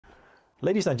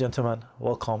Ladies and gentlemen,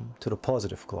 welcome to the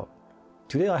Positive Club.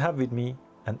 Today I have with me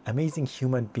an amazing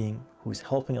human being who is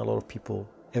helping a lot of people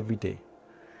every day.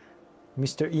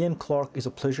 Mr. Ian Clark, it's a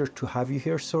pleasure to have you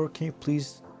here, sir. Can you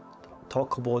please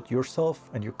talk about yourself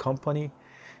and your company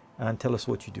and tell us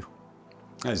what you do?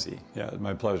 I see. Yeah,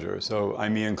 my pleasure. So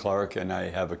I'm Ian Clark, and I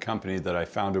have a company that I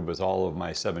founded with all of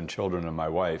my 7 children and my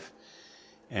wife,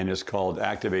 and it's called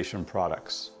Activation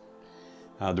Products.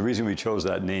 The reason we chose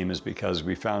that name is because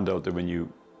we found out that when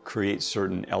you create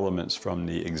certain elements from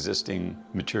the existing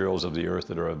materials of the earth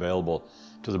that are available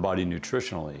to the body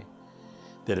nutritionally,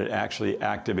 that it actually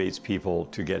activates people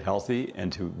to get healthy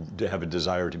and to have a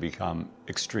desire to become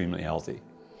extremely healthy.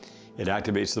 It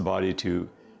activates the body to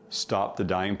stop the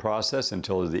dying process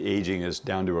until the aging is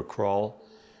down to a crawl,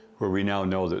 where we now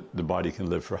know that the body can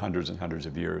live for hundreds and hundreds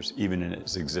of years, even in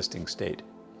its existing state.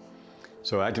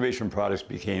 So Activation Products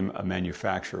became a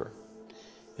manufacturer.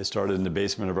 It started in the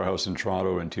basement of our house in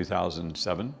Toronto in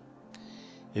 2007.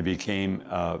 It became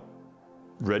a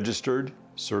registered,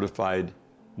 certified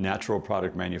natural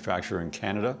product manufacturer in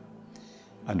Canada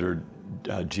under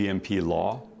GMP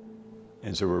law.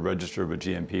 And so we're registered with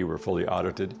GMP, we're fully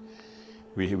audited.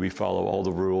 We follow all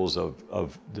the rules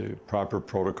of the proper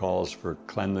protocols for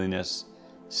cleanliness,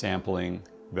 sampling,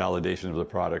 validation of the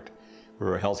product.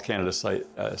 We're a Health Canada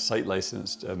site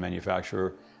licensed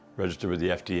manufacturer, registered with the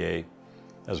FDA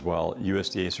as well,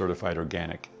 USDA certified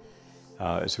organic.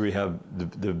 So we have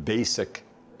the basic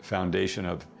foundation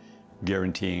of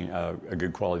guaranteeing a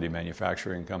good quality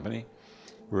manufacturing company.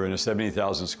 We're in a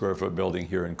 70,000 square foot building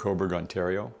here in Cobourg,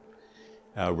 Ontario.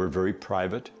 We're very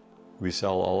private. We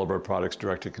sell all of our products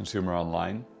direct to consumer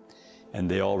online, and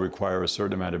they all require a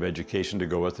certain amount of education to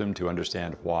go with them to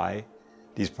understand why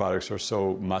these products are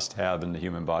so must-have in the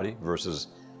human body versus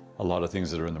a lot of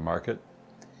things that are in the market.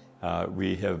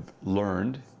 We have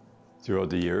learned throughout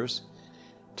the years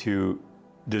to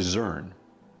discern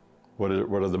what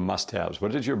are the must-haves.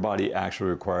 What does your body actually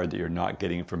require that you're not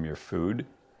getting from your food?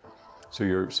 So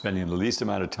you're spending the least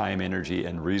amount of time, energy,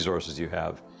 and resources you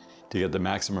have to get the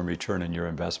maximum return on your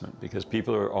investment, because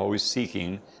people are always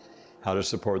seeking how to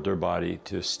support their body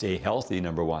to stay healthy,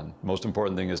 number one. Most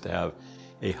important thing is to have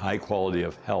a high quality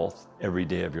of health every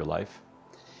day of your life.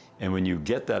 And when you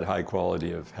get that high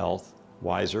quality of health,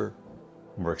 wiser,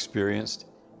 more experienced,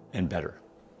 and better.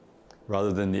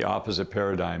 Rather than the opposite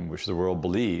paradigm, which the world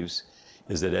believes,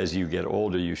 is that as you get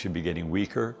older, you should be getting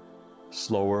weaker,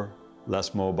 slower,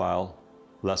 less mobile,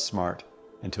 less smart,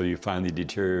 until you finally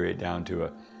deteriorate down to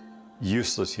a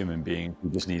useless human being who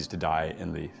just needs to die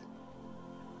and leave.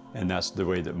 And that's the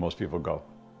way that most people go.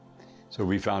 So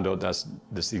we found out that's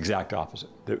the exact opposite.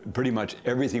 That pretty much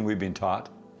everything we've been taught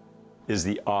is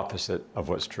the opposite of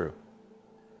what's true.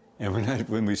 And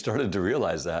when we started to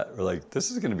realize that, we're like, this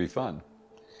is going to be fun.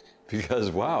 Because,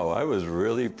 wow, I was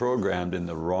really programmed in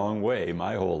the wrong way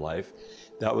my whole life.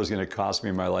 That was going to cost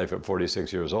me my life at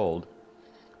 46 years old.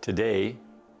 Today,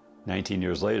 19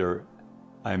 years later,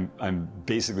 I'm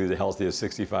basically the healthiest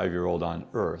 65-year-old on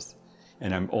earth,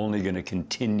 and I'm only going to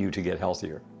continue to get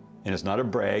healthier. And it's not a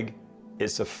brag,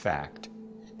 it's a fact.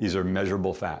 These are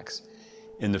measurable facts.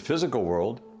 In the physical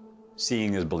world,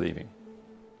 seeing is believing.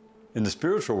 In the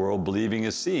spiritual world, believing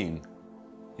is seeing.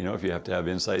 You know, if you have to have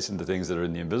insights into things that are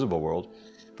in the invisible world,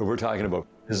 but we're talking about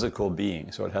physical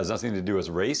being. So it has nothing to do with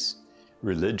race,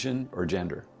 religion, or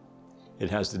gender. It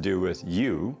has to do with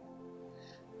you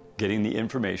getting the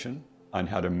information on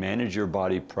how to manage your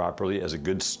body properly as a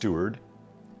good steward,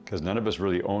 because none of us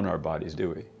really own our bodies,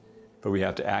 do we? But we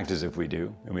have to act as if we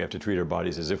do, and we have to treat our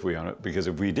bodies as if we own it, because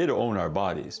if we did own our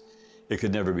bodies, it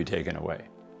could never be taken away.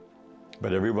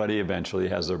 But everybody eventually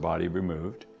has their body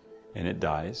removed, and it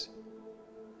dies.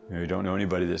 You know, we don't know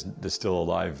anybody that's still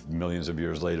alive millions of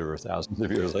years later or thousands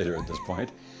of years later at this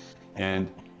point.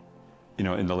 And, you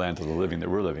know, in the land of the living that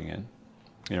we're living in,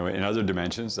 you know, in other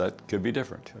dimensions, that could be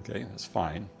different, okay? That's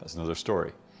fine, that's another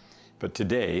story. But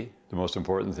today, the most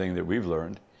important thing that we've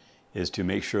learned is to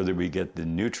make sure that we get the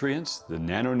nutrients, the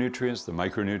nanonutrients, the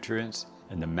micronutrients,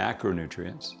 and the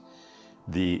macronutrients,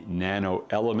 the nano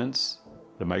elements,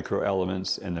 the micro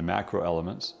elements, and the macro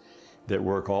elements that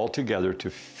work all together to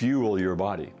fuel your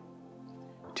body,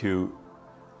 to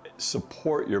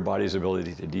support your body's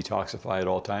ability to detoxify at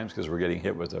all times, because we're getting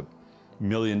hit with 1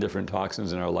 million different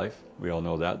toxins in our life. We all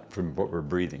know that from what we're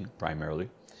breathing primarily.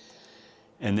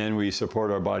 And then we support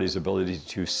our body's ability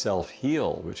to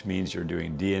self-heal, which means you're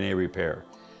doing DNA repair.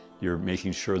 You're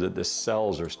making sure that the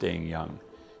cells are staying young.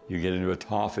 You get into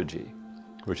autophagy,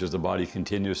 which is the body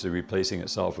continuously replacing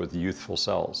itself with youthful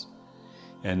cells.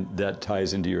 And that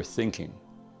ties into your thinking.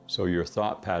 So your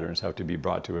thought patterns have to be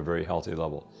brought to a very healthy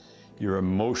level. Your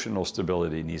emotional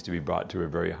stability needs to be brought to a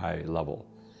very high level.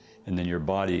 And then your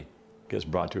body gets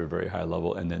brought to a very high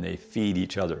level, and then they feed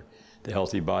each other. The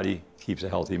healthy body keeps a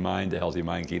healthy mind, the healthy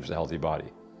mind keeps a healthy body.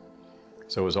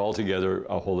 So it's altogether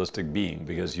a holistic being,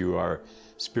 because you are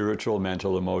spiritual,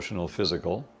 mental, emotional,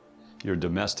 physical. You're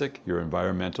domestic, you're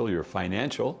environmental, you're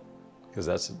financial, because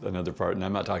that's another part. And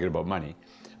I'm not talking about money.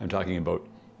 I'm talking about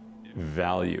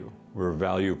value. We're a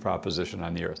value proposition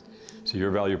on the earth. So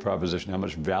your value proposition, how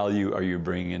much value are you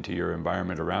bringing into your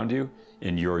environment around you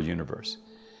in your universe?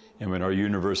 And when our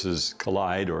universes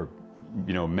collide or,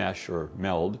 mesh or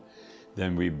meld,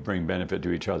 then we bring benefit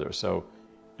to each other. So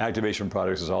Activation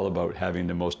Products is all about having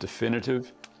the most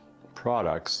definitive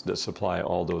products that supply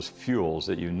all those fuels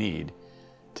that you need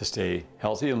to stay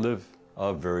healthy and live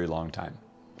a very long time.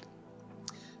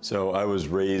 So I was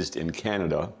raised in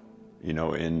Canada,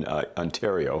 in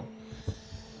Ontario.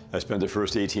 I spent the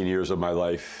first 18 years of my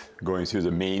life going through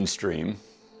the mainstream,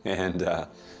 and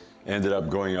ended up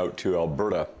going out to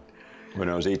Alberta when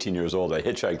I was 18 years old. I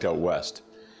hitchhiked out west,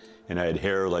 and I had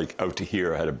hair like out to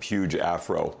here. I had a huge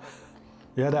afro.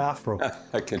 You had an afro.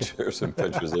 I can share some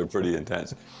pictures. They're pretty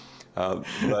intense.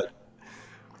 But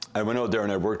I went out there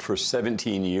and I worked for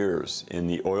 17 years in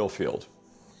the oil field,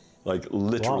 like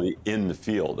literally in the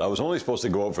field. I was only supposed to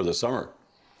go out for the summer.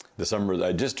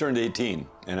 I just turned 18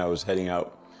 and I was heading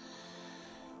out.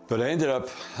 But I ended up,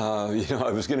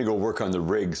 I was going to go work on the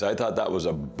rigs. I thought that was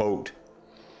a boat.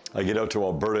 I get out to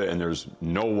Alberta and there's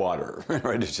no water,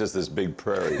 right? It's just this big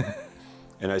prairie.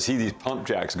 And I see these pump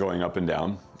jacks going up and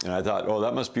down. And I thought,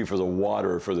 that must be for the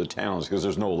water for the towns, because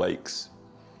there's no lakes.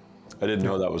 I didn't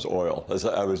know that was oil.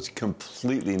 I was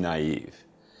completely naive.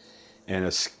 And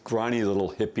a scrawny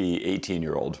little hippie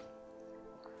 18-year-old.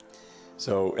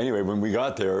 So anyway, when we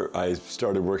got there, I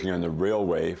started working on the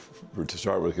railway to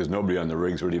start with, because nobody on the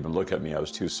rigs would even look at me. I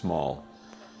was too small.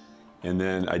 And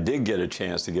then I did get a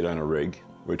chance to get on a rig,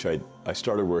 which I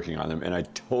started working on them, and I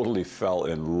totally fell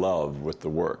in love with the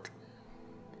work.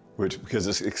 Because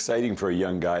it's exciting for a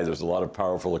young guy. There's a lot of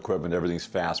powerful equipment. Everything's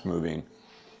fast moving.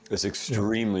 It's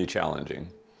extremely challenging.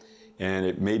 And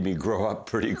it made me grow up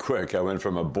pretty quick. I went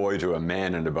from a boy to a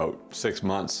man in about 6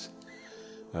 months.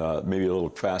 Maybe a little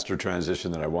faster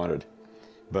transition than I wanted.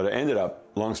 But I ended up,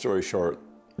 long story short,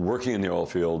 working in the oil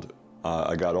field.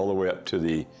 I got all the way up to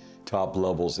the top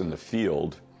levels in the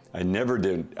field. I never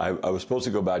did. I was supposed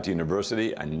to go back to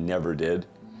university. I never did.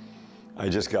 I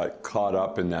just got caught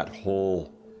up in that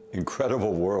whole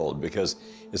incredible world, because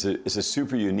it's a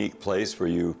super unique place where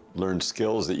you learn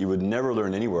skills that you would never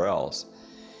learn anywhere else.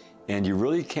 And you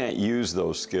really can't use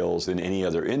those skills in any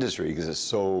other industry because it's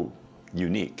so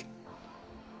unique.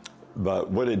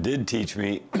 But what it did teach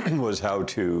me was how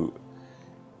to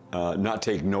not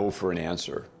take no for an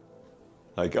answer.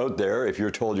 Like out there, if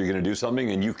you're told you're going to do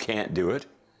something and you can't do it,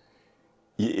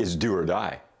 it's do or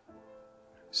die.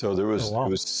 So there was, it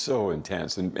was so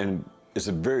intense. And it's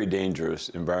a very dangerous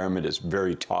environment. It's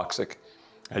very toxic.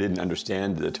 I didn't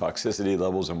understand the toxicity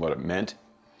levels and what it meant.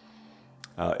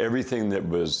 Everything that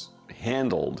was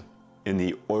handled in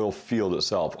the oil field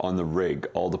itself, on the rig,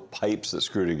 all the pipes that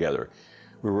screw together.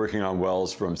 We're working on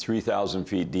wells from 3,000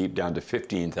 feet deep down to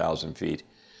 15,000 feet.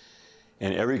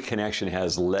 And every connection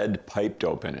has lead pipe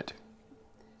dope in it.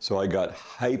 So I got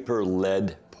hyper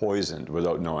lead poisoned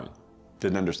without knowing.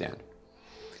 Didn't understand.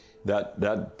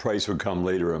 That price would come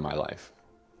later in my life.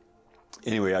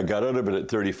 Anyway, I got out of it at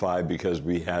 35 because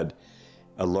we had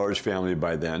a large family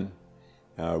by then.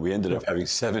 We ended up having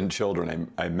 7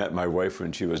 children. I met my wife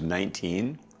when she was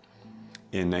 19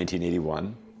 in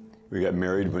 1981. We got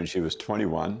married when she was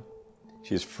 21.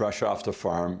 She's fresh off the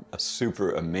farm, a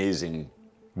super amazing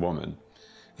woman.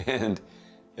 And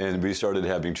we started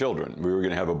having children. We were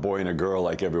going to have a boy and a girl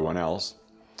like everyone else.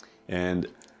 And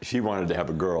she wanted to have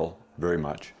a girl very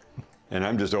much. And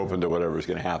I'm just open to whatever's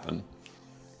going to happen.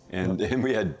 And then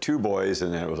we had 2 boys,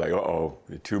 and then it was like, uh-oh,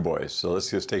 2 boys. So let's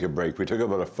just take a break. We took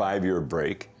about a 5-year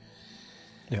break.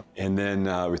 Yep. And then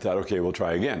we thought, okay, we'll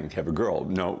try again, have a girl.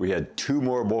 No, we had 2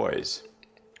 more boys.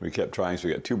 We kept trying, so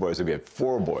we got 2 boys, and we had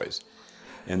 4 boys.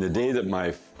 And the day that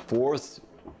my 4th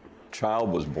child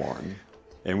was born,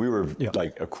 and we were,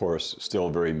 like, of course, still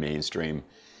very mainstream,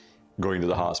 going to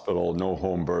the hospital, no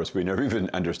home births. We never even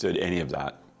understood any of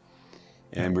that.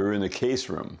 And we were in the case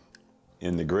room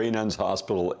in the Grey Nuns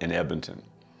Hospital in Edmonton.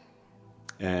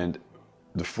 And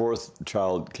the 4th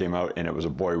child came out, and it was a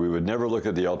boy. We would never look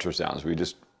at the ultrasounds. We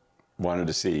just wanted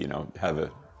to see, have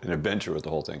an adventure with the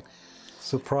whole thing.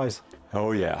 Surprise.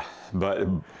 Oh, yeah. But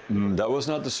that was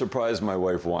not the surprise my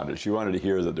wife wanted. She wanted to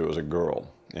hear that there was a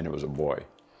girl and it was a boy.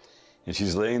 And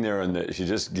she's laying there, and she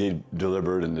just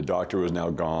delivered, and the doctor was now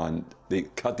gone. They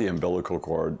cut the umbilical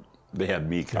cord. They had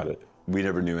me cut it. We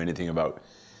never knew anything about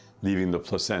leaving the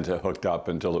placenta hooked up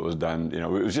until it was done. You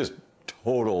know, it was just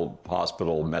total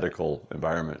hospital medical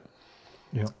environment.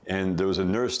 Yeah. And there was a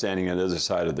nurse standing on the other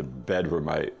side of the bed where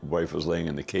my wife was laying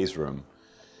in the case room.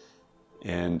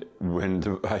 And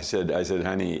when I said,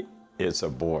 honey, it's a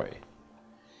boy.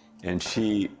 And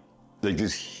she, like,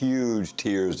 these huge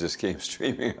tears just came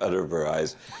streaming out of her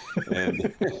eyes.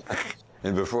 And,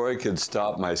 and before I could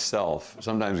stop myself,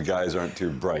 sometimes guys aren't too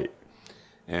bright.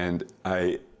 And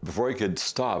before I could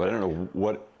stop, I don't know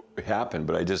what happened,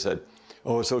 but I just said,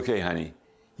 oh, it's okay, honey.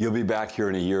 You'll be back here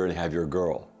in a year and have your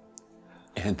girl.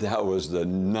 And that was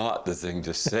not the thing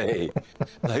to say.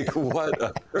 Like, what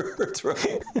on earth,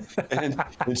 right?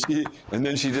 And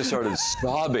then she just started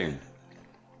sobbing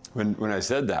when I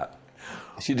said that.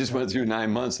 She just went through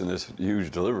 9 months in this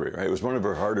huge delivery, right? It was one of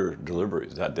her harder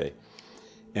deliveries that day.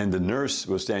 And the nurse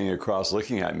was standing across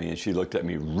looking at me, and she looked at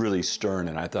me really stern,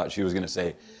 and I thought she was going to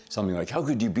say something like, how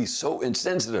could you be so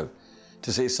insensitive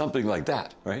to say something like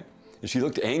that, right? And she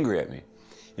looked angry at me.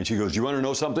 And she goes, you want to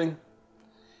know something?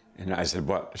 And I said,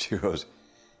 what? She goes,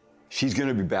 she's going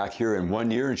to be back here in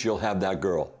 1 year, and she'll have that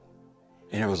girl.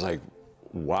 And I was like,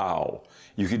 wow.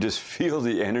 You could just feel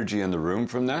the energy in the room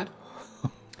from that.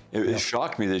 It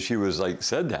shocked me that she was like,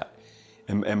 said that.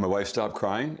 And my wife stopped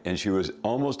crying, and she was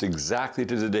almost exactly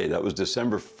to the day. That was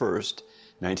December 1st,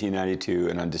 1992.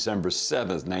 And on December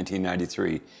 7th,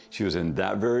 1993, she was in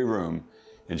that very room,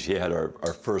 and she had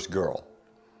our first girl.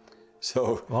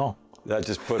 So wow. That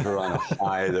just put her on a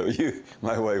high that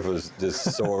my wife was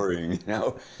just soaring, you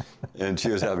know, and she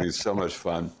was having so much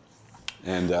fun.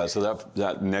 And so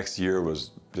that next year was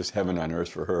just heaven on earth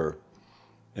for her.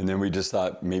 And then we just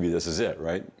thought, maybe this is it,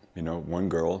 right? You know, one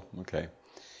girl, okay.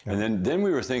 Yeah. And then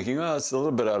we were thinking, oh, it's a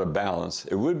little bit out of balance.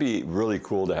 It would be really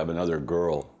cool to have another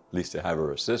girl, at least to have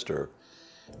her a sister.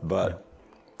 But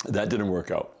that didn't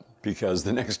work out because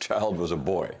the next child was a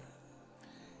boy.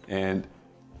 And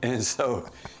so,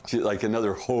 she, like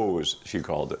another hose, she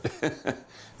called it.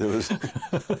 There was,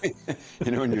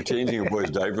 you know, when you're changing a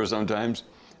boy's diaper sometimes,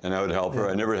 and I would help her.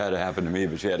 I never had it happen to me,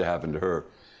 but she had to happen to her,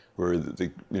 where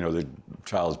the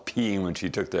child's peeing when she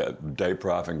took the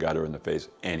diaper off and got her in the face.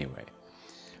 Anyway,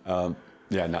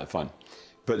 yeah, not fun.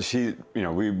 But she, you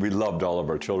know, we loved all of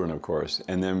our children, of course.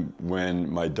 And then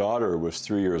when my daughter was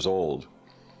 3 years old,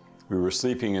 we were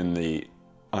sleeping in the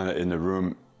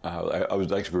room. We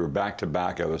were back to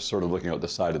back. I was sort of looking out the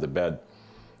side of the bed.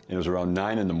 And it was around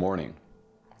 9 in the morning,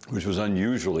 which was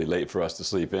unusually late for us to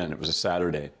sleep in. It was a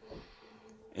Saturday.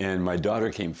 And my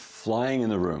daughter came flying in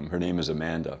the room. Her name is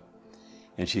Amanda.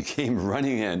 And she came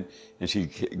running in, and she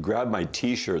grabbed my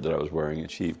T-shirt that I was wearing, and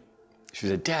she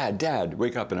said, Dad,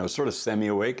 wake up. And I was sort of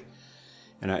semi-awake.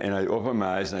 And I opened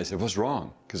my eyes, and I said, what's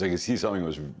wrong? Because I could see something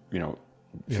was, you know,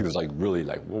 she was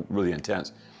really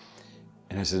intense.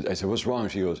 And I said, what's wrong?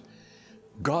 She goes,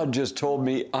 God just told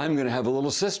me I'm going to have a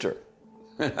little sister.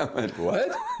 And I went, what?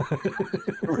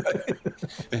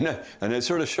 Right? And I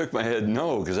sort of shook my head,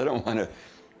 no, because I don't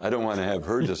want to have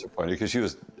her disappointed, because she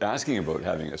was asking about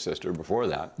having a sister before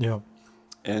that. Yeah.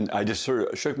 And I just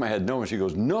sort of shook my head, no. And she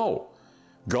goes, no,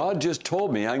 God just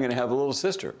told me I'm going to have a little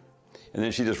sister. And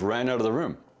then she just ran out of the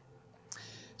room.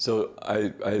 So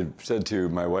I said to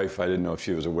my wife, I didn't know if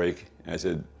she was awake. And I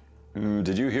said,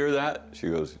 did you hear that? She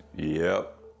goes,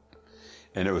 yep.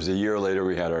 And it was a year later,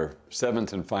 we had our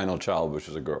 7th and final child, which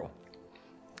was a girl.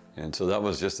 And so that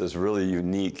was just this really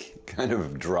unique kind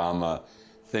of drama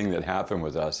thing that happened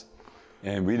with us.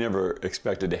 And we never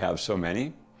expected to have so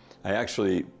many. I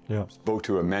actually spoke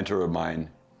to a mentor of mine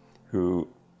who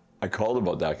I called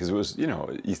about that, because it was, you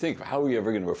know, you think, how are we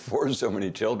ever going to afford so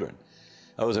many children?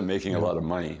 I wasn't making a lot of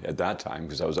money at that time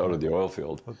because I was out of the oil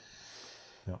field.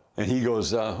 Yeah. And he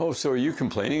goes, oh, so are you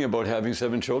complaining about having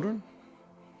 7 children?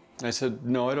 I said,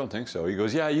 no, I don't think so. He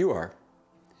goes, yeah, you are.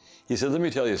 He said, let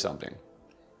me tell you something.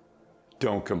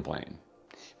 Don't complain.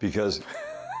 Because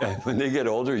when they get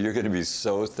older, you're going to be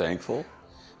so thankful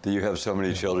that you have so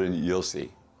many children, you'll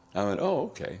see. I went, oh,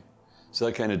 okay. So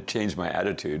that kind of changed my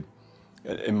attitude.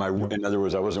 In other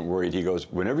words, I wasn't worried. He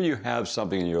goes, whenever you have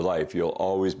something in your life, you'll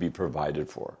always be provided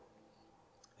for.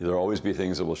 There'll always be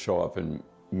things that will show up and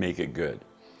make it good.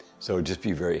 So just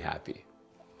be very happy.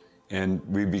 And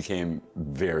we became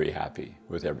very happy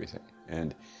with everything.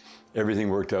 And everything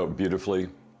worked out beautifully.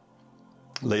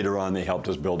 Later on, they helped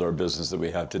us build our business that we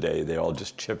have today. They all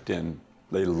just chipped in.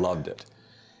 They loved it.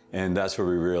 And that's where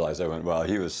we realized, I went, wow,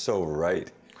 he was so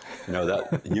right. You know,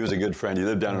 that he was a good friend. He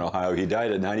lived down in Ohio. He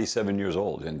died at 97 years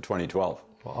old in 2012.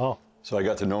 Wow. So I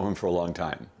got to know him for a long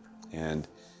time. And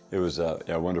it was a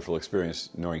wonderful experience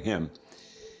knowing him.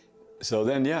 So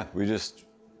then, yeah, we just,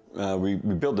 we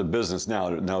built a business now.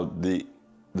 Now, the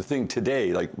thing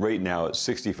today, like right now at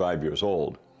 65 years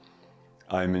old,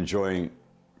 I'm enjoying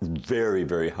very,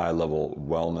 very high level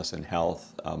wellness and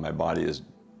health. My body is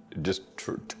just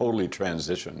totally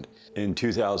transitioned. In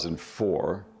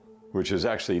 2004, which is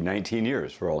actually 19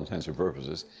 years for all intents and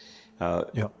purposes,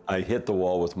 I hit the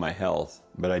wall with my health,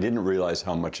 but I didn't realize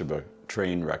how much of a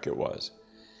train wreck it was.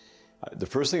 The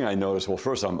first thing I noticed, well,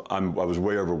 first I was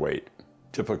way overweight,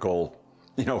 typical,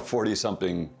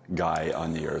 40-something guy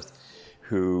on the earth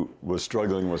who was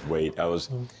struggling with weight. I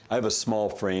have a small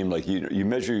frame, like you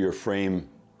measure your frame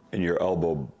and your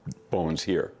elbow bones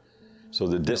here. So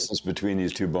the distance between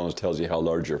these two bones tells you how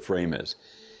large your frame is.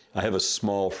 I have a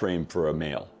small frame for a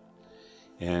male.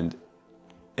 And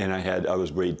I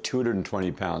was weighed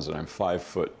 220 pounds and I'm 5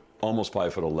 foot, almost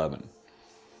 5'11".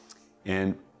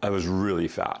 And I was really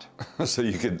fat. So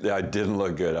I didn't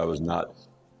look good. I was not.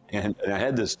 And I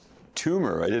had this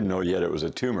tumor. I didn't know yet it was a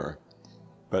tumor,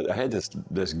 but I had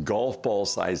this golf ball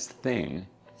sized thing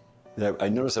that I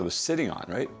noticed I was sitting on,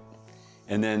 right?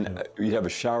 And then you'd have a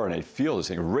shower and I'd feel this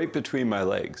thing right between my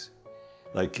legs,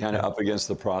 like kind of up against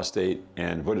the prostate.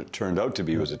 And what it turned out to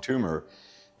be was a tumor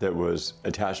that was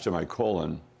attached to my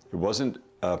colon. It wasn't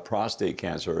prostate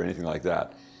cancer or anything like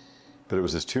that, but it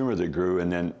was this tumor that grew.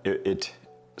 And then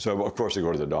so of course I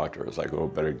go to the doctor. It's like, oh,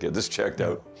 better get this checked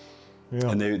out. Yeah.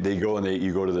 And they go and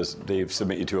you go to this, they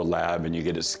submit you to a lab and you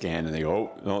get it scanned and they go,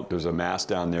 oh, no, there's a mass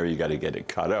down there. You got to get it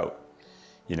cut out.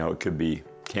 It could be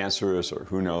cancerous or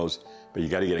who knows, but you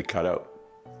got to get it cut out.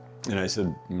 And I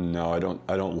said, no, I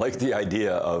don't like the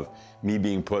idea of me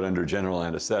being put under general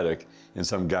anesthetic and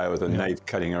some guy with a knife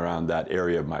cutting around that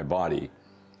area of my body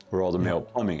where all the male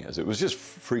plumbing is. It was just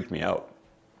freaked me out.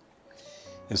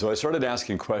 And so I started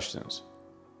asking questions.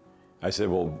 I said,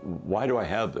 well, why do I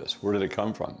have this? Where did it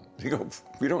come from? They go,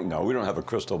 we don't know. We don't have a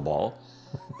crystal ball.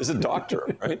 It's a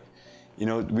doctor, right?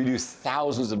 We do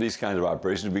thousands of these kinds of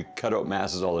operations. We cut out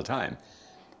masses all the time.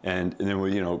 And then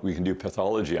we can do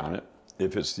pathology on it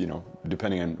if it's,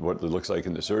 depending on what it looks like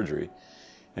in the surgery.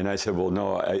 And I said, well,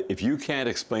 no, if you can't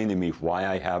explain to me why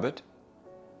I have it,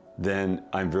 then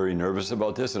I'm very nervous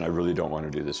about this and I really don't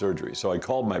want to do the surgery. So I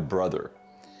called my brother.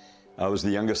 I was the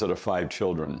youngest out of 5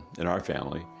 children in our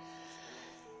family.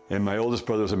 And my oldest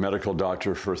brother was a medical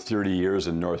doctor for 30 years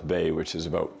in North Bay, which is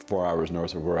about 4 hours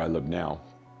north of where I live now.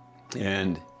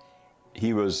 And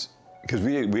he was, because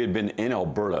we had been in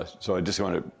Alberta, so I just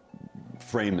want to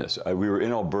frame this. We were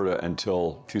in Alberta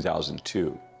until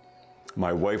 2002.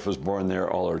 My wife was born there,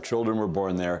 all our children were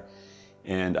born there,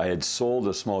 and I had sold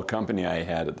a small company I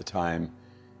had at the time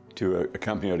to a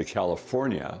company out of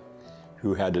California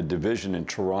who had a division in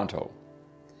Toronto.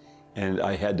 And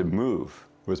I had to move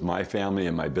with my family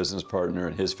and my business partner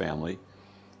and his family,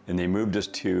 and they moved us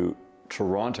to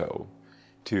Toronto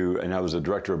and I was the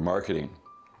director of marketing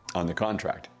on the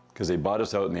contract because they bought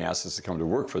us out and they asked us to come to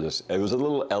work for this. It was a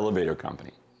little elevator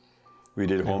company. We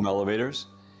did home elevators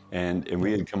and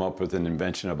we had come up with an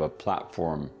invention of a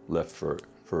platform lift for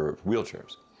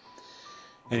wheelchairs.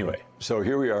 Anyway, so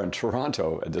here we are in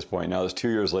Toronto at this point. Now it's 2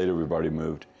 years later, we've already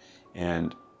moved.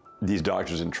 And these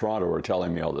doctors in Toronto were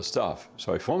telling me all this stuff.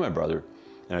 So I phoned my brother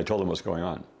and I told him what's going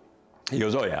on. He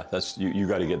goes, oh yeah, you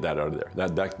got to get that out of there.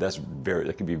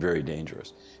 That could be very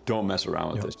dangerous. Don't mess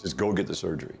around with this. Just go get the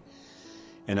surgery.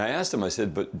 And I asked him, I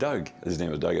said, but Doug, his name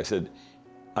was Doug, I said,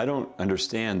 I don't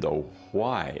understand though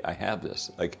why I have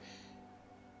this.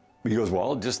 He goes,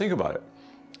 well, just think about it.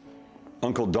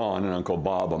 Uncle Don and Uncle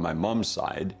Bob on my mom's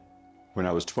side, when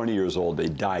I was 20 years old, they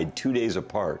died 2 days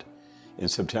apart in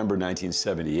September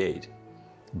 1978.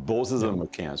 Both of them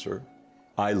with cancer.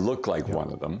 I look like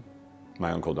one of them,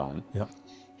 my Uncle Don.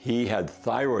 He had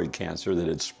thyroid cancer that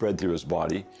had spread through his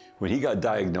body. When he got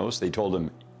diagnosed, they told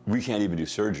him, we can't even do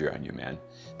surgery on you, man.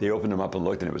 They opened him up and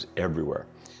looked and it was everywhere.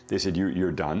 They said,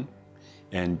 you're done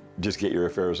and just get your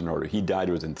affairs in order. He died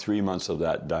within 3 months of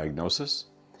that diagnosis.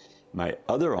 My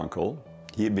other uncle,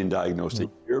 he had been diagnosed a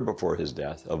year before his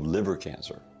death of liver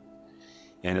cancer.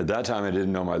 And at that time, I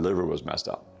didn't know my liver was messed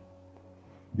up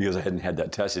because I hadn't had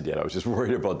that tested yet. I was just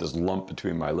worried about this lump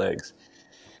between my legs.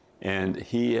 And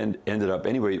he ended up,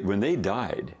 anyway, when they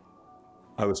died,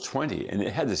 I was 20, and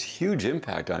it had this huge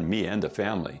impact on me and the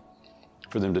family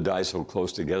for them to die so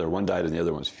close together. One died in the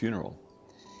other one's funeral.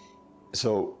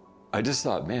 So I just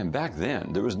thought, man, back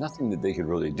then, there was nothing that they could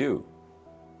really do.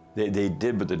 They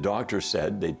did what the doctor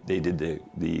said. They did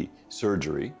the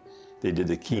surgery. They did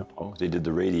the chemo. They did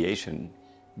the radiation.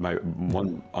 My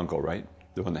one uncle, right?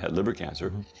 The one that had liver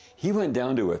cancer. He went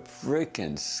down to a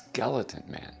frickin' skeleton,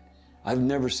 man. I've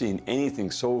never seen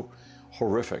anything so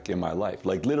horrific in my life.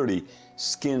 Like literally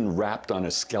skin wrapped on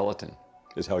a skeleton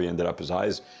is how he ended up. His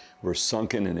eyes were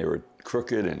sunken and they were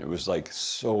crooked, and it was like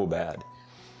so bad.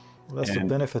 Well, that's the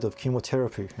benefit of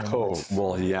chemotherapy. Oh,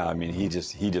 well, yeah, I mean, he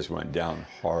just went down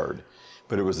hard.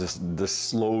 But it was this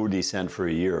slow descent for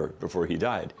a year before he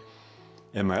died.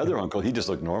 And my other uncle, he just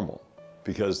looked normal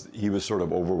because he was sort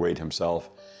of overweight himself.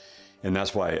 And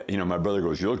that's why, my brother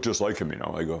goes, "You look just like him,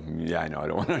 I go, "Yeah, I know, I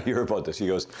don't want to hear about this." He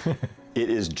goes, "It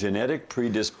is genetic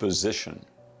predisposition.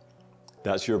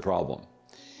 That's your problem."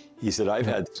 He said, "I've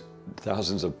had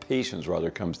thousands of patients rather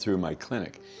come through my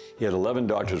clinic." He had 11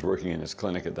 doctors working in his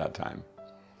clinic at that time.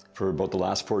 For about the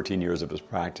last 14 years of his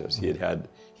practice,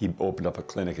 he opened up a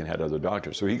clinic and had other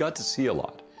doctors. So he got to see a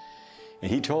lot. And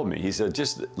he told me, he said,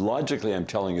 "Just logically, I'm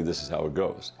telling you this is how it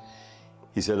goes."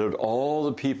 He said, "Of all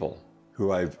the people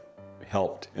who I've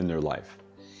helped in their life,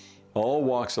 all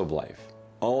walks of life,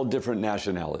 all different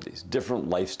nationalities, different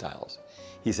lifestyles,"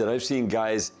 he said, "I've seen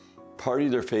guys party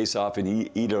their face off and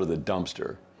eat out of the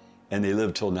dumpster, and they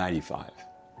live till 95.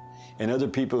 And other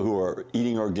people who are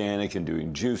eating organic and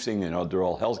doing juicing and they're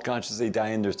all health conscious, they die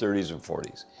in their 30s and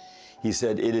 40s. He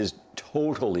said, "It is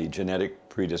totally genetic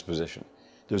predisposition.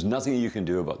 There's nothing you can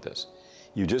do about this.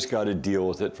 You just got to deal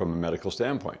with it from a medical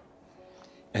standpoint."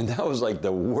 And that was like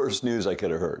the worst news I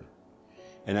could have heard.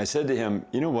 And I said to him,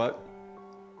 "You know what?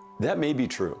 That may be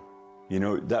true.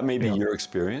 That may be your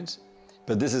experience,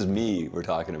 but this is me we're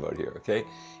talking about here, okay?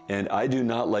 And I do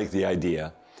not like the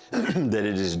idea that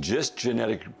it is just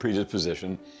genetic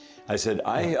predisposition." I said,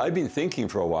 I've been thinking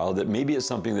for a while that maybe it's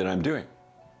something that I'm doing."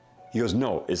 He goes,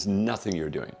 "No, it's nothing you're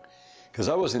doing." Because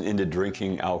I wasn't into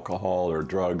drinking alcohol or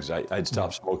drugs. I'd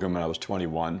stopped smoking when I was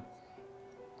 21.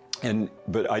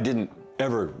 But I didn't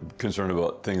ever concern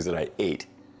about things that I ate,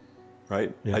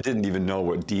 right? Yeah. I didn't even know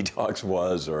what detox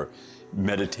was or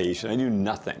meditation. I knew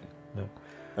nothing. Yeah.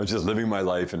 I was just living my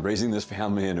life and raising this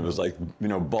family, and it was like,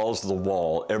 balls to the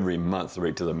wall every month,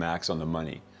 right to the max on the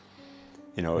money.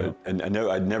 And I know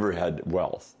I'd never had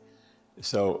wealth.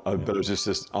 So, but I was just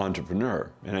this entrepreneur.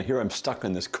 And here I'm stuck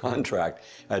in this contract.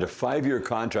 I had a 5-year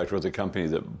contract with a company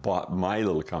that bought my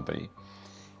little company.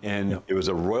 And it was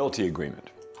a royalty agreement.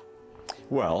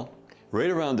 Well, right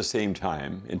around the same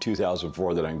time in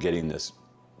 2004 that I'm getting this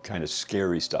kind of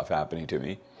scary stuff happening to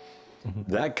me,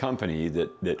 that company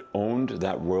that owned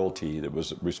that royalty, that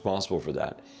was responsible for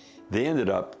that, they ended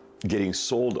up getting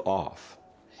sold off.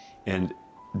 And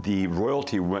the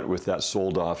royalty went with that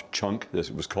sold off chunk.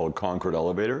 This was called Concord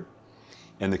Elevator.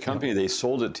 And the company they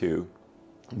sold it to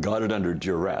got it under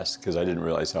duress, because I didn't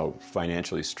realize how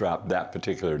financially strapped that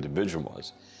particular division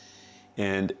was.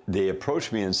 And they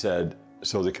approached me and said,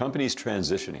 "So the company's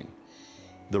transitioning.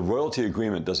 The royalty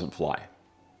agreement doesn't fly.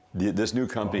 This new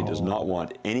company does not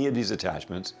want any of these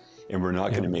attachments, and we're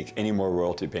not going to make any more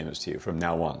royalty payments to you from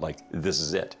now on. Like, this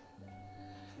is it."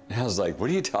 And I was like, "What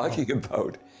are you talking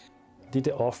about?" Did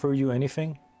they offer you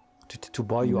anything to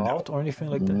buy you out or anything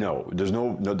like that? No, there's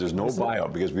no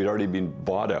buyout, because we'd already been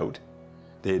bought out.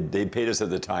 They paid us at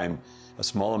the time a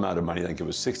small amount of money. I think it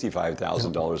was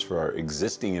 $65,000 for our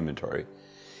existing inventory.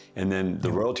 And then the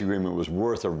royalty agreement was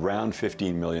worth around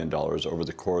 $15 million over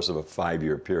the course of a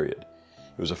 5-year period.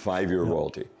 It was a 5-year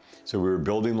royalty. So we were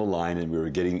building the line and we were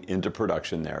getting into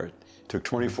production there. It took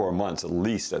 24 months at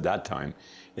least at that time.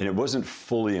 And it wasn't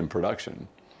fully in production,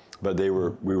 but we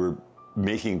were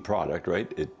making product,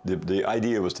 right? The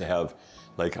idea was to have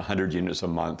like 100 units a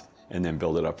month and then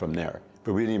build it up from there.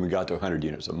 But we didn't even got to 100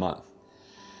 units a month.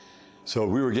 So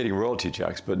we were getting royalty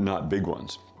checks, but not big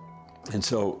ones. And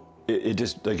so it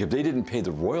just, like, if they didn't pay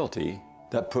the royalty,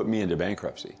 that put me into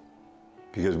bankruptcy,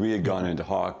 because we had gone into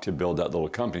Hawk to build that little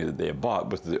company that they had bought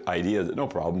with the idea that no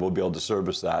problem, we'll be able to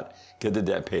service that, get the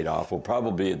debt paid off. We'll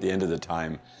probably at the end of the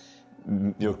time,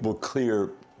 we'll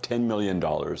clear $10 million,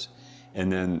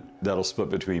 and then that'll split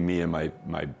between me and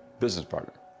my business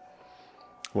partner.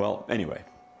 Well, anyway,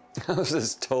 I was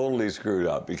just totally screwed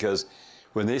up, because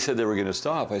when they said they were going to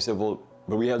stop, I said, "Well,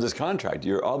 but we have this contract.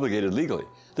 You're obligated legally."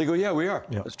 They go, "Yeah, we are."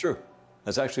 Yeah. That's true.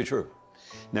 That's actually true.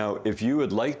 Now, if you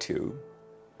would like to,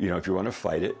 if you want to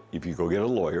fight it, if you go get a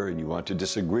lawyer and you want to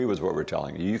disagree with what we're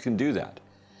telling you, you can do that.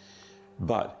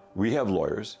 But we have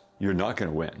lawyers. You're not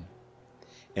going to win.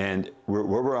 And what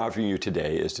we're offering you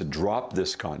today is to drop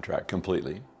this contract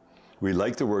completely. We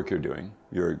like the work you're doing.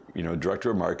 You're,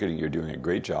 director of marketing. You're doing a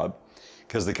great job,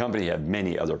 because the company had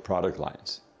many other product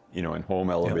lines, in home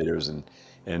elevators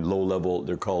and low level.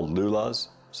 They're called Lulas.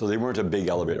 So they weren't a big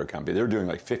elevator company. They were doing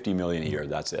like 50 million a year.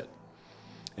 That's it.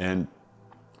 And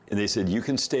they said, "You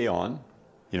can stay on.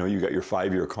 You got your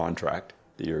 5-year contract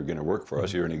that you're going to work for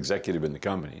us. You're an executive in the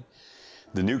company.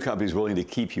 The new company is willing to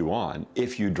keep you on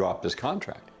if you drop this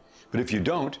contract. But if you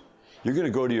don't, you're going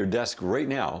to go to your desk right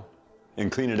now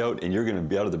and clean it out, and you're going to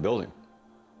be out of the building.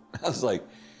 I was like,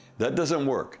 that doesn't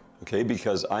work, okay?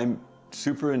 Because I'm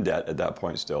super in debt at that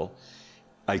point still.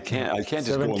 I can't just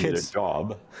go and get a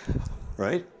job,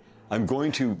 right? I'm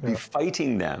going to be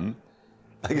fighting them.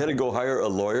 I got to go hire a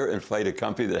lawyer and fight a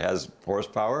company that has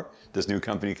horsepower, this new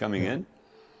company coming in.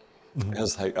 I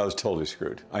was like, I was totally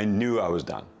screwed. I knew I was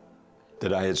done,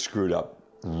 that I had screwed up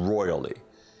royally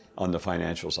on the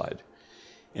financial side,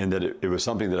 and that it was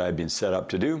something that I had been set up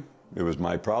to do. It was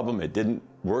my problem. It didn't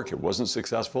work. It wasn't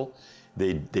successful.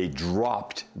 They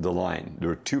dropped the line. There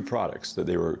were two products that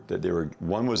they were,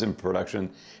 one was in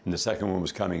production and the second one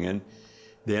was coming in.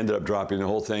 They ended up dropping the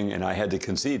whole thing, and I had to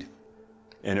concede,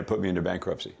 and it put me into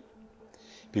bankruptcy.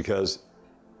 Because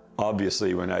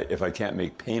obviously if I can't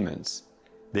make payments,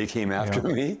 they came after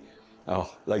me.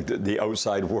 Oh, like the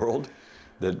outside world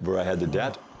where I had the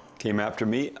debt came after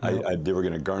me. They were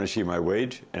going to garnish my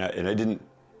wage, and I didn't.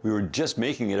 We were just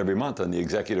making it every month on the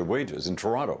executive wages in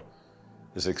Toronto,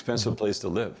 this expensive place to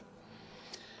live.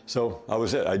 So I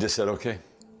was it. I just said, okay.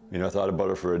 I thought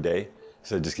about it for a day. I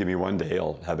said, just give me one day.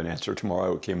 I'll have an answer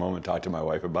tomorrow. I came home and talked to my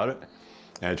wife about it.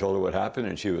 And I told her what happened,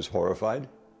 and she was horrified.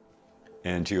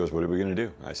 And she goes, what are we going to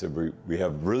do? I said, we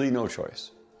have really no choice.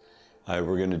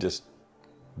 We're going to just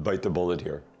bite the bullet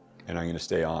here, and I'm going to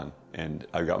stay on. And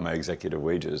I got my executive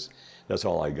wages. That's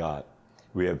all I got.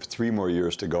 We have 3 more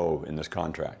years to go in this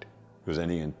contract. It was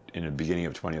ending in the beginning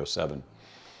of 2007.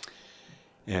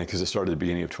 And because it started at the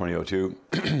beginning of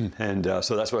 2002. And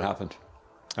so that's what happened.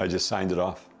 I just signed it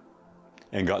off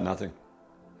and got nothing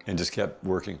and just kept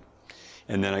working.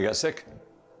 And then I got sick.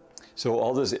 So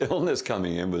all this illness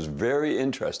coming in was very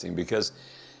interesting, because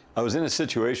I was in a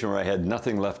situation where I had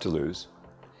nothing left to lose.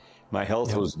 My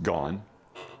health was gone.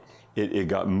 It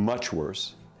got much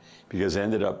worse, because I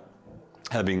ended up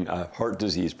having a heart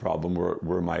disease problem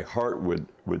where my heart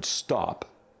would stop.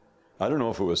 I don't know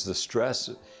if it was the stress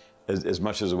as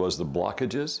much as it was the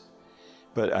blockages,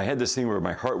 but I had this thing where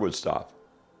my heart would stop.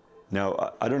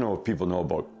 Now, I don't know if people know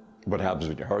about what happens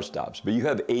when your heart stops, but you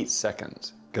have 8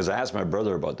 seconds, because I asked my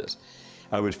brother about this.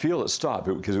 I would feel it stop,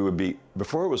 because it would be,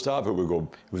 before it would stop, it would go,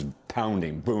 it was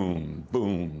pounding, boom,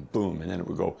 boom, boom, and then it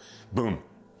would go, boom,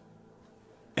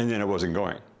 and then it wasn't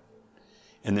going.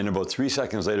 And then about 3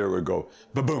 seconds later, it would go,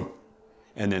 ba-boom,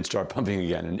 and then start pumping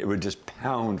again, and it would just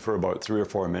pound for about 3 or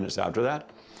 4 minutes after that.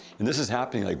 And this is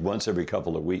happening like once every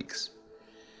couple of weeks.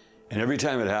 And every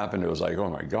time it happened, it was like, oh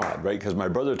my God, right? Because my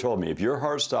brother told me, if your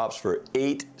heart stops for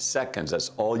 8 seconds,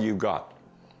 that's all you've got,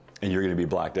 and you're going to be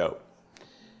blacked out.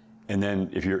 And then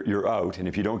if you're out, and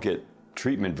if you don't get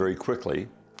treatment very quickly,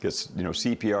 get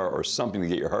CPR or something to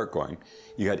get your heart going,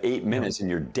 you got 8 minutes and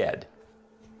you're dead.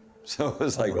 So it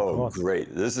was like, oh,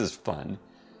 great, this is fun.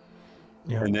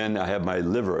 Yeah. And then I had my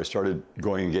liver. I started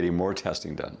going and getting more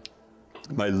testing done.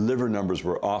 My liver numbers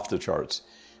were off the charts.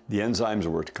 The enzymes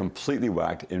were completely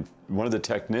whacked. And one of the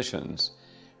technicians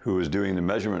who was doing the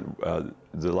measurement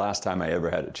the last time I ever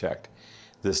had it checked,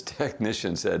 this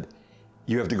technician said,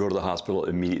 you have to go to the hospital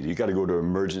immediately. You got to go to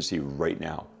emergency right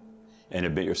now and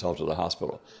admit yourself to the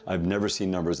hospital. I've never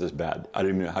seen numbers this bad. I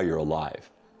don't even know how you're alive.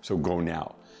 So go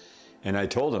now. And I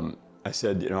told him, I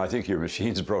said, I think your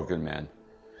machine's broken, man.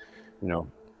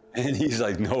 And he's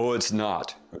like, no, it's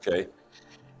not. Okay.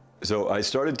 So I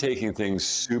started taking things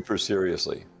super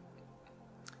seriously.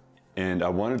 And I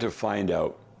wanted to find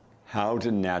out how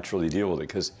to naturally deal with it,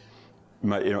 because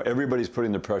everybody's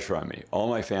putting the pressure on me. All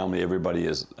my family, everybody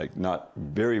is like not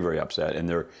very, very upset, and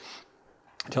they're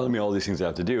telling me all these things I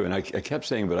have to do. And I kept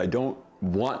saying, but I don't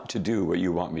want to do what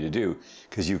you want me to do,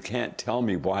 because you can't tell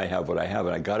me why I have what I have,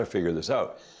 and I got to figure this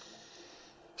out.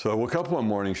 So I woke up one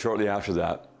morning shortly after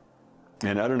that,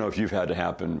 and I don't know if you've had to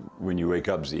happen when you wake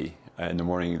up, Z, in the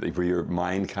morning, where your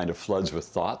mind kind of floods with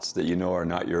thoughts that are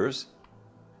not yours.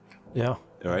 Yeah.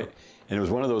 All right. And it was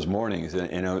one of those mornings,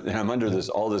 and I'm under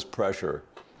all this pressure.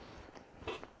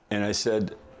 And I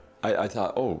said, I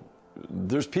thought, oh,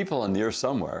 there's people on the earth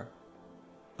somewhere.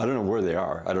 I don't know where they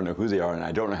are. I don't know who they are, and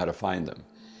I don't know how to find them.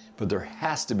 But there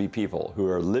has to be people who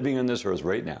are living on this earth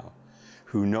right now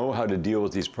who know how to deal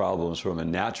with these problems from a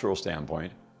natural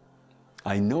standpoint.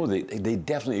 I know they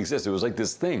definitely exist. It was like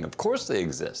this thing. Of course they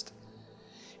exist.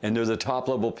 And they're the top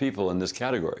level people in this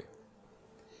category.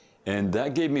 And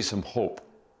that gave me some hope.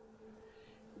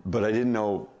 But I didn't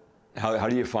know, how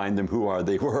do you find them? Who are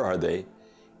they? Where are they?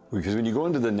 Because when you go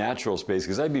into the natural space,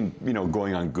 because I've been,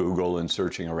 going on Google and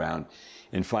searching around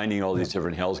and finding all these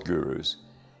different health gurus,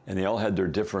 and they all had their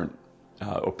different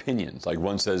opinions. Like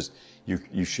one says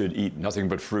you should eat nothing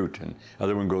but fruit, and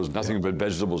other one goes nothing but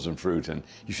vegetables and fruit, and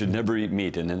you should never eat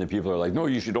meat. And then the people are like, no,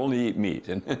 you should only eat meat,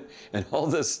 and and all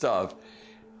this stuff.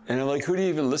 And I'm like, who do you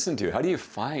even listen to? How do you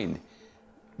find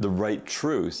the right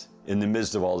truth in the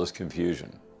midst of all this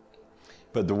confusion?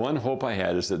 But the one hope I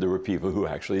had is that there were people who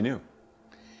actually knew.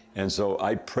 And so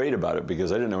I prayed about it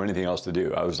because I didn't know anything else to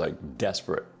do. I was like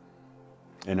desperate.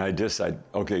 And I decided,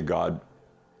 okay, God,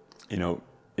 you know,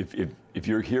 if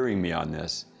you're hearing me on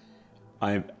this,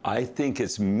 I think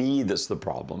it's me that's the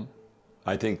problem.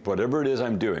 I think whatever it is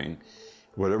I'm doing,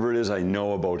 whatever it is I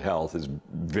know about health is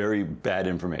very bad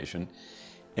information.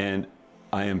 And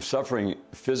I am suffering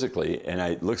physically, and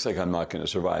it looks like I'm not going to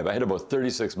survive. I had about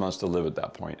 36 months to live at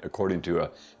that point, according to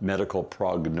a medical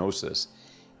prognosis,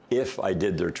 if I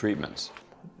did their treatments.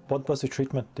 What was the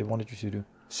treatment they wanted you to do?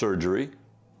 Surgery,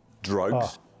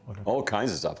 drugs, Okay. all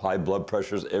kinds of stuff, high blood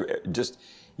pressures, just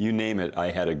you name it,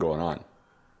 I had it going on.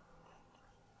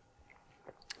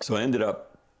 So I ended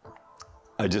up,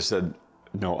 I just said,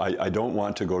 no, I don't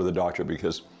want to go to the doctor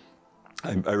because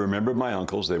I remembered my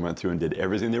uncles. They went through and did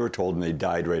everything they were told, and they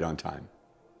died right on time.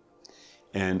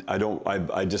 And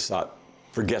I just thought,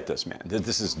 forget this, man.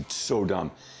 This is so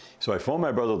dumb. So I phoned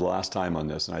my brother the last time on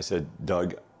this, and I said,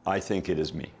 Doug, I think it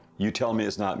is me. You tell me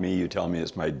it's not me. You tell me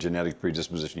it's my genetic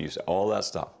predisposition. You say all that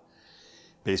stuff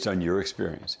based on your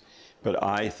experience. But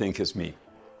I think it's me.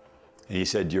 And he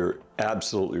said, you're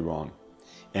absolutely wrong.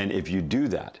 And if you do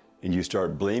that and you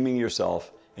start blaming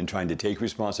yourself and trying to take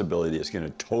responsibility, it's going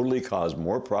to totally cause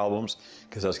more problems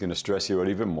because that's going to stress you out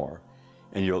even more.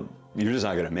 And you're just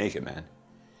not going to make it, man.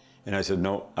 And I said,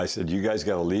 no. I said, you guys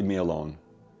got to leave me alone.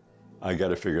 I got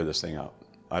to figure this thing out.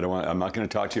 I'm not going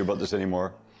to talk to you about this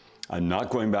anymore. I'm not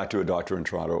going back to a doctor in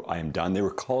Toronto. I am done. They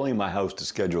were calling my house to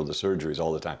schedule the surgeries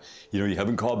all the time. You know, you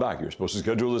haven't called back. You're supposed to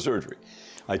schedule the surgery.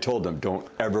 I told them, don't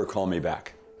ever call me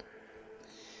back.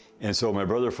 And so my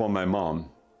brother phoned my mom,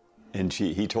 and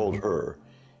he told her,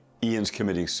 Ian's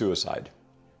committing suicide.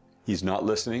 He's not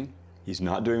listening. He's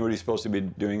not doing what he's supposed to be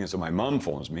doing. And so my mom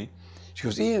phones me. She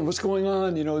goes, Ian, what's going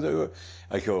on? You know,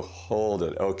 I go, hold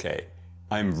it. Okay,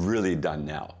 I'm really done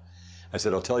now. I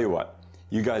said, I'll tell you what.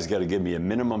 You guys got to give me a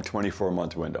minimum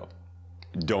 24-month window.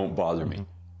 Don't bother me.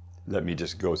 Let me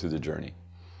just go through the journey.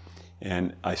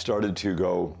 And I started to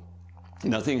go,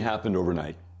 nothing happened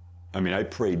overnight. I mean, I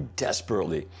prayed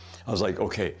desperately. I was like,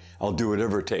 okay, I'll do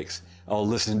whatever it takes. I'll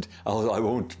listen. I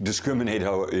won't discriminate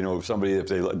how, you know, somebody, it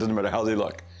doesn't matter how they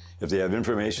look. If they have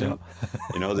information,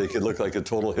 you know, they could look like a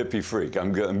total hippie freak.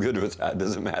 I'm good with that. It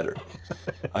doesn't matter.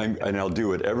 And I'll do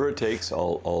whatever it takes.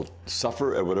 I'll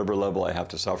suffer at whatever level I have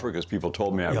to suffer because people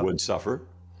told me I would suffer.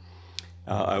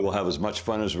 I will have as much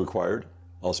fun as required.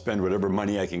 I'll spend whatever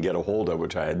money I can get a hold of,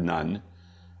 which I had none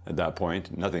at that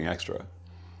point, nothing extra.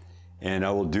 And I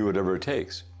will do whatever it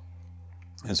takes.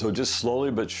 And so just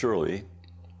slowly but surely,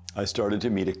 I started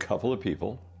to meet a couple of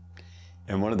people.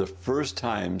 And one of the first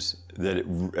times that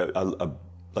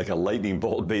like a lightning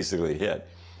bolt basically hit,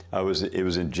 it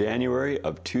was in January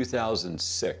of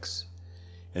 2006.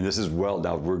 And this is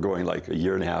now we're going like a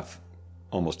year and a half,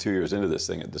 almost 2 years into this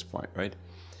thing at this point, right?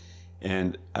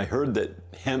 And I heard that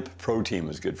hemp protein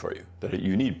was good for you, that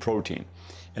you need protein.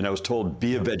 And I was told,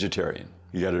 be a vegetarian.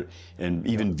 You got to, and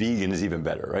even vegan is even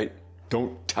better, right?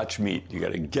 Don't touch meat. You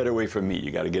got to get away from meat.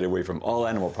 You got to get away from all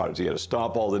animal products. You got to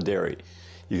stop all the dairy.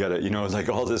 You got to, you know, like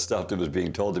all this stuff that was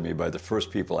being told to me by the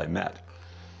first people I met.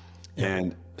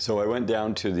 And so I went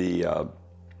down to the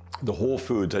Whole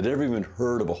Foods. I'd never even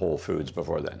heard of a Whole Foods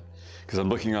before then, because I'm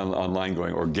looking online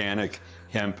going organic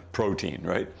hemp protein,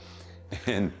 right?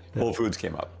 And Whole Foods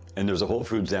came up. And there's a Whole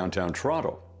Foods downtown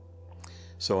Toronto.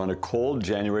 So on a cold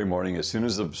January morning, as soon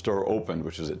as the store opened,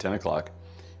 which was at 10 o'clock,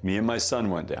 me and my son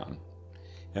went down.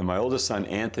 And my oldest son,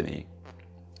 Anthony,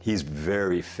 he's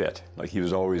very fit. Like he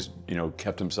was always, you know,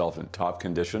 kept himself in top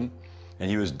condition. And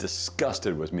he was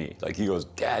disgusted with me. Like he goes,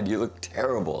 Dad, you look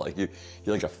terrible. Like you're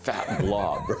like a fat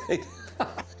blob, right?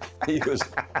 he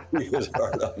was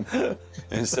hard on me.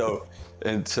 And so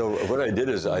what I did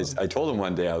is I told him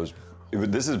one day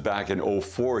this is back in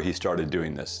 2004 he started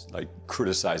doing this, like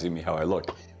criticizing me how I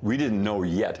looked. We didn't know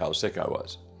yet how sick I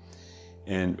was.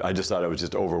 And I just thought I was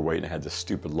just overweight and I had this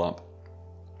stupid lump.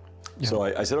 Yeah. So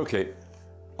I said, okay,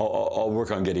 I'll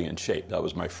work on getting in shape. That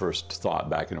was my first thought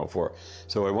back in 2004.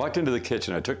 So I walked into the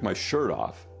kitchen, I took my shirt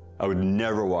off. I would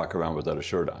never walk around without a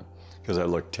shirt on because I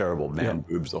looked terrible, man,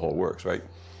 boobs, the whole works, right?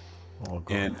 Oh,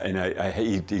 God. And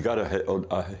he got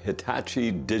a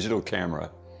Hitachi digital camera,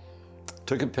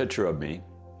 took a picture of me,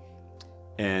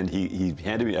 and he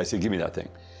handed me, I said, give me that thing.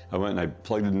 I went and I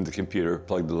plugged it into the computer,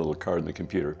 plugged the little card in the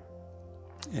computer.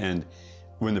 And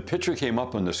when the picture came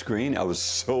up on the screen, I was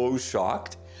so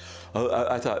shocked.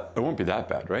 I thought, it won't be that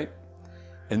bad, right?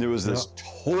 And there was this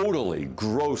totally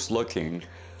gross looking,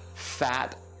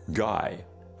 fat guy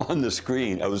on the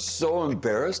screen. I was so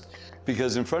embarrassed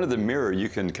because in front of the mirror, you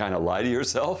can kind of lie to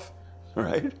yourself,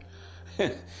 right?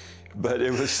 But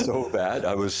it was so bad.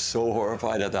 I was so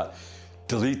horrified. I thought,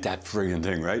 delete that friggin'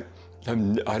 thing, right?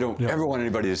 I don't ever want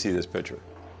anybody to see this picture.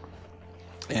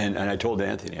 And I told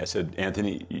Anthony, I said,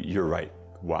 Anthony, you're right.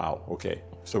 Wow, okay.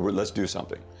 So let's do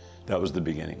something. That was the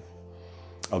beginning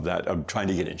of that, of trying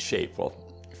to get in shape. Well,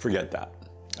 forget that.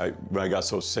 When I got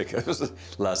so sick, it was the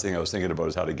last thing I was thinking about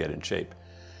is how to get in shape.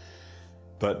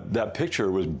 But that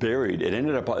picture was buried. It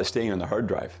ended up staying on the hard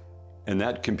drive. And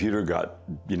that computer got,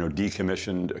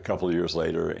 decommissioned a couple of years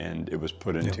later, and it was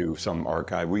put into some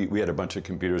archive. We had a bunch of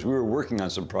computers. We were working on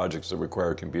some projects that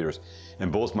required computers.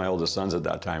 And both my oldest sons at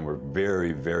that time were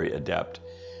very, very adept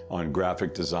on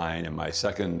graphic design. And my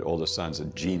second oldest son's a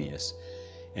genius.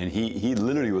 And he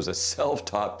literally was a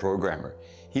self-taught programmer.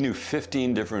 He knew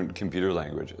 15 different computer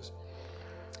languages.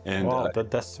 And wow,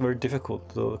 that's very difficult.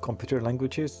 The computer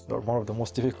languages are one of the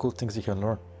most difficult things you can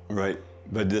learn. Right.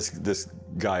 But this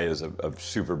guy is a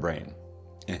super brain,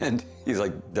 and he's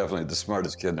like definitely the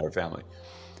smartest kid in our family.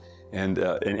 And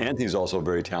Anthony's also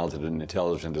very talented and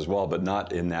intelligent as well, but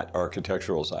not in that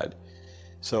architectural side.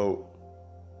 So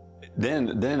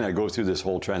then I go through this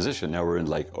whole transition. Now we're in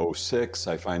like '06.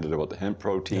 I find out about the hemp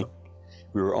protein.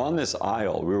 We were on this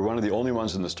aisle. We were one of the only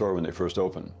ones in the store when they first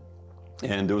opened.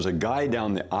 And there was a guy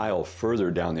down the aisle,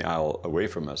 further down the aisle away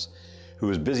from us, who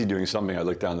was busy doing something. I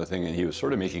looked down the thing, and he was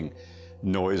sort of making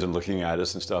noise and looking at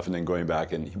us and stuff, and then going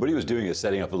back. And what he was doing is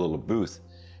setting up a little booth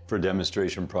for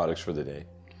demonstration products for the day.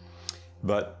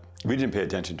 But we didn't pay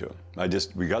attention to him.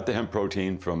 We got the hemp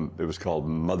protein from, it was called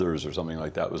Mother's or something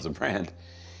like that was the brand.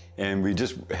 And we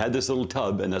just had this little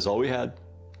tub, and that's all we had.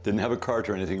 Didn't have a cart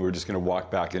or anything. We were just going to walk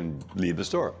back and leave the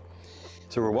store.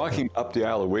 So we're walking up the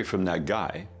aisle away from that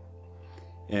guy.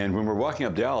 And when we're walking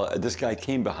up the aisle, this guy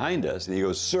came behind us, and he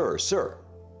goes, "Sir, sir."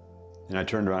 And I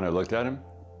turned around, I looked at him,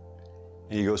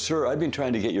 and he goes, "Sir, I've been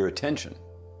trying to get your attention.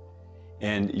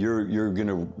 And you're going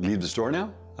to leave the store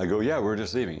now?" I go, "Yeah, we're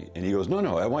just leaving." And he goes,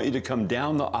 No, I want you to come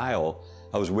down the aisle.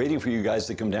 I was waiting for you guys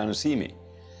to come down and see me."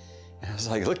 And I was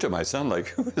like, looked at my son like,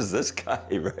 who is this guy,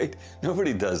 right?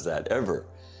 Nobody does that ever.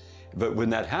 But when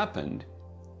that happened,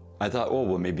 I thought, oh,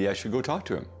 well, maybe I should go talk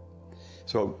to him.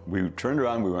 So we turned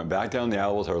around, we went back down the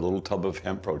aisle with our little tub of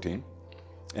hemp protein,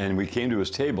 and we came to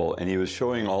his table, and he was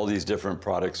showing all these different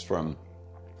products from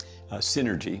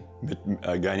Synergy,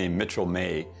 a guy named Mitchell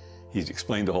May. He's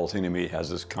explained the whole thing to me. He has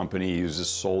this company, he uses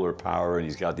solar power, and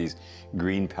he's got these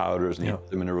green powders, and he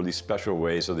puts them in a really special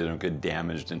way so they don't get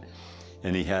damaged.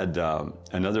 And he had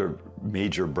another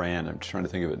major brand, I'm trying to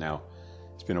think of it now.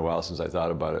 It's been a while since I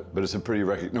thought about it, but it's a pretty,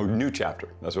 New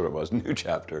Chapter, that's what it was, New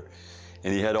Chapter.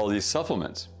 And he had all these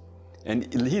supplements.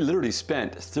 And he literally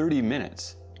spent 30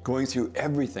 minutes going through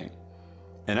everything.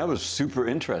 And I was super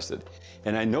interested.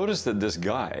 And I noticed that this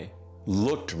guy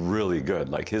looked really good.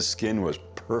 Like his skin was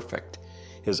perfect.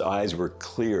 His eyes were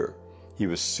clear. He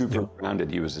was super grounded.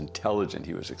 He was intelligent.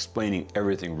 He was explaining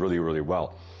everything really, really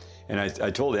well. And I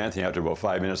told Anthony after about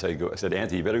 5 minutes, I said,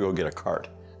 "Anthony, you better go get a cart,"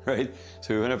 right?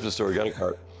 So we went up to the store, got a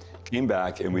cart, came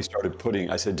back, and we started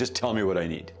I said, "Just tell me what I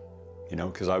need,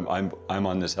 because I'm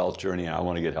on this health journey and I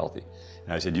want to get healthy."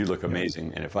 And I said, "You look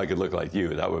amazing, and if I could look like you,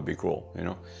 that would be cool,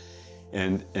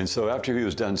 And so after he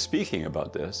was done speaking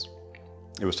about this,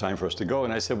 it was time for us to go.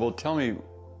 And I said, "Well, tell me,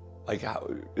 like,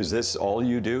 is this all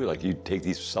you do? Like, you take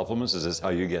these supplements? Is this how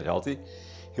you get healthy?"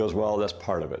 He goes, "Well, that's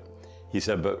part of it." He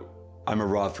said, "But I'm a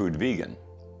raw food vegan."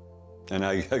 And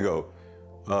I go,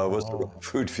 "What's the raw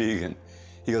food vegan?"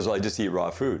 He goes, "Well, I just eat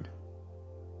raw food."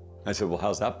 I said, "Well,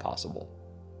 how's that possible?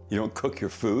 You don't cook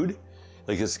your food?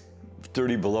 Like, it's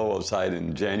 30 below outside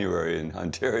in January in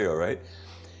Ontario, right?"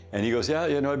 And he goes, yeah,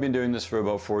 I've been doing this for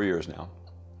about 4 years now.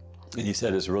 And he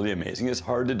said, "It's really amazing. It's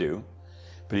hard to do.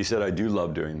 But he said, I do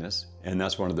love doing this. And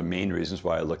that's one of the main reasons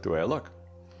why I look the way I look."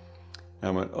 And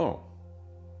I went, "Oh,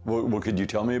 well, could you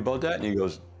tell me about that?" And he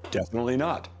goes, "Definitely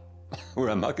not.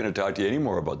 I'm not going to talk to you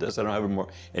anymore about this. I don't have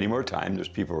any more time." There's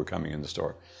people who are coming in the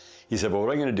store. He said, "Well,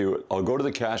 what I'm going to do, I'll go to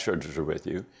the cash register with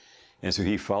you." And so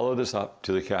he followed us up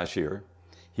to the cashier.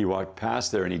 He walked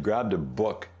past there and he grabbed a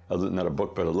book, not a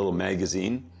book, but a little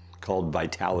magazine called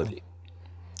Vitality.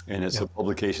 And it's a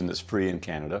publication that's free in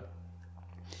Canada.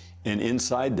 And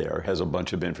inside there has a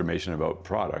bunch of information about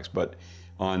products. But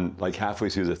on like halfway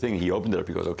through the thing, he opened it up.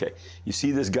 He goes, "Okay, you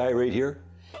see this guy right here?"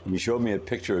 And he showed me a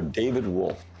picture of David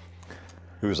Wolf,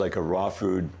 who was like a raw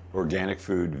food, organic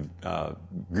food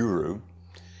guru.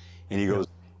 And he goes,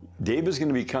 Dave is going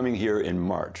to be coming here in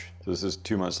March. So this is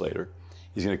 2 months later.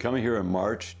 He's going to come here in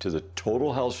March to the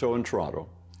Total Health Show in Toronto,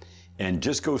 and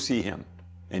just go see him,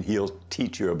 and he'll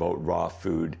teach you about raw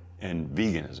food and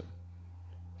veganism.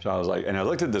 So I was like, and I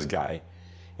looked at this guy,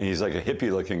 and he's like a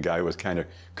hippie-looking guy with kind of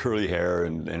curly hair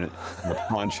and a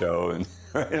poncho, and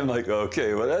right? I'm like,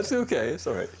 okay, well, that's okay, it's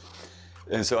all right.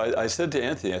 And so I said to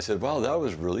Anthony, I said, wow, that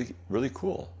was really, really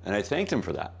cool. And I thanked him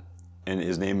for that. And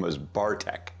his name was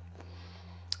Bartek.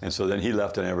 And so then he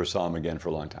left, and I never saw him again for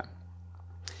a long time.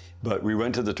 But we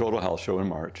went to the Total Health Show in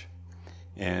March,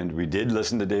 and we did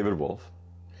listen to David Wolfe,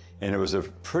 and it was a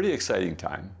pretty exciting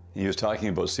time. He was talking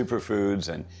about superfoods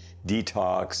and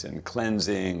detox and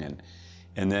cleansing,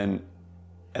 and then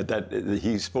at that,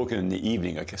 he spoke in the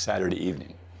evening, like a Saturday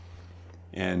evening.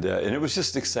 And it was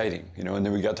just exciting, you know, and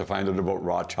then we got to find out about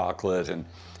raw chocolate and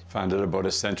found out about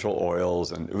essential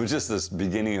oils, and it was just this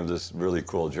beginning of this really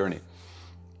cool journey.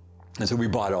 And so we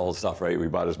bought all the stuff, right? We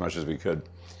bought as much as we could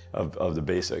of the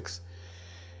basics.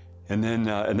 And then,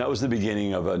 and that was the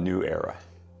beginning of a new era.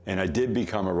 And I did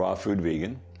become a raw food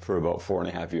vegan for about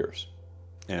 4.5 years.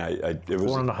 And it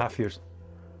was 4.5 years.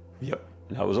 Yep,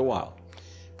 that was a while.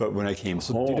 But when I came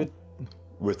home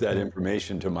with that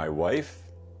information to my wife,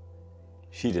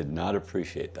 she did not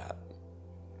appreciate that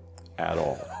at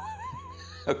all.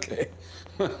 Okay.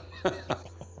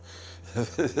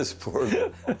 This poor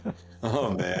girl.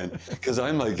 Oh man, because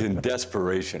I'm like in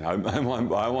desperation. I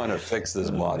want to fix this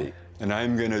body, and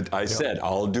I said,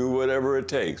 I'll do whatever it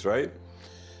takes, right?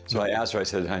 So I asked her, I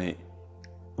said, honey,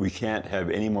 we can't have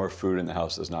any more food in the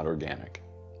house that's not organic.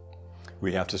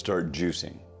 We have to start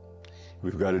juicing.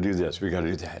 We've got to do this, we've got to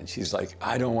do that. And she's like,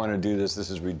 I don't want to do this, this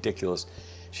is ridiculous.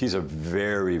 She's a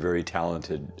very, very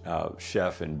talented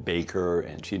chef and baker,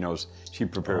 and she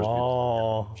prepares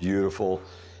beautiful,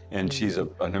 and she's an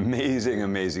amazing,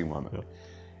 amazing woman. Yeah.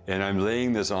 And I'm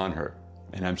laying this on her,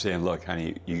 and I'm saying, look,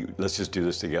 honey, let's just do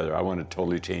this together. I want to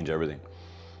totally change everything.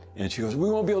 And she goes, we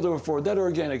won't be able to afford that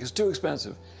organic, it's too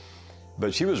expensive.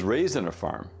 But she was raised on a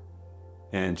farm,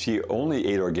 and she only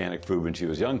ate organic food when she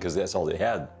was young because that's all they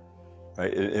had,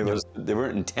 right? They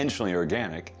weren't intentionally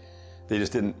organic.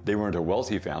 They weren't a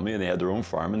wealthy family, and they had their own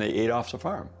farm, and they ate off the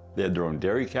farm. They had their own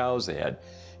dairy cows, they had,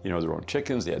 their own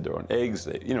chickens, they had their own eggs,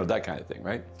 that kind of thing,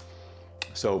 right?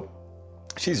 So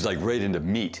she's like right into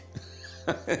meat.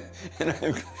 And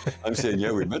I'm saying,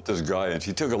 yeah, we met this guy, and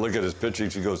she took a look at his picture,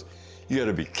 and she goes, you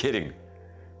gotta be kidding.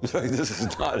 It's like, this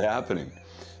is not happening.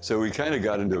 So we kind of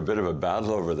got into a bit of a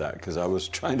battle over that, because I was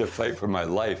trying to fight for my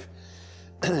life.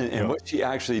 And what she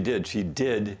actually did, she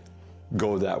did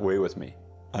go that way with me,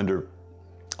 under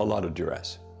a lot of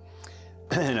duress.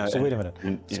 So wait a minute.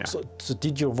 So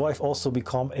did your wife also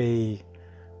become a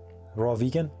raw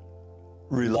vegan?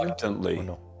 Reluctantly. Or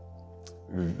no?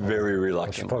 Very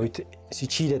reluctantly. She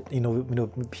cheated,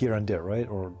 here and there, right?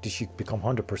 Or did she become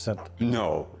 100%?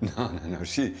 No.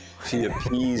 She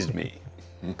appeased me,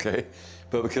 okay?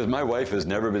 But because my wife has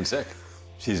never been sick.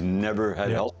 She's never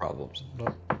had health problems. No.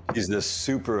 She's this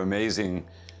super amazing,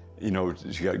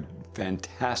 she got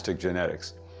fantastic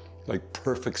genetics. Like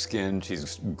perfect skin,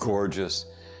 she's gorgeous.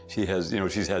 She has,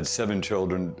 she's had 7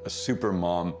 children, a super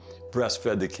mom,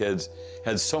 breastfed the kids,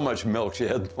 had so much milk, she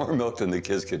had more milk than the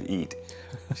kids could eat.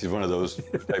 She's one of those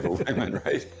type of women,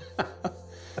 right?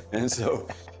 And so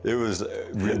it was,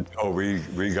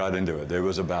 we got into it. There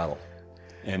was a battle.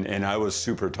 And I was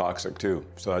super toxic too,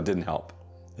 so that didn't help.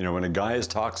 When a guy is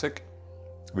toxic,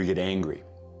 we get angry.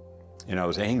 And I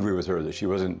was angry with her that she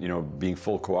wasn't, being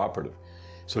full cooperative.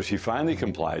 So she finally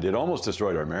complied. It almost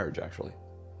destroyed our marriage, actually.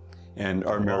 And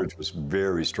our marriage was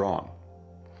very strong.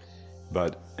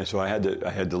 And so I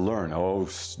had to learn,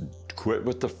 quit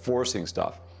with the forcing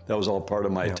stuff. That was all part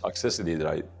of my toxicity that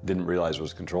I didn't realize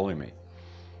was controlling me.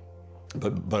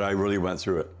 But I really went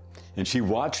through it. And she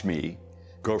watched me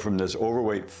go from this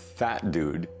overweight fat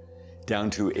dude down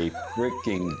to a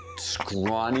freaking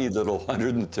scrawny little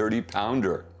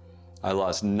 130-pounder. I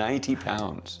lost 90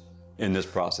 pounds in this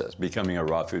process, becoming a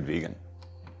raw food vegan.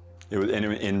 It was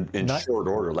in short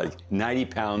order, like 90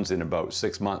 pounds in about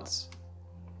 6 months.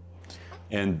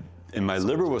 And my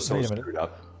liver was so screwed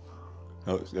up.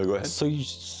 Oh, go ahead. So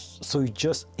you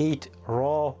just ate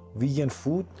raw vegan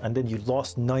food, and then you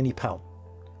lost 90 pounds.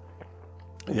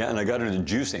 Yeah, and I got into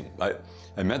juicing.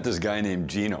 I met this guy named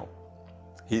Gino.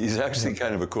 He's actually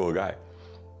kind of a cool guy,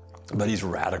 but he's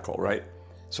radical, right?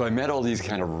 So I met all these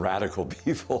kind of radical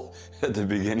people at the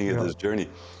beginning of this journey.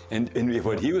 And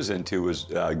what he was into was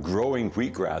growing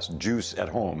wheatgrass juice at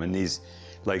home in these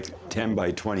like 10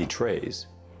 by 20 trays.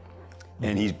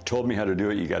 And he told me how to do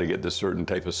it. You got to get this certain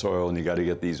type of soil, and you got to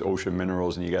get these ocean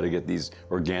minerals, and you got to get these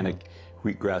organic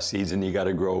wheatgrass seeds, and you got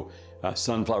to grow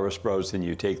sunflower sprouts, and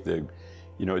you take the,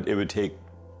 it would take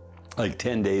like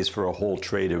 10 days for a whole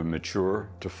tray to mature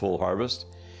to full harvest.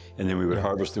 And then we would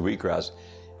harvest the wheatgrass,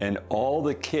 and all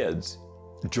the kids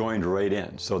joined right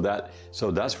in. So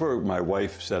that's where my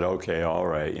wife said, okay, all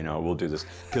right, we'll do this.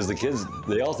 Because the kids,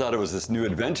 they all thought it was this new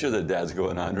adventure that Dad's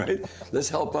going on, right? Let's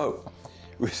help out.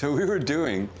 So we were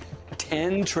doing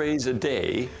 10 trays a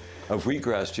day of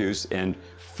wheatgrass juice and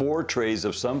 4 trays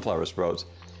of sunflower sprouts.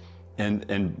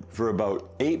 And for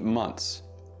about 8 months,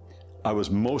 I was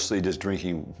mostly just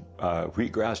drinking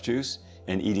wheatgrass juice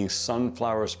and eating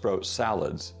sunflower sprout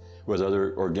salads with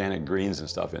other organic greens and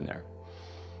stuff in there.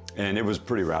 And it was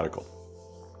pretty radical.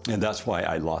 And that's why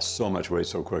I lost so much weight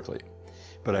so quickly.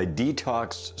 But I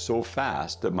detoxed so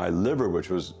fast that my liver, which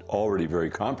was already very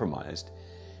compromised,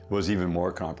 was even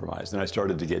more compromised. And I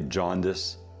started to get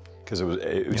jaundice because it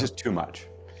was just too much.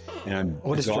 And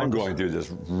I'm going through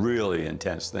this really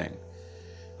intense thing.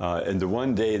 And the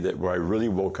one day where I really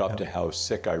woke up to how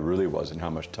sick I really was and how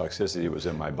much toxicity was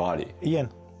in my body. Ian.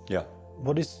 Yeah.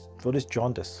 What is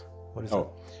jaundice? What is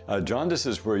it? Jaundice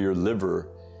is where your liver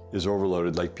is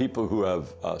overloaded. Like people who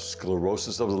have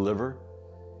sclerosis of the liver,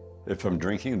 if I'm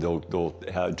drinking, they'll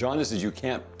have jaundice. Is you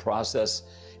can't process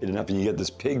it enough, and you get this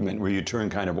pigment where you turn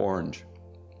kind of orange,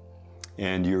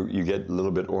 and you get a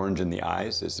little bit orange in the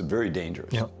eyes. It's very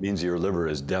dangerous. It means your liver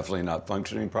is definitely not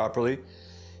functioning properly,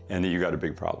 and that you got a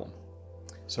big problem.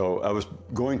 So I was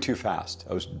going too fast.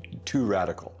 I was too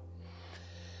radical.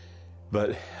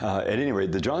 But at any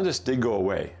rate, the jaundice did go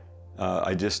away.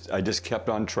 I just kept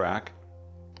on track.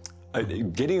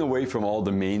 Getting away from all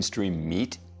the mainstream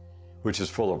meat, which is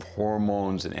full of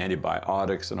hormones and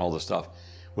antibiotics and all this stuff,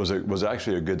 was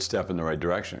actually a good step in the right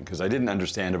direction, because I didn't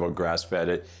understand about grass-fed.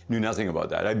 I knew nothing about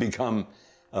that. I'd become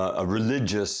a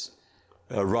religious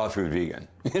raw food vegan.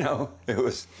 It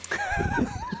was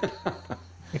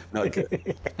not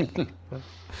good.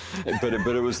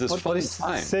 but it was this fun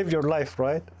time. It saved your life,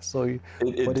 right? So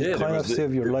it kind of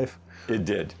saved your life. It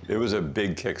did. It was a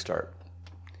big kickstart.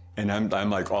 And I'm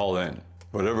like all in.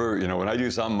 Whatever, when I do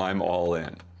something, I'm all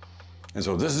in. And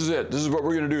so this is it. This is what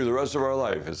we're going to do the rest of our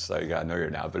life. It's like, I know you're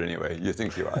not, but anyway, you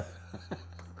think you are.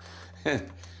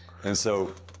 And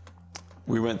so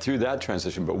we went through that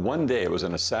transition. But one day, it was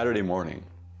on a Saturday morning,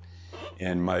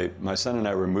 and my son and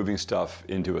I were moving stuff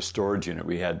into a storage unit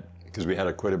because we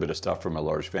had quite a bit of stuff from a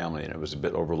large family, and it was a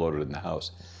bit overloaded in the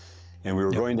house. And we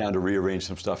were going down to rearrange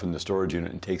some stuff in the storage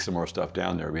unit and take some more stuff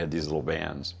down there. We had these little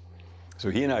vans. So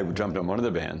he and I jumped on one of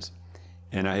the vans,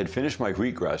 and I had finished my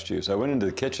wheatgrass juice. I went into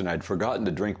the kitchen. I'd forgotten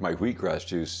to drink my wheatgrass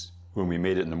juice when we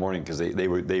made it in the morning, because they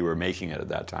were making it at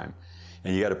that time.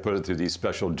 And you got to put it through these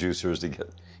special juicers to get,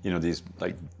 these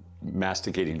like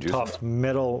masticating juicers. Tough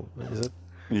metal, is it?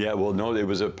 Yeah, well, no, it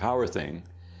was a power thing,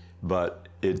 but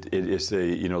it's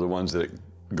the ones that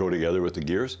go together with the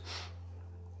gears.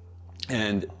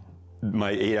 And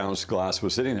my 8-ounce glass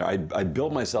was sitting there. I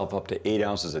built myself up to 8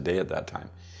 ounces a day at that time.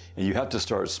 And you have to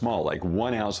start small. Like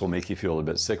 1 ounce will make you feel a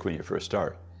bit sick when you first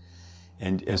start.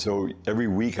 And so every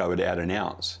week I would add an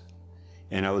ounce.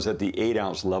 And I was at the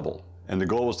 8-ounce level. And the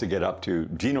goal was to get up to,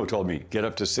 Gino told me, get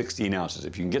up to 16 ounces.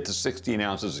 If you can get to 16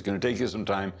 ounces, it's going to take you some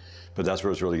time, but that's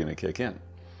where it's really going to kick in.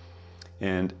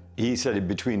 And he said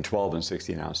between 12 and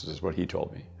 16 ounces is what he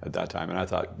told me at that time. And I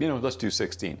thought, let's do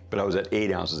 16. But I was at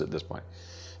 8 ounces at this point.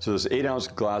 So this 8-ounce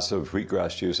glass of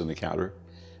wheatgrass juice on the counter,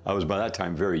 I was by that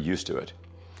time very used to it.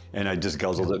 And I just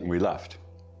guzzled it and we left.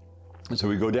 And so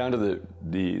we go down to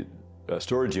the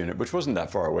storage unit, which wasn't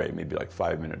that far away, maybe like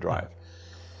 5-minute drive.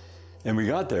 And we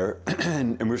got there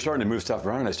and we were starting to move stuff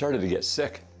around, and I started to get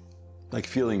sick, like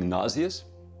feeling nauseous.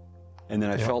 And then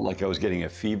I felt like I was getting a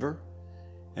fever,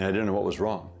 and I didn't know what was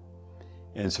wrong.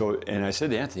 And I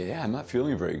said to Anthony, I'm not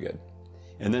feeling very good.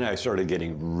 And then I started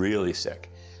getting really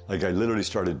sick. Like I literally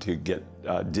started to get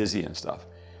dizzy and stuff.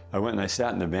 I went and I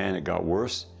sat in the van, it got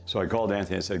worse. So I called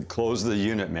Anthony and said, close the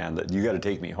unit, man, you got to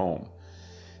take me home.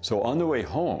 So on the way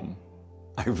home,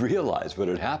 I realized what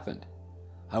had happened.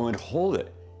 I went, hold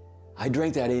it. I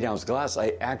drank that 8-ounce glass.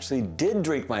 I actually did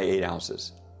drink my 8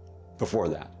 ounces before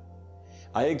that.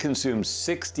 I had consumed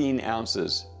 16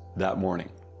 ounces that morning,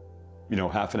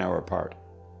 half an hour apart.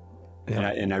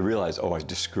 Yeah. And I realized, I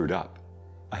just screwed up.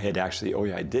 I had actually,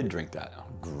 I did drink that. Oh,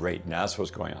 great, now that's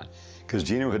what's going on. Because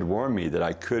Gino had warned me that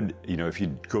I could, if you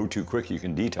go too quick, you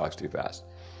can detox too fast.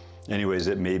 Anyways,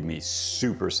 it made me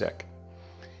super sick.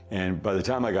 And by the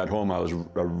time I got home, I was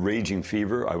a raging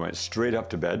fever. I went straight up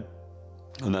to bed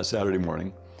on that Saturday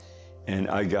morning. And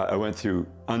I went through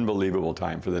unbelievable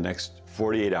time for the next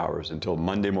 48 hours until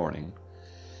Monday morning,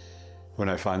 when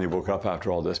I finally woke up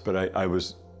after all this. But I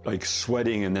was like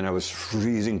sweating, and then I was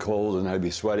freezing cold, and I'd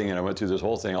be sweating, and I went through this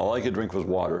whole thing. All I could drink was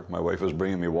water. My wife was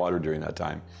bringing me water during that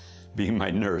time, being my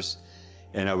nurse.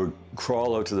 And I would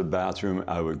crawl out to the bathroom.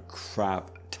 I would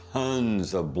crap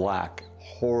tons of black,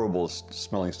 horrible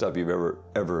smelling stuff you've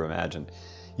ever imagined.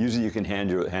 Usually you can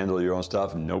handle your own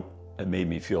stuff. Nope. It made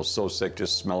me feel so sick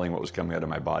just smelling what was coming out of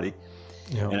my body.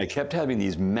 Yeah. And I kept having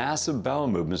these massive bowel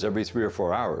movements every 3 or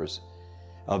 4 hours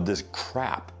of this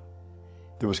crap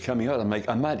that was coming out. I'm like,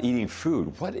 I'm not eating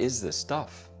food. What is this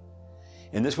stuff?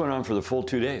 And this went on for the full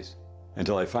 2 days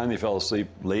until I finally fell asleep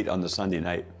late on the Sunday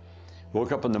night.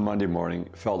 Woke up on the Monday morning,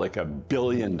 felt like $1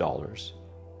 billion,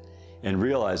 and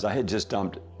realized I had just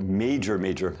dumped major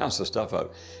amounts of stuff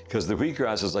out, because the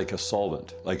wheatgrass is like a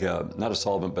solvent, like not a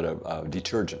solvent, but a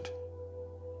detergent.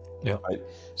 Yeah. Right?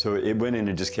 So it went in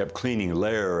and just kept cleaning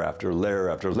layer after layer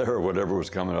after layer of whatever was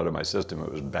coming out of my system.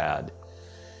 It was bad.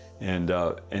 And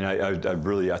I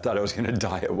thought I was going to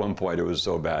die at one point. It was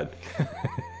so bad.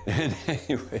 And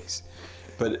anyways,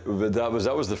 but that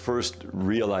was the first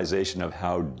realization of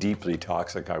how deeply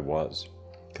toxic I was.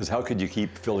 Because how could you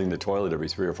keep filling the toilet every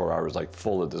 3 or 4 hours, like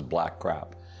full of this black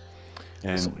crap?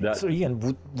 And so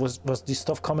Ian, was this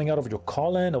stuff coming out of your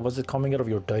colon, or was it coming out of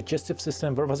your digestive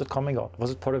system? Where was it coming out? Was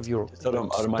it part of your out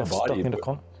of my body?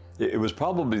 It was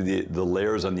probably the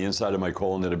layers on the inside of my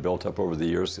colon that had built up over the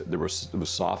years. It was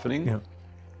softening, yeah.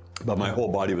 But my whole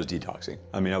body was detoxing.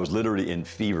 I mean, I was literally in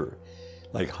fever,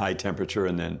 like high temperature,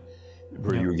 and then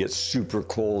where you would get super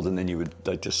cold, and then you would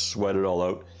like just sweat it all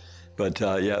out. But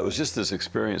yeah, it was just this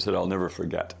experience that I'll never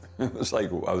forget. It was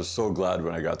like, I was so glad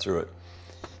when I got through it.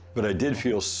 But I did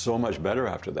feel so much better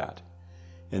after that.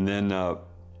 And then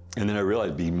I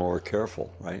realized, be more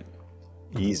careful, right?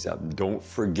 Ease up. Don't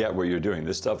forget what you're doing.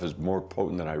 This stuff is more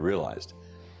potent than I realized.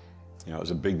 You know, it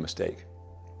was a big mistake.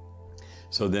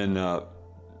 So then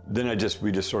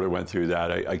we just sort of went through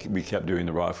that. We kept doing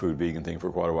the raw food vegan thing for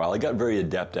quite a while. I got very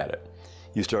adept at it.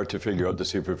 You start to figure out the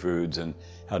superfoods and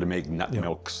how to make nut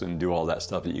milks and do all that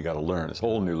stuff that you got to learn. It's a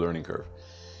whole new learning curve.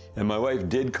 And my wife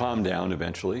did calm down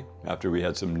eventually after we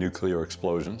had some nuclear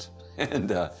explosions. And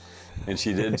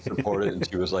she did support it, and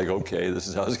she was like, okay, this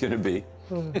is how it's going to be.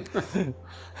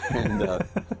 And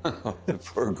the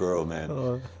poor girl,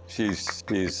 man, she's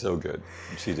so good.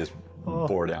 She just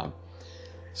bore down.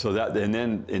 So and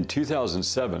then in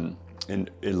 2007, in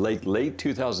late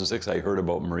 2006, I heard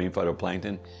about marine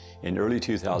phytoplankton. In early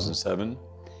 2007,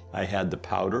 I had the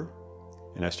powder,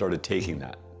 and I started taking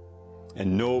that.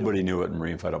 And nobody knew what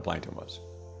marine phytoplankton was.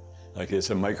 Like, it's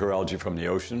a microalgae from the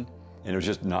ocean, and it was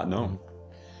just not known.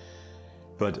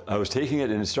 But I was taking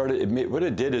it, and what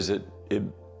it did is it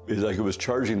was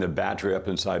charging the battery up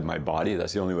inside my body.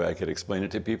 That's the only way I could explain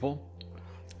it to people,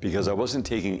 because I wasn't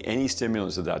taking any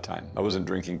stimulants at that time. I wasn't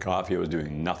drinking coffee. I was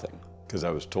doing nothing, because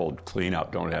I was told, clean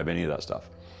up, don't have any of that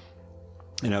stuff.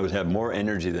 And I would have more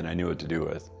energy than I knew what to do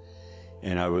with.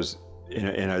 And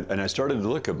I started to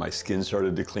look up, my skin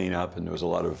started to clean up, and there was a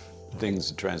lot of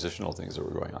things, transitional things that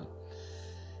were going on.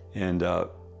 And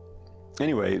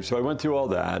anyway, so I went through all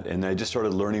that, and I just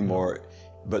started learning more.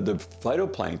 But the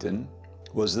phytoplankton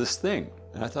was this thing.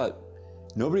 And I thought,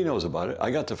 nobody knows about it.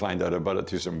 I got to find out about it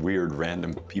through some weird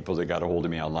random people that got a hold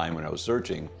of me online when I was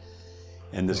searching.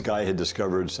 And this guy had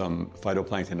discovered some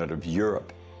phytoplankton out of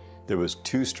Europe. There was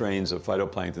 2 strains of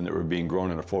phytoplankton that were being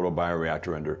grown in a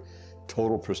photobioreactor under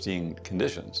total pristine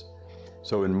conditions.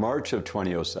 So in March of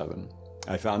 2007,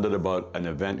 I found out about an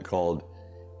event called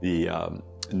the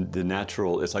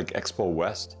natural, it's like Expo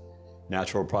West,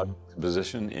 Natural Product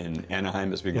Exposition in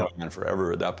Anaheim. It's been going on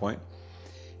forever at that point.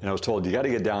 And I was told, you got to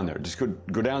get down there. Just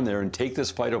go down there and take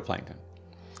this phytoplankton.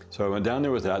 So I went down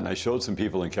there with that, and I showed some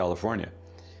people in California,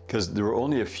 because there were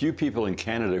only a few people in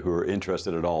Canada who were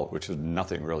interested at all, which was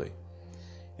nothing really.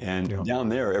 And down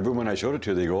there, everyone I showed it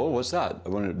to, they go, oh, what's that? I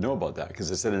want to know about that, because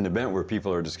it's at an event where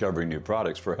people are discovering new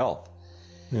products for health.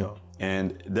 Yeah.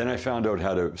 And then I found out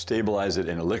how to stabilize it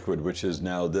in a liquid, which is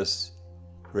now this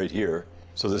right here.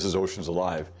 So this is Oceans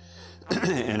Alive.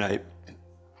 And I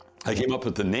came up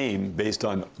with the name based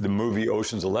on the movie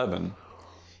Ocean's 11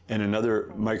 and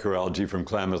another microalgae from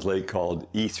Klamath Lake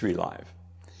called E3 Live.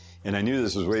 And I knew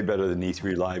this was way better than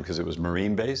E3 Live because it was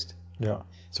marine based. Yeah.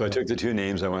 So I took the 2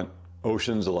 names, I went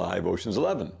Oceans Alive, Oceans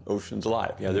 11, Oceans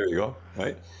Alive. Yeah, there you go,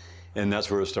 right? And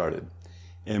that's where it started.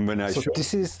 And when I showed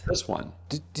this one.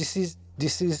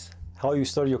 This is how you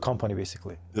started your company,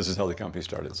 basically. This is how the company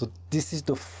started. So this is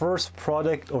the first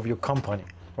product of your company,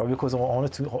 right? Because I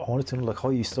wanted to know like how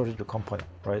you started your company,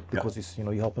 right? Because it's,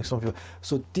 you're helping some people.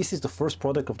 So this is the first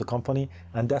product of the company,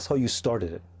 and that's how you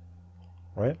started it,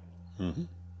 right? Mm-hmm.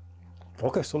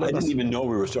 Okay, so I didn't even know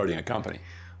we were starting a company.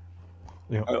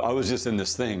 Yeah. I was just in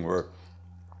this thing where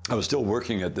I was still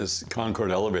working at this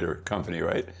Concord elevator company,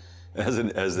 right,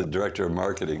 as the director of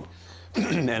marketing,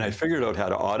 and I figured out how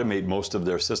to automate most of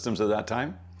their systems at that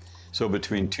time. So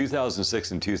between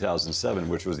 2006 and 2007,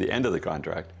 which was the end of the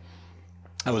contract,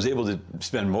 I was able to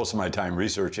spend most of my time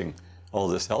researching all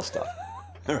this health stuff,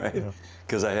 right?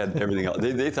 Because I had everything else.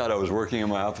 They thought I was working in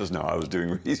my office. No, I was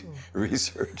doing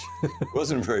research. It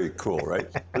wasn't very cool, right?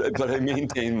 But I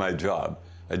maintained my job.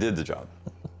 I did the job.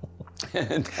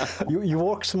 And, you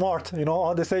work smart, you know,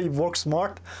 how they say you work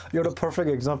smart. You're the perfect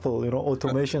example, you know,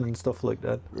 automation and stuff like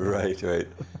that. Right.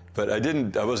 But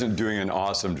I wasn't doing an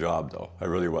awesome job though. I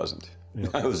really wasn't. Yeah.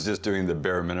 I was just doing the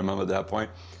bare minimum at that point,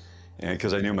 and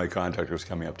because I knew my contract was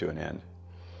coming up to an end.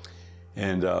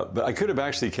 And but I could have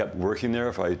actually kept working there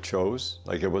if I chose.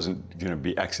 Like I wasn't going to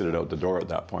be exited out the door at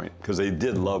that point, because they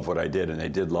did love what I did, and they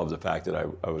did love the fact that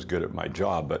I was good at my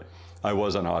job. But I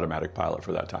was on automatic pilot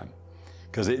for that time,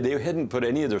 because they hadn't put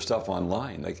any of their stuff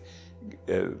online. Like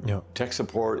tech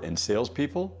support and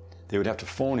salespeople, they would have to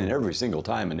phone in every single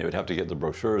time, and they would have to get the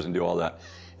brochures and do all that.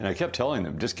 And I kept telling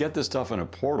them, just get this stuff in a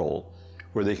portal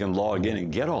where they can log in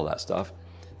and get all that stuff.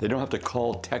 They don't have to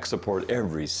call tech support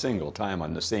every single time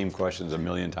on the same questions a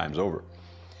million times over.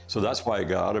 So that's why it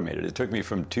got automated. It took me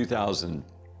from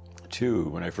 2002,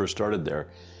 when I first started there,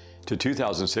 to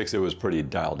 2006, it was pretty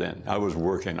dialed in. I was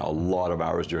working a lot of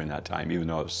hours during that time, even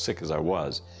though I was sick as I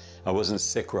was. I wasn't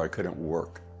sick where I couldn't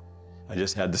work. I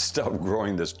just had this stuff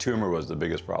growing. This tumor was the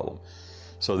biggest problem.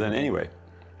 So then anyway,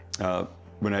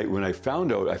 when I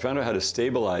found out how to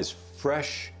stabilize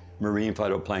fresh marine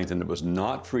phytoplankton that was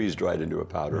not freeze-dried into a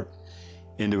powder,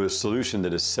 into a solution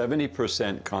that is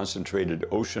 70% concentrated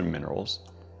ocean minerals,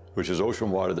 which is ocean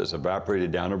water that's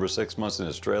evaporated down over 6 months in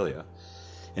Australia,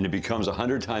 and it becomes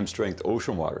 100 times strength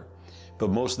ocean water. But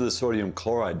most of the sodium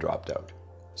chloride dropped out.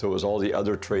 So it was all the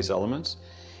other trace elements.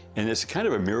 And it's kind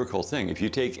of a miracle thing. If you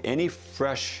take any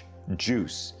fresh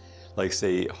juice, like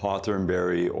say hawthorn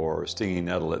berry or stinging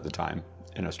nettle at the time,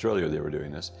 in Australia they were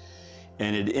doing this,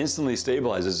 and it instantly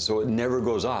stabilizes so it never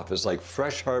goes off. It's like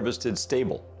fresh harvested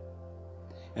stable.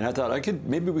 And I thought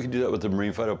maybe we could do that with the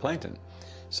marine phytoplankton.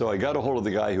 So I got a hold of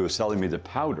the guy who was selling me the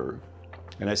powder,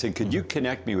 and I said, could you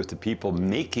connect me with the people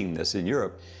making this in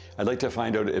Europe? I'd like to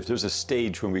find out if there's a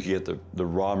stage when we could get the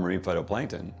raw marine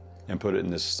phytoplankton and put it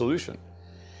in this solution.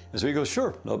 And so he goes,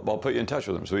 sure, I'll put you in touch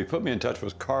with him. So he put me in touch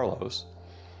with Carlos.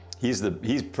 He's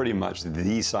pretty much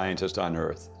the scientist on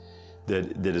Earth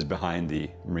that is behind the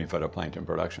marine phytoplankton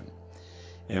production.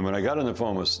 And when I got on the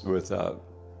phone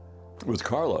with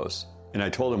Carlos, and I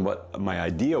told him what my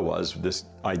idea was, this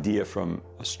idea from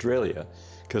Australia,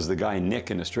 because the guy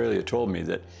Nick in Australia told me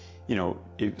that, you know,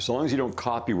 so long as you don't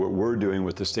copy what we're doing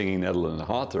with the stinging nettle and the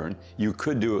hawthorn, you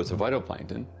could do it with the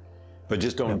phytoplankton, but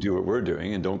just don't do what we're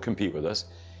doing and don't compete with us.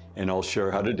 And I'll share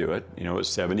how to do it. You know, it's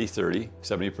 70-30,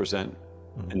 70%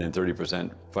 and then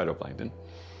 30% phytoplankton.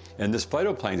 And this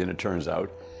phytoplankton, it turns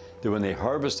out, that when they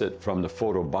harvest it from the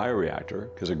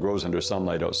photobioreactor, because it grows under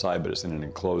sunlight outside, but it's in an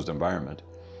enclosed environment,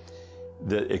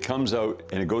 that it comes out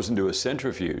and it goes into a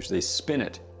centrifuge. They spin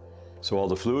it, so all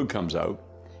the fluid comes out,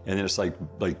 and then it's like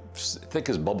thick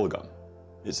as bubble gum.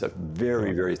 It's a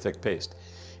very, very thick paste.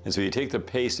 And so you take the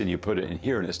paste and you put it in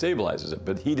here and it stabilizes it.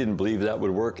 But he didn't believe that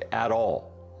would work at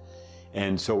all.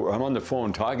 And so I'm on the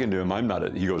phone talking to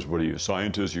him. He goes, what are you, a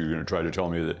scientist? You're going to try to tell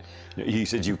me that? He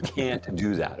said, you can't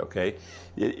do that, okay?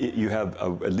 You have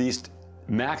at least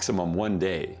maximum 1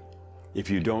 day. If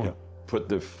you don't put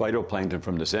the phytoplankton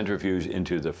from the centrifuge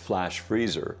into the flash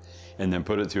freezer and then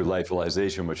put it through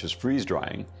lyophilization, which is freeze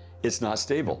drying, it's not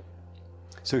stable.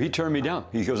 So he turned me down.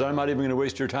 He goes, I'm not even going to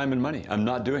waste your time and money. I'm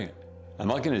not doing it. I'm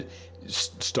not going to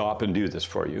stop and do this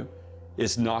for you.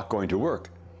 It's not going to work.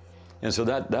 And so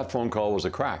that phone call was a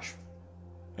crash.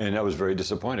 And I was very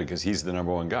disappointed because he's the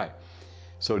 #1 guy.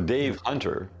 So Dave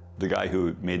Hunter, the guy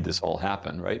who made this all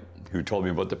happen, right, who told me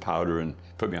about the powder and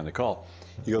put me on the call,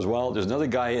 he goes, well, there's another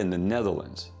guy in the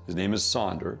Netherlands. His name is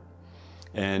Sander.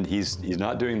 And he's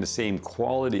not doing the same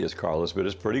quality as Carlos, but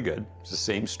it's pretty good. It's the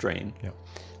same strain. Yeah.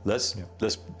 Let's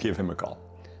give him a call.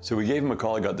 So we gave him a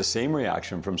call. I got the same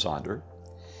reaction from Sander,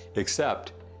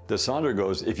 except the Sander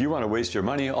goes, if you want to waste your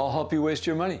money, I'll help you waste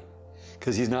your money.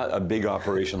 Because he's not a big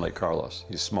operation like Carlos.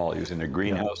 He's small. He was in a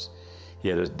greenhouse. He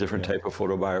had a different type of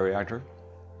photobioreactor.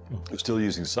 He was still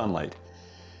using sunlight.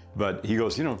 But he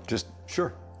goes, you know, just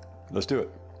sure, let's do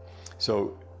it.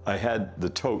 So I had the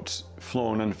totes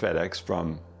flown on FedEx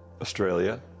from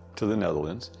Australia to the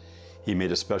Netherlands. He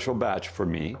made a special batch for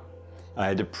me. I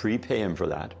had to prepay him for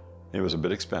that. It was a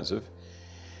bit expensive.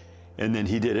 And then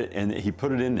he did it, and he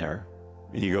put it in there.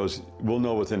 And he goes, we'll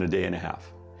know within a day and a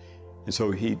half. And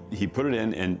so he put it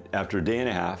in, and after a day and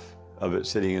a half of it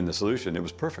sitting in the solution, it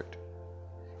was perfect.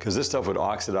 Because this stuff would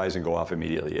oxidize and go off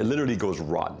immediately. It literally goes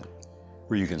rotten,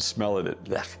 where you can smell it,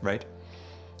 right?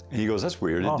 And he goes, that's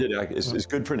weird. Oh. It's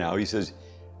good for now. He says,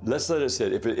 let's let it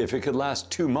sit. If it could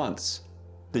last 2 months,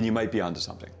 then you might be onto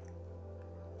something.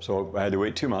 So I had to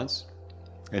wait 2 months.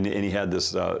 And he had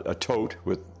this, a tote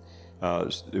with,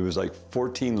 it was like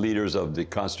 14 liters of the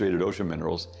concentrated ocean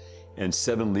minerals and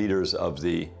 7 liters of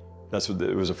the,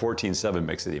 it was a 14-7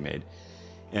 mix that he made.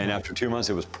 And after 2 months,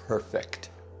 it was perfect.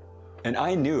 And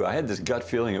I knew, I had this gut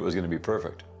feeling it was going to be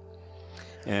perfect.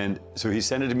 And so he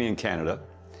sent it to me in Canada.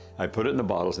 I put it in the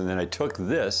bottles, and then I took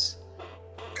this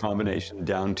combination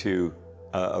down to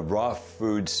a raw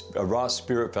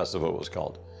spirit festival, it was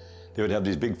called. They would have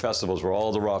these big festivals where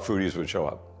all the raw foodies would show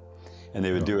up. And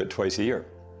they would do it twice a year.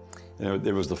 And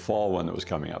there was the fall one that was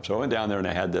coming up. So I went down there and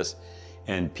I had this,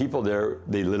 and people there,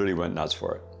 they literally went nuts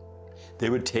for it. They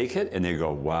would take it and they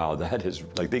go, wow, that is,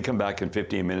 like, they come back in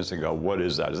 15 minutes and go, what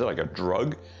is that? Is that like a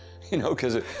drug? You know,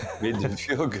 because it made them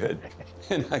feel good.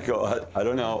 And I go, I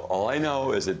don't know. All I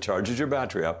know is it charges your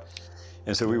battery up.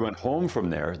 And so we went home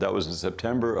from there. That was in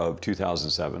September of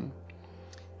 2007.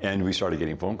 And we started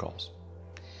getting phone calls.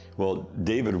 Well,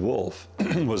 David Wolf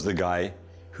was the guy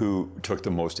who took the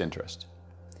most interest.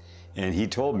 And he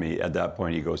told me at that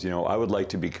point, he goes, you know, I would like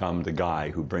to become the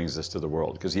guy who brings this to the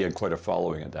world, because he had quite a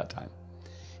following at that time.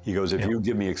 He goes, if you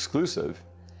give me exclusive,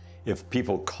 if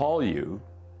people call you,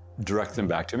 direct them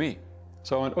back to me.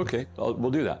 So I went, okay,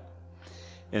 we'll do that.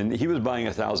 And he was buying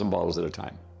 1,000 bottles at a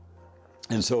time.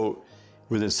 And so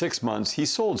within 6 months, he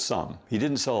sold some. He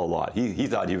didn't sell a lot. He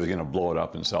thought he was going to blow it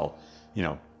up and sell, you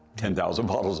know, 10,000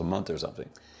 bottles a month or something.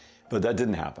 But that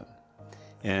didn't happen.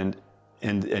 And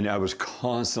I was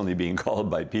constantly being called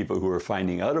by people who were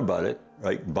finding out about it,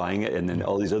 right, buying it, and then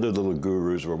all these other little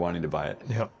gurus were wanting to buy it.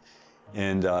 Yeah.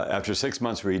 And after 6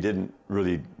 months where he didn't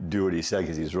really do what he said,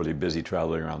 because he was really busy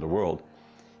traveling around the world,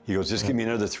 he goes, just give me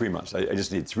another 3 months. I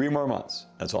just need 3 more months,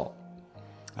 that's all.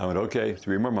 I went, okay,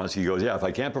 3 more months. He goes, yeah, if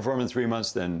I can't perform in 3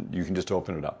 months, then you can just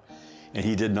open it up. And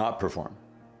he did not perform.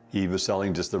 He was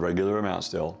selling just the regular amount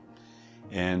still.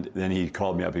 And then he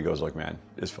called me up, he goes, look, man,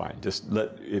 it's fine. Just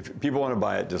if people want to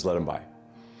buy it, just let them buy.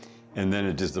 And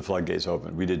then the floodgates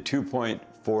opened. We did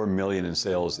 2.4 million in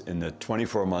sales in the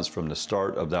 24 months from the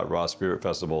start of that Raw Spirit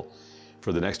Festival.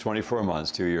 For the next 24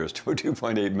 months, 2 years,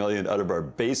 2.8 million out of our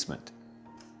basement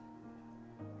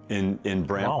in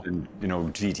Brampton, you know,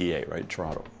 GTA, right,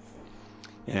 Toronto.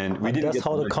 And we didn't. That's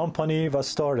how the company was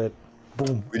started.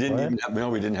 Boom. We didn't even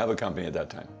have, we didn't have a company at that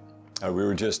time. We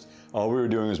were just, all we were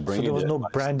doing was bringing. So there was no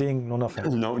branding, no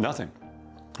nothing. No, nothing.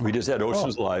 We just had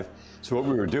Oceans Alive. So what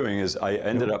we were doing is I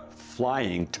ended up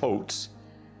flying totes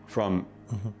from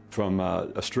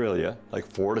Australia, like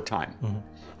 4 at a time.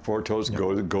 4 totes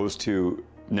goes to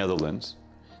Netherlands.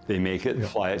 They make it,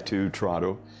 fly it to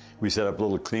Toronto. We set up a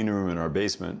little clean room in our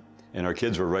basement, and our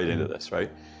kids were right into this,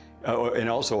 right? And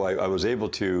also I was able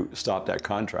to stop that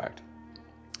contract.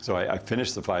 So I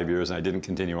finished the 5 years and I didn't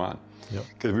continue on.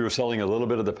 Because we were selling a little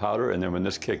bit of the powder, and then when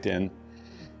this kicked in,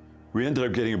 we ended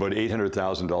up getting about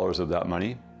 $800,000 of that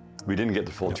money. We didn't get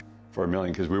the full $4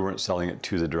 million because we weren't selling it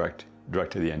to the direct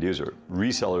to the end user.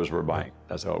 Resellers were buying.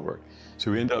 That's how it worked.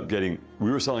 So we ended up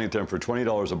we were selling it to them for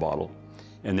 $20 a bottle,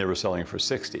 and they were selling for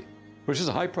 $60, which is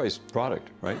a high-priced product,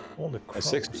 right? Holy crap. At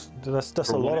 $60. That's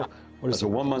a lot of. That's a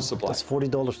 1 month supply. That's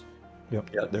 $40. Yeah,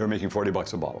 they were making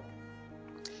 $40 a bottle,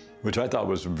 which I thought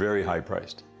was very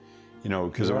high-priced. You know,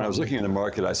 because when I was looking in the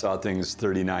market, I saw things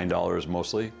 $39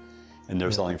 mostly, and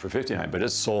they're selling for $59. But it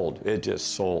sold. It just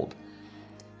sold.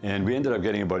 And we ended up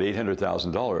getting about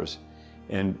 $800,000.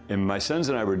 And my sons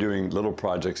and I were doing little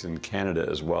projects in Canada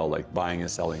as well, like buying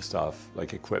and selling stuff,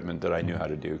 like equipment that I knew how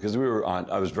to do, because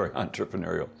I was very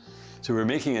entrepreneurial. So we were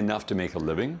making enough to make a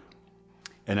living.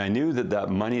 And I knew that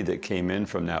money that came in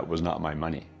from that was not my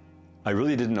money. I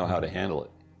really didn't know how to handle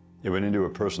it. It went into a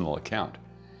personal account.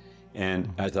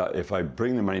 And I thought, if I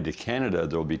bring the money to Canada,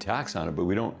 there'll be tax on it, but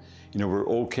we don't, you know, we're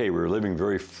okay. We're living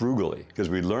very frugally because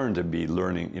we learned to be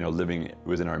living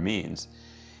within our means.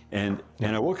 And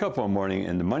I woke up one morning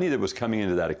and the money that was coming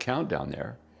into that account down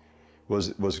there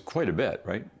was quite a bit,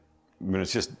 right? I mean,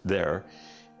 it's just there.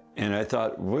 And I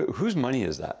thought, whose money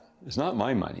is that? It's not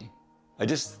my money. I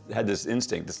just had this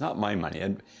instinct, it's not my money.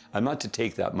 I'm not to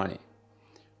take that money.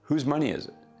 Whose money is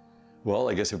it?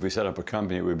 Well, I guess if we set up a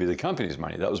company, it would be the company's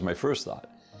money. That was my first thought.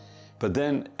 But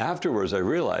then afterwards, I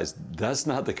realized that's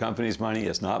not the company's money.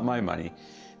 It's not my money.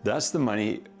 That's the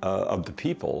money of the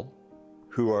people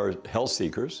who are health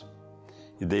seekers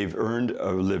They've earned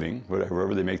a living,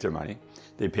 wherever they make their money.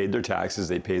 They paid their taxes,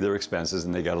 they pay their expenses,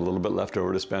 and they got a little bit left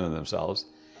over to spend on themselves.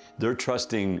 They're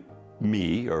trusting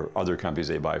me or other companies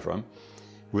they buy from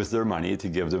with their money to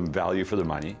give them value for their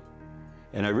money.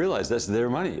 And I realized that's their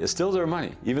money. It's still their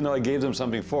money. Even though I gave them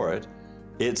something for it,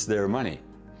 it's their money.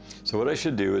 So what I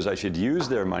should do is I should use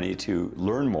their money to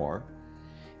learn more,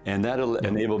 and that'll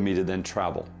enable me to then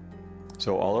travel.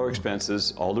 So all our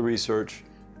expenses, all the research,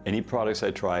 any products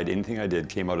I tried, anything I did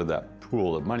came out of that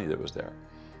pool of money that was there.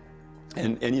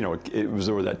 And you know, it was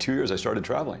over that 2 years I started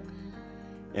traveling.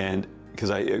 And because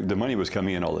the money was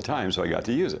coming in all the time, so I got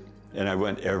to use it. And I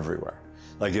went everywhere.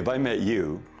 Like if I met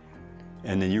you,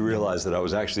 and then you realized that I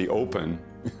was actually open,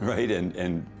 right,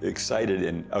 and excited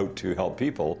and out to help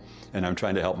people, and I'm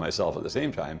trying to help myself at the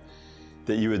same time,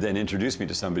 that you would then introduce me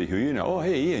to somebody who you know, oh,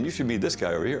 hey, Ian, you should meet this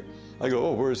guy over here. I go,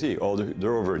 oh, where is he? Oh,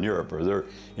 they're over in Europe, or they're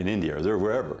in India, or they're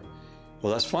wherever.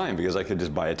 Well, that's fine, because I could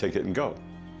just buy a ticket and go.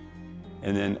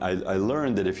 And then I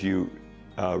learned that if you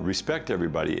respect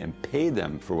everybody and pay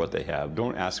them for what they have,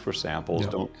 don't ask for samples,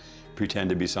 don't pretend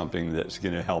to be something that's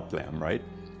going to help them, right?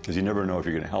 Because you never know if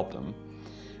you're going to help them.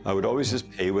 I would always just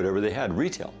pay whatever they had,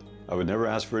 retail. I would never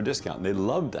ask for a discount. And they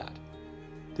loved that.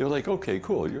 They were like, okay,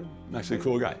 cool, you're actually a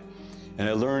cool guy. And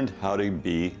I learned how to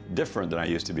be different than I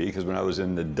used to be, because when I was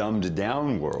in the dumbed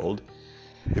down world,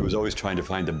 it was always trying to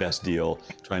find the best deal,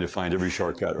 trying to find every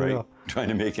shortcut, right? Trying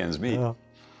to make ends meet.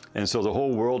 And so the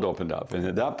whole world opened up. And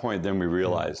at that point, then we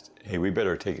realized, hey, we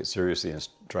better take it seriously and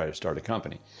try to start a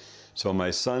company. So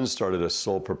my son started a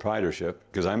sole proprietorship,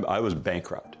 because I was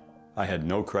bankrupt. I had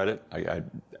no credit. They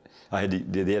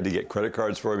had to get credit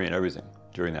cards for me and everything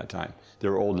during that time. They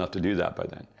were old enough to do that by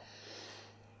then.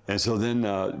 And so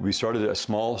then we started a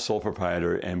small sole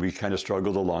proprietor, and we kind of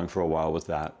struggled along for a while with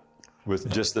that, with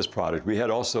just this product. We had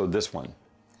also this one.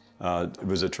 It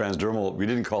was a transdermal, we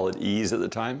didn't call it Ease at the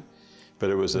time, but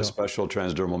it was a special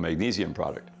transdermal magnesium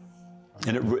product.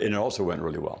 And it also went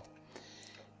really well.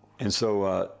 And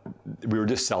so we were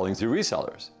just selling through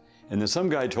resellers. And then some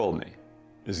guy told me,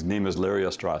 his name is Larry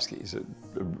Ostrowski. He's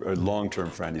a long-term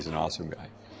friend. He's an awesome guy.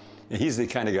 And he's the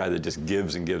kind of guy that just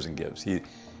gives and gives and gives.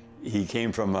 He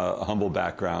came from a humble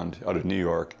background out of New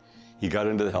York. He got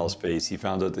into the health space. He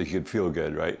found out that he could feel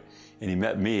good, right? And he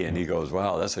met me and he goes,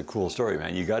 wow, that's a cool story,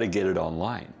 man. You got to get it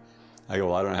online. I go,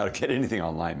 well, I don't know how to get anything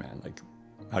online, man. Like,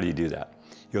 how do you do that?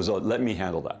 He goes, oh, let me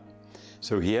handle that.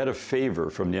 So he had a favor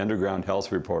from the Underground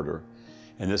Health Reporter,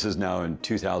 and this is now in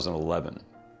 2011.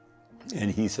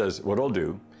 And he says, what I'll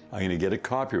do, I'm going to get a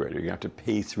copywriter. You're going to have to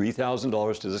pay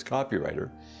 $3,000 to this copywriter.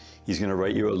 He's going to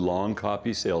write you a long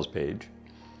copy sales page,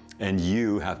 and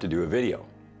you have to do a video.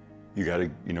 You got to,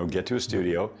 get to a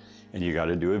studio, and you got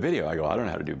to do a video. I go, I don't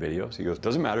know how to do videos. He goes,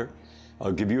 doesn't matter.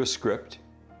 I'll give you a script.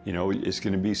 It's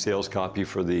going to be sales copy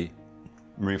for the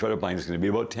Marine Fighter Plane. It's going to be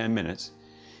about 10 minutes,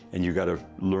 and you got to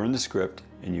learn the script,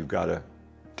 and you've got to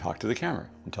talk to the camera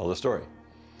and tell the story.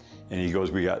 And he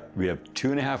goes, we have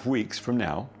 2.5 weeks from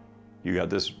now. You got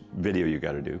this video you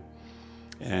got to do.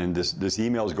 And this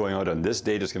email is going out on this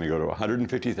date. It's going to go to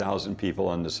 150,000 people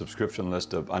on the subscription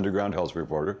list of Underground Health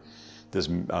Reporter. This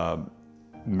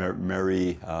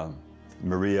Maria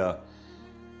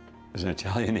is an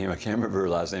Italian name. I can't remember her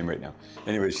last name right now.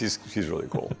 Anyway, she's really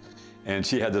cool. And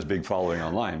she had this big following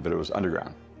online, but it was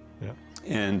underground. Yeah.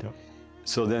 And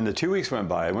so then the 2 weeks went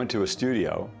by. I went to a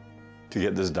studio to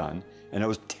get this done, and I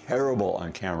was terrible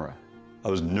on camera. I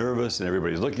was nervous, and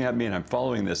everybody's looking at me, and I'm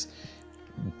following this,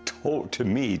 to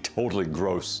me, totally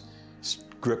gross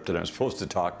script that I'm supposed to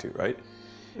talk to, right?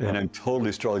 Yeah. And I'm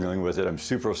totally struggling with it. I'm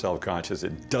super self-conscious.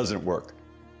 It doesn't work.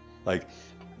 Like,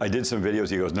 I did some videos.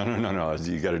 He goes, no,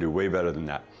 you got to do way better than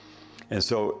that. And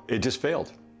so it just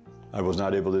failed. I was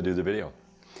not able to do the video.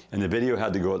 And the video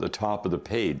had to go at the top of the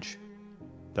page.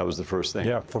 That was the first thing.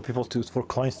 Yeah, for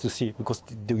clients to see, because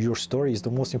your story is the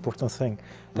most important thing.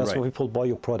 That's why people buy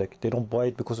your product. They don't buy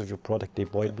it because of your product. They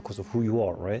buy it because of who you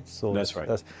are, right? So that's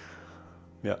right.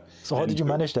 Yeah. So how did you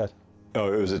manage that?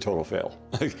 Oh, it was a total fail.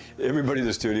 Like, everybody in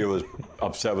the studio was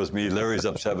upset with me. Larry's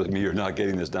upset with me. You're not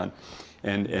getting this done.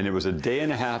 And it was a day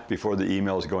and a half before the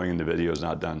email is going and the video is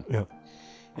not done. Yeah.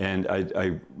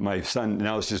 And my son,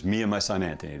 now it's just me and my son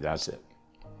Anthony, that's it.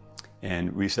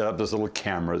 And we set up this little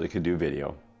camera that could do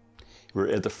video. We're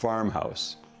at the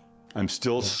farmhouse. I'm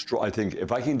still, I think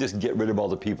if I can just get rid of all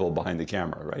the people behind the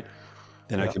camera, right?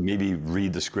 Then I can maybe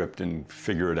read the script and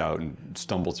figure it out and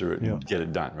stumble through it and get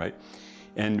it done, right?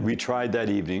 And we tried that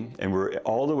evening, and we're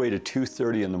all the way to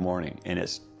 2:30 in the morning, and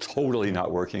it's totally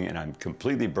not working, and I'm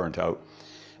completely burnt out.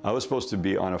 I was supposed to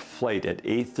be on a flight at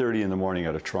 8:30 in the morning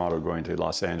out of Toronto going to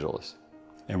Los Angeles,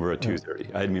 and we're at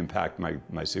 2:30. I hadn't even packed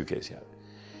my suitcase yet.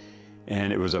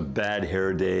 And it was a bad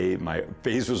hair day. My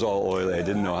face was all oily. I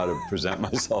didn't know how to present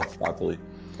myself properly.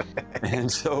 And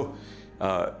so,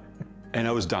 and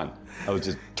I was done. I was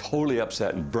just totally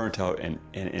upset and burnt out and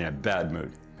in a bad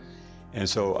mood. And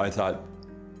so I thought,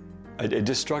 it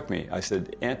just struck me. I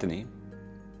said, Anthony,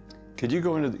 could you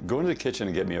go into the kitchen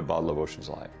and get me a bottle of Ocean's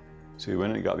Live? So he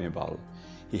went and got me a bottle.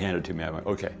 He handed it to me. I went,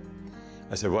 okay.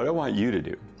 I said, what I want you to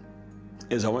do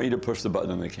is I want you to push the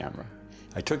button on the camera.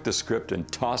 I took the script and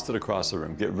tossed it across the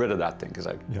room. Get rid of that thing, because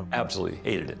I absolutely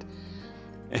hated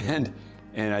it.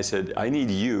 And I said, I need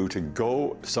you to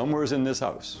go somewheres in this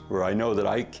house where I know that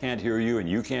I can't hear you and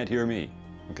you can't hear me,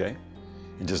 okay?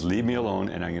 And just leave me alone,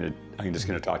 and I'm just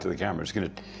gonna talk to the camera.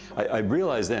 I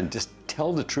realized then, just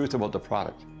tell the truth about the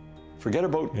product. Forget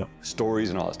about stories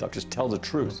and all that stuff. Just tell the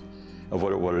truth of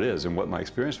what it is and what my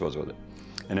experience was with it.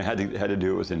 And I had to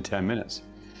do it within 10 minutes.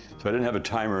 So I didn't have a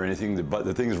timer or anything, but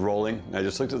the thing's rolling. I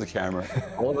just looked at the camera.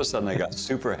 All of a sudden, I got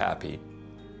super happy.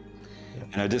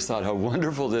 And I just thought how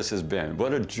wonderful this has been.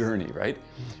 What a journey, right?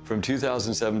 From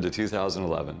 2007 to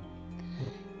 2011.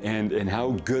 And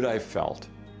how good I felt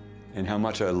and how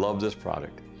much I loved this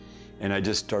product. And I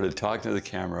just started talking to the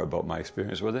camera about my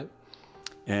experience with it.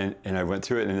 And I went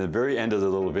through it, and at the very end of the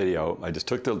little video, I just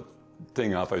took the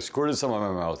thing off, I squirted some on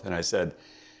my mouth, and I said,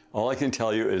 all I can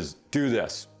tell you is do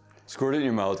this. Squirt it in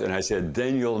your mouth, and I said,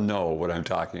 then you'll know what I'm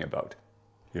talking about.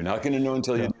 You're not gonna know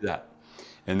until you do that.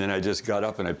 And then I just got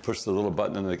up and I pushed the little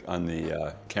button on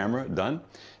the camera, done.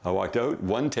 I walked out,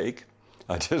 one take.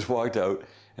 I just walked out,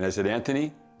 and I said,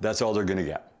 Anthony, that's all they're gonna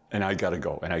get, and I gotta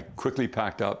go. And I quickly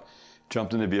packed up,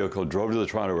 jumped in the vehicle, drove to the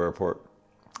Toronto airport,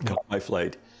 got my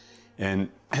flight, and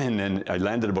then I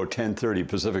landed about 10:30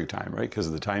 Pacific time, right, because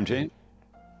of the time change.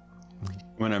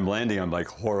 When I'm landing, I'm like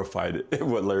horrified at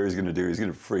what Larry's gonna do. He's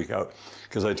gonna freak out,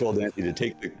 because I told Anthony to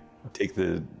take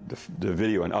the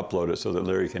video and upload it so that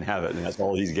Larry can have it, and that's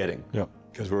all he's getting,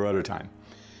 because we're out of time.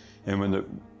 And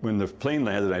when the plane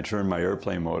landed, I turned my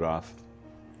airplane mode off.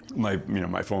 My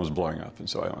phone was blowing up, and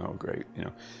so I went, oh great,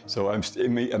 So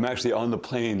I'm actually on the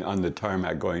plane on the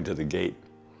tarmac going to the gate.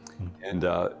 And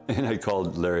I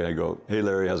called Larry. I go, hey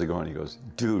Larry, how's it going? He goes,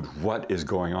 dude, what is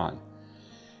going on?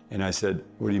 And I said,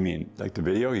 what do you mean, like the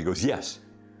video? He goes, yes.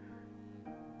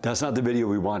 That's not the video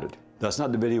we wanted. That's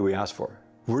not the video we asked for.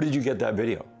 Where did you get that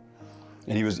video?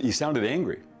 And he sounded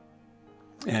angry.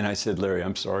 And I said, Larry,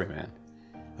 I'm sorry, man.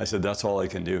 I said, that's all I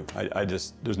can do.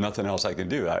 There's nothing else I can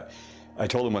do. I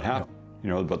told him what happened,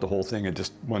 about the whole thing, and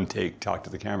just one take, talk to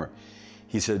the camera.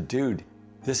 He said, dude,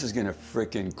 this is gonna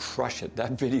frickin' crush it.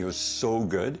 That video is so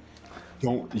good.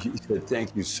 He said,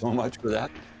 thank you so much for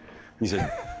that. He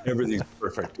said, everything's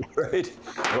perfect, right?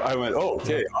 I went, oh,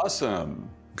 okay, awesome,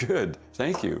 good,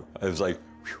 thank you. I was like,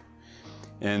 whew.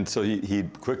 And so he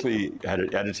quickly had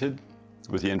it edited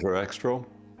with the intro extra.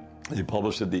 He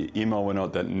published it, the email went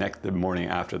out the morning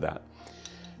after that.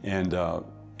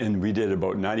 And we did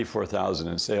about 94,000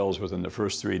 in sales within the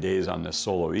first 3 days on this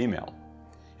solo email.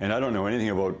 And I don't know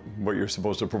anything about what you're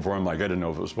supposed to perform like. I didn't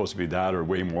know if it was supposed to be that or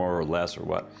way more or less or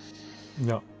what.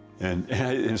 No.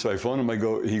 And so I phoned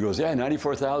him, he goes, yeah,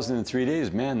 94,000 in 3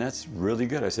 days, man, that's really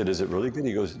good. I said, is it really good?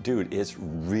 He goes, dude, it's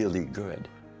really good.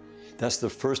 That's the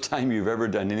first time you've ever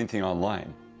done anything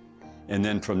online. And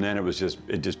then from then it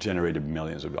just generated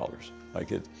millions of dollars.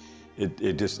 Like it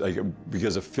just,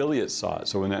 because affiliates saw it.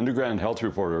 So when the Underground Health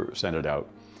Reporter sent it out,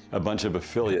 a bunch of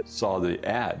affiliates saw the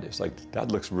ad. It's like, that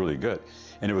looks really good.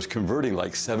 And it was converting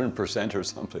like 7% or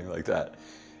something like that.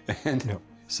 And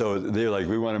so they're like,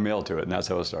 we want to mail to it, and that's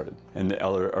how it started. And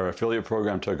our affiliate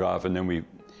program took off, and then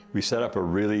we set up a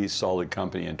really solid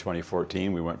company in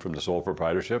 2014. We went from the sole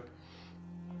proprietorship,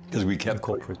 because we kept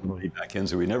putting money back in,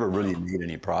 so we never really made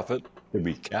any profit that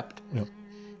we kept.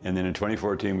 And then in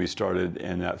 2014 we started,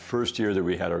 and that first year that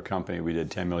we had our company, we did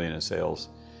 10 million in sales.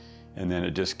 And then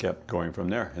it just kept going from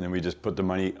there. And then we just put the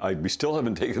money, we still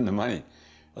haven't taken the money.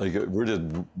 Like, we're just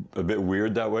a bit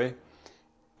weird that way.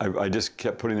 I just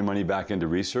kept putting the money back into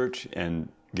research and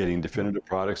getting definitive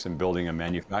products and building a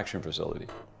manufacturing facility.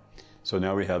 So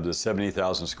now we have this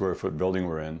 70,000 square foot building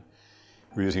we're in.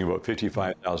 We're using about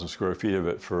 55,000 square feet of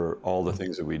it for all the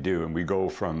things that we do. And we go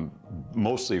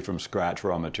mostly from scratch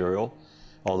raw material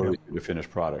all the way to the finished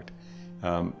product.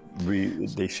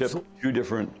 They ship 2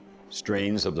 different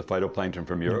strains of the phytoplankton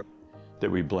from Europe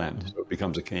that we blend, so it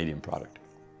becomes a Canadian product.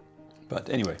 But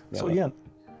anyway. So Ian,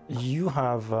 you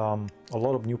have a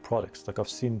lot of new products. Like I've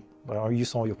seen, I use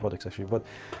some of your products actually, but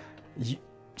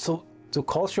so the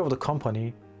culture of the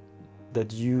company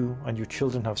that you and your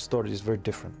children have started is very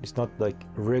different. It's not like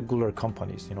regular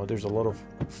companies, there's a lot of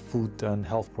food and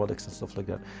health products and stuff like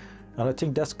that. And I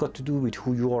think that's got to do with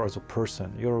who you are as a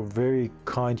person. You're a very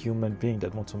kind human being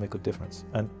that wants to make a difference.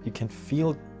 And you can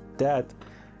feel that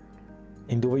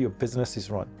in the way your business is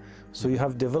run. So you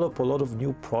have developed a lot of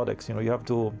new products. You know, you have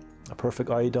a perfect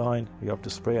iodine, you have the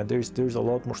spray, and there's a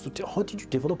lot more. So how did you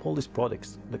develop all these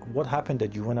products? Like, what happened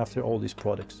that you went after all these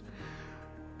products?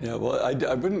 Yeah, well,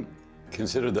 I wouldn't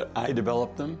consider that I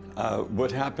developed them.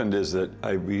 What happened is that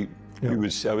I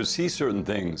would see certain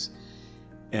things,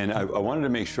 and I wanted to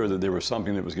make sure that there was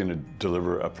something that was going to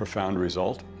deliver a profound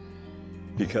result.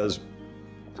 Because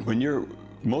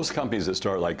most companies that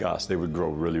start like us, they would grow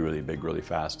really, really big, really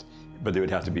fast, but they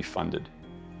would have to be funded.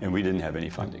 And we didn't have any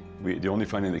funding. The only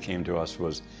funding that came to us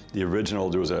was there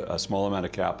was a small amount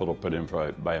of capital put in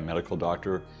by a medical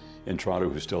doctor in Toronto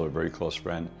who's still a very close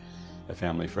friend, a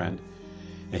family friend.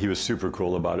 And he was super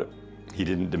cool about it. He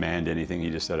didn't demand anything. He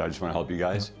just said, I just want to help you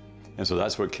guys. And so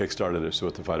that's what kickstarted us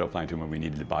with the phytoplankton when we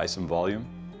needed to buy some volume.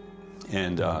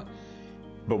 And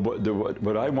but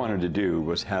what I wanted to do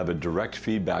was have a direct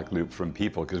feedback loop from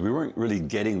people, because we weren't really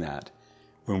getting that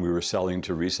when we were selling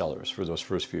to resellers for those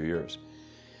first few years.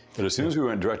 But as soon as we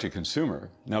went direct to consumer,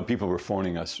 now people were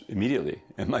phoning us immediately.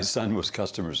 And my son was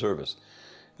customer service.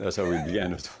 That's how we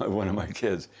began with one of my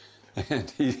kids. And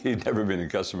he'd never been in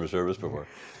customer service before.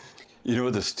 You know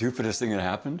what the stupidest thing that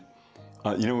happened?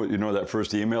 You know that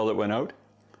first email that went out?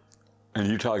 And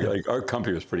you talk, like, our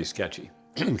company was pretty sketchy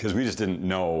because we just didn't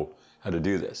know how to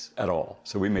do this at all.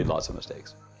 So we made lots of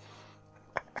mistakes.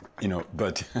 You know,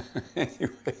 but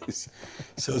anyways,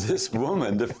 so this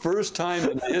woman, the first time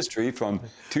in history from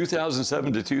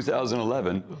 2007 to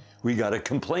 2011, we got a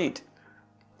complaint.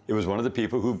 It was one of the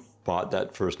people who bought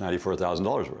that first $94,000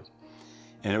 worth.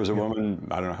 And it was a woman,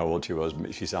 I don't know how old she was,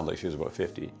 she sounded like she was about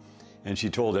 50. And she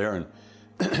told Aaron,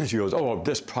 she goes, oh,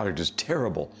 this product is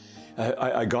terrible.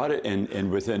 I got it,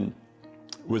 and within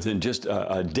just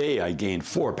a day, I gained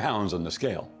 4 pounds on the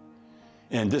scale.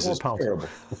 And this is terrible.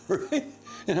 Right?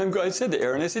 And I said to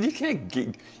Aaron, I said, you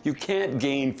can't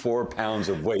gain 4 pounds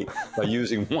of weight by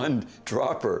using one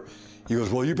dropper. He goes,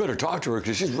 well, you better talk to her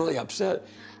because she's really upset.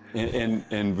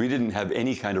 And we didn't have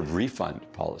any kind of refund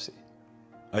policy.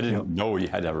 I didn't know you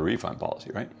had to have a refund policy,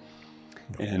 right?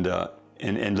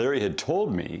 And Larry had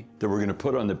told me that we're going to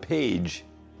put on the page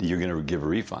that you're going to give a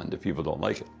refund if people don't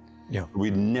like it. Yeah.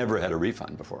 We'd never had a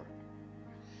refund before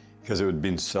because it had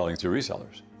been selling through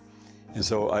resellers. And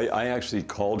so I actually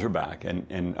called her back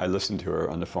and I listened to her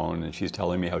on the phone, and she's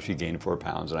telling me how she gained 4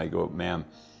 pounds. And I go, ma'am,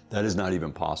 that is not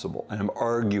even possible. And I'm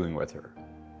arguing with her.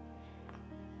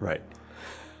 Right.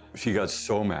 She got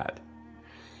so mad.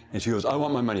 And she goes, I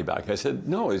want my money back. I said,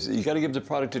 no, you got to give the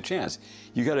product a chance.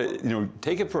 You got to,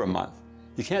 take it for a month.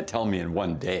 You can't tell me in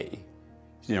one day.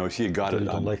 She had got it.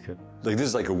 Don't like it. Like, this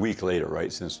is like a week later,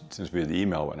 right? Since the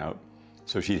email went out.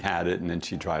 So she had it, and then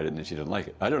she tried it, and then she didn't like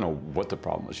it. I don't know what the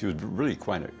problem was. She was really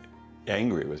quite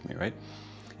angry with me, right?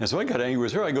 And so I got angry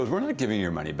with her. I goes, we're not giving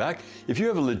your money back. If you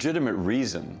have a legitimate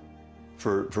reason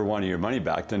for wanting your money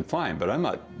back, then fine. But I'm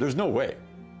not. There's no way.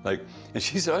 Like, and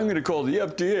she said, I'm going to call the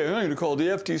FDA. I'm going to call the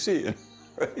FTC.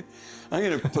 Right? I'm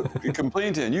going to put a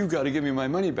complaint in. You've got to give me my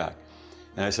money back.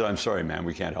 And I said, I'm sorry, ma'am,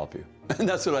 we can't help you. And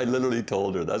that's what I literally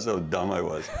told her. That's how dumb I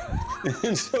was.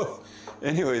 And so,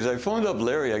 anyways, I phoned up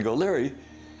Larry. I go, Larry,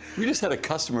 we just had a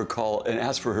customer call and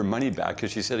ask for her money back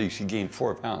because she said she gained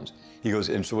 4 pounds. He goes,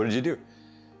 and so what did you do?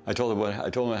 I told him what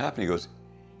happened. He goes,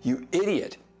 you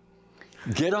idiot.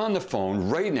 Get on the phone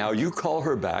right now. You call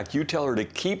her back. You tell her to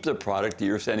keep the product that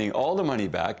you're sending all the money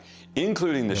back,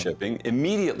 including the shipping,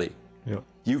 immediately. Yeah.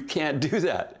 You can't do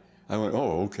that. I went,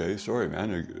 oh, okay, sorry,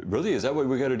 man. Really, is that what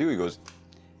we got to do? He goes,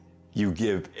 you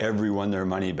give everyone their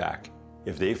money back.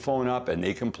 If they phone up and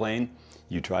they complain,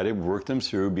 you try to work them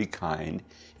through, be kind.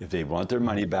 If they want their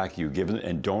money back, you give them,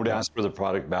 and don't ask for the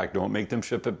product back. Don't make them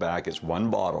ship it back. It's one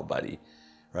bottle, buddy,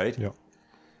 right? Yeah.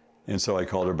 And so I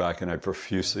called her back and I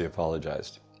profusely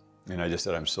apologized. And I just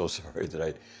said, I'm so sorry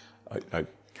that I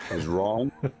was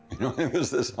wrong. It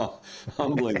was this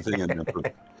humbling thing. And from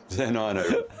then on,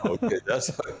 okay, that's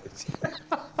how it is.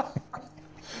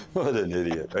 What an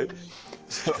idiot, right?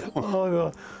 So,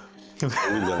 Oh, we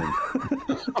learned.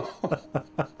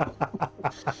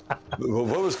 Well,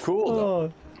 what was cool,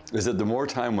 though, is that the more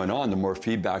time went on, the more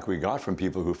feedback we got from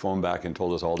people who phoned back and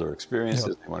told us all their experiences.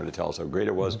 Yep. They wanted to tell us how great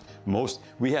it was.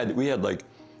 We had like,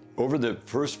 over the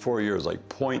first 4 years, like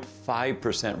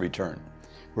 0.5% return.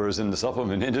 Whereas in the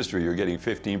supplement industry, you're getting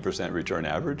 15% return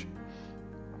average.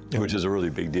 which is a really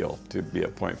big deal to be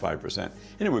at 0.5%. And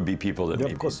it would be people that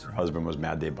maybe their husband was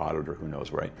mad they bought it or who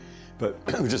knows, right? But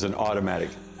it was just an automatic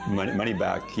money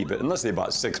back, keep it. Unless they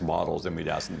bought 6 bottles, then we'd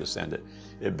ask them to send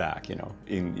it back,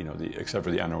 except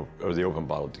for the open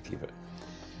bottle to keep it.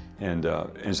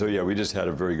 And so, yeah, we just had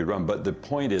a very good run. But the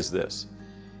point is this,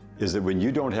 is that when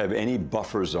you don't have any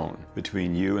buffer zone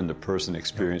between you and the person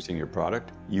experiencing your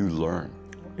product, you learn.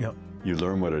 Yep. You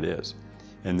learn what it is.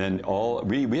 And then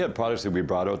we had products that we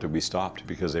brought out that we stopped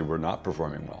because they were not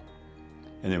performing well.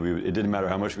 And then it didn't matter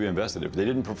how much we invested. If they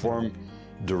didn't perform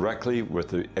directly with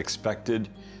the expected,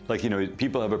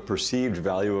 people have a perceived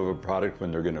value of a product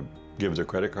when they're going to give their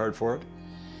credit card for it.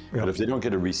 But if they don't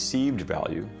get a received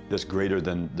value that's greater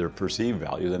than their perceived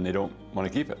value, then they don't want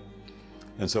to keep it.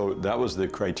 And so that was the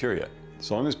criteria.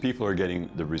 As long as people are getting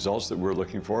the results that we're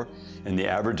looking for, and the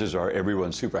averages are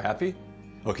everyone's super happy,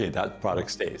 okay, that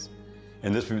product stays.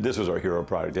 And this was our hero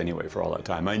product anyway for all that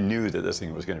time. I knew that this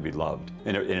thing was going to be loved,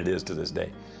 and it is to this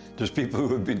day. There's people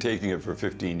who have been taking it for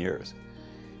 15 years.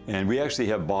 And we actually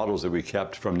have bottles that we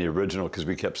kept from the original because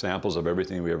we kept samples of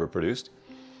everything we ever produced.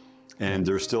 And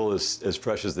they're still as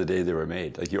fresh as the day they were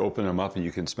made. Like, you open them up and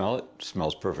you can smell it. It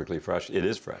smells perfectly fresh. It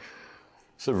is fresh.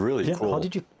 It's a really cool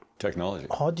technology.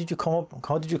 How did you come up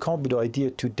with the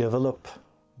idea to develop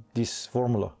this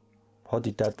formula? How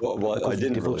did that? Well, I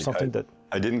didn't develop something that.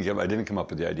 I didn't come up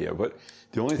with the idea. But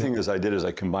the only thing I did is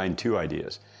I combined 2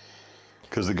 ideas.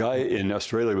 Because the guy in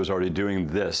Australia was already doing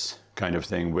this kind of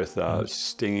thing with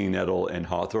stinging nettle and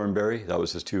hawthorn berry. That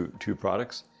was his two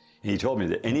products. And he told me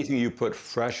that anything you put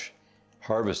fresh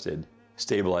harvested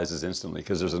stabilizes instantly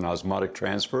because there's an osmotic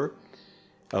transfer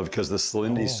because the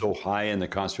salinity is so high in the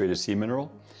concentrated sea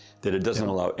mineral that it doesn't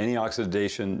allow any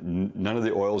oxidation. None of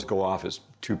the oils go off. It's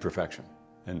to perfection.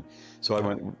 And so I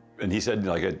went, and he said,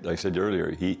 like I said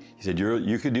earlier, he said,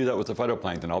 you could do that with the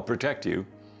phytoplankton. I'll protect you.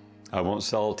 I won't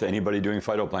sell to anybody doing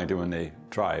phytoplankton when they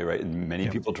try, right? And many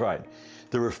people tried.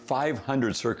 There were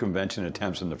 500 circumvention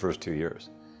attempts in the first 2 years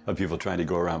of people trying to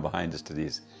go around behind us to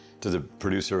the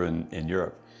producer in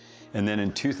Europe. And then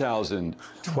in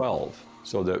 2012,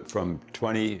 so that from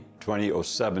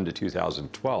 2007 to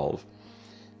 2012,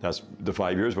 that's the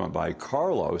 5 years went by,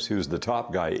 Carlos, who's the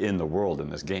top guy in the world in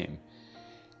this game,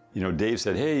 Dave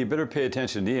said, hey, you better pay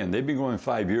attention to Ian. They've been going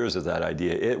 5 years with that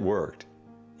idea. It worked.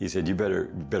 He said, you better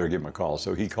give him a call.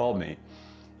 So he called me,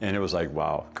 and it was like,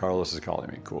 wow, Carlos is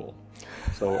calling me, cool.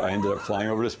 So I ended up flying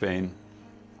over to Spain.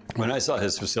 When I saw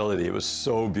his facility, it was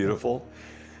so beautiful.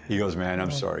 He goes, man,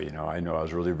 I'm sorry, I know I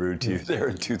was really rude to you there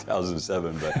in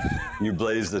 2007, but you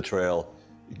blazed the trail.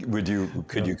 Could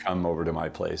you come over to my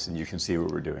place and you can see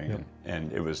what we're doing?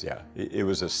 And it was, it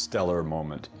was a stellar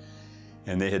moment.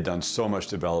 And they had done so much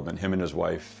development. Him and his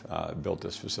wife built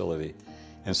this facility.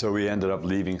 And so we ended up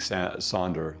leaving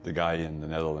Sander, the guy in the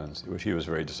Netherlands, which he was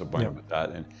very disappointed with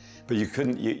that. But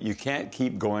you can't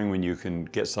keep going when you can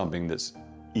get something that's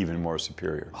even more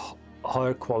superior.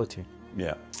 Higher quality.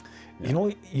 Yeah.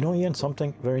 Ian,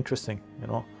 something very interesting,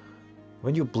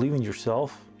 when you believe in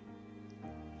yourself,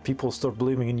 people start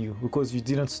believing in you because you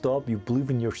didn't stop, you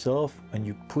believe in yourself and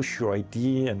you push your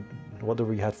idea and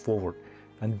whatever you had forward.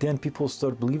 And then people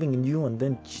start believing in you and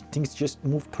then things just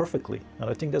move perfectly. And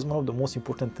I think that's one of the most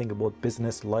important thing about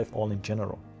business, life, all in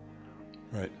general.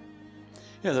 Right.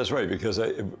 Yeah, that's right. Because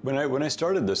when I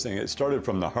started this thing, it started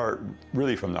from the heart,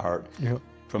 really from the heart,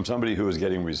 from somebody who was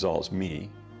getting results,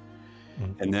 me.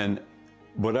 And then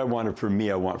what I wanted for me,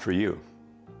 I want for you.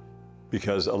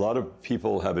 Because a lot of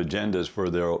people have agendas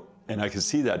where and I can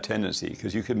see that tendency,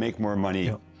 because you can make more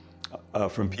money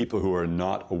from people who are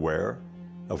not aware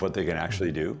of what they can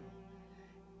actually do,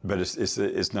 but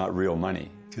it's not real money.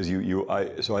 Because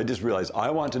so I just realized I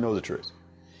want to know the truth.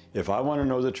 If I want to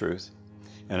know the truth,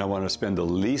 and I want to spend the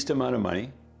least amount of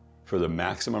money for the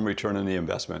maximum return on the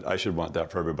investment, I should want that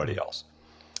for everybody else.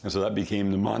 And so that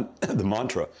became the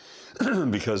mantra,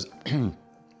 because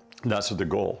that's the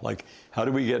goal. Like, how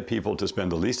do we get people to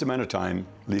spend the least amount of time,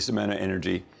 least amount of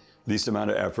energy, least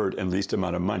amount of effort, and least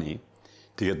amount of money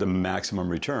to get the maximum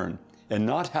return and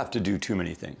not have to do too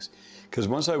many things? Because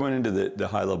once I went into the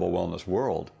high-level wellness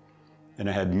world and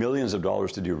I had millions of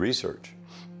dollars to do research,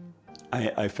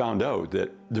 I found out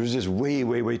that there's just way,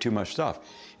 way, way too much stuff.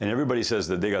 And everybody says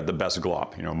that they got the best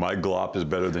glop. My glop is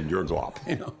better than your glop,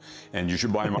 and you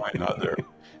should buy mine, not theirs.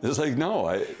 It's like,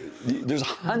 no, there's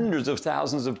hundreds of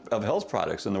thousands of health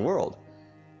products in the world.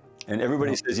 And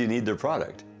everybody says you need their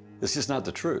product. It's just not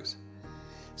the truth.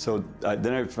 So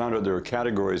then I found out there were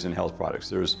categories in health products.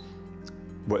 There's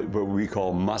what we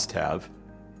call must-have.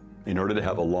 In order to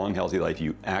have a long, healthy life,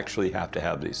 you actually have to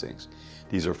have these things.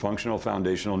 These are functional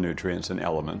foundational nutrients and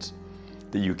elements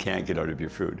that you can't get out of your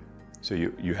food. So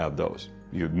you have those.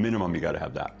 Minimum, you got to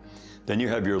have that. Then you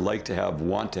have your like to have,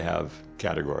 want to have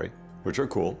category, which are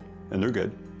cool and they're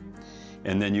good.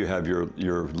 And then you have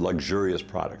your luxurious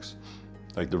products,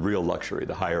 like the real luxury,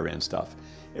 the higher end stuff.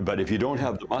 But if you don't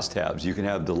have the must-haves, you can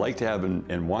have the like to have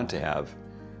and want to have,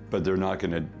 but they're not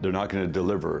going to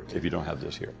deliver if you don't have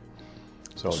this here.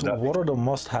 So what are the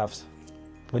must-haves?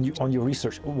 When you on your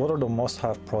research, what are the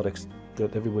must-have products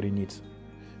that everybody needs?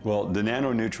 Well, the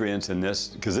nanonutrients in this,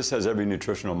 because this has every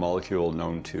nutritional molecule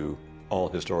known to all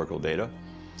historical data,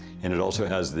 and it also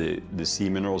has the C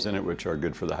minerals in it, which are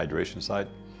good for the hydration side.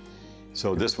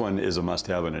 So this one is a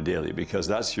must-have on a daily, because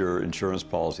that's your insurance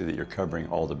policy that you're covering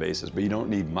all the bases, but you don't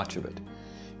need much of it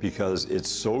because it's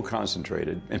so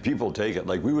concentrated and people take it.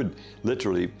 Like we would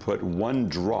literally put one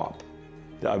drop.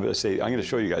 I would say, I'm going to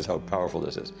show you guys how powerful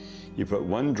this is. You put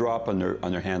one drop on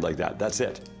their hand like that, that's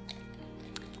it.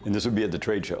 And this would be at the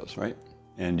trade shows, right?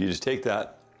 And you just take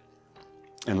that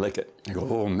and lick it. You go,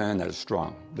 oh man, that is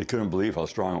strong. They couldn't believe how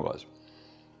strong it was.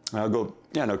 And I'll go,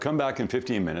 yeah, no, come back in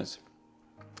 15 minutes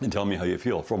and tell me how you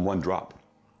feel from one drop.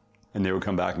 And they would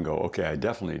come back and go, okay, I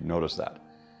definitely noticed that.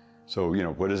 So, you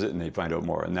know, what is it? And they find out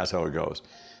more, and that's how it goes.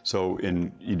 So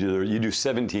you do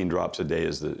 17 drops a day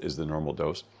is the normal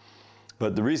dose.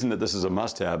 But the reason that this is a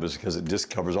must-have is because it just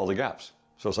covers all the gaps.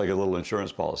 So it's like a little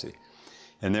insurance policy.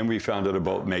 And then we found out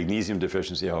about magnesium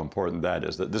deficiency, how important that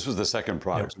is. That this was the second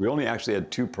product. Yeah. We only actually had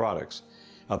 2 products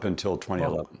up until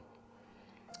 2011.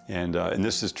 Wow. And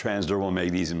this is transdermal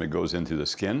magnesium that goes in through the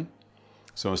skin.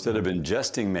 So instead of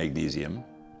ingesting magnesium,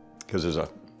 because there's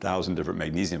 1,000 different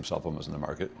magnesium supplements in the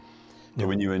market, but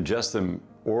when you ingest them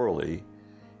orally,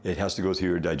 it has to go through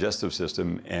your digestive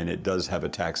system, and it does have a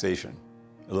taxation,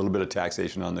 a little bit of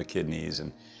taxation on the kidneys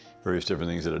and various different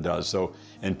things that it does. So,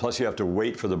 and plus you have to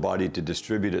wait for the body to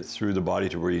distribute it through the body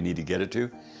to where you need to get it to.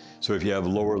 So if you have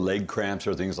lower leg cramps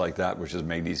or things like that, which is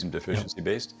magnesium deficiency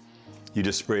based, you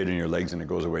just spray it in your legs and it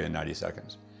goes away in 90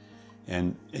 seconds.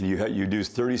 And you do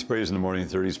 30 sprays in the morning,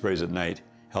 30 sprays at night,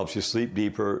 helps you sleep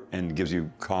deeper and gives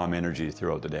you calm energy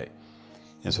throughout the day.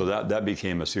 And so that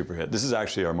became a super hit. This is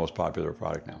actually our most popular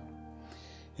product now.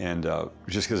 And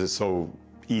just because it's so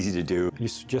easy to do. You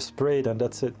just spray it and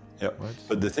that's it. Yeah. Right.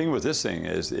 But the thing with this thing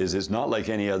is it's not like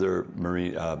any other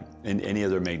any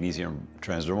other magnesium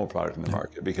transdermal product in the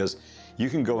market, because you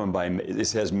can go and buy,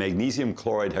 this has magnesium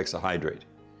chloride hexahydrate.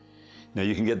 Now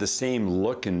you can get the same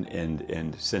look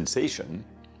and sensation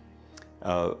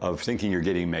of thinking you're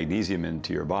getting magnesium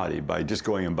into your body by just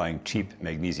going and buying cheap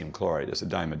magnesium chloride. It's a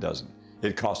dime a dozen.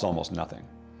 It costs almost nothing.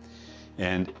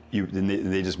 And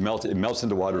they just melt it. It melts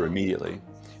into water immediately.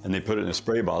 And they put it in a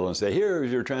spray bottle and say,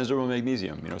 here's your transdermal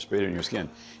magnesium, you know, spray it in your skin.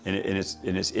 And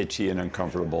it's itchy and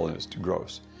uncomfortable and it's too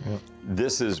gross. Yeah.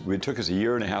 It took us 1.5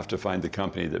 years to find the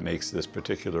company that makes this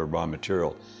particular raw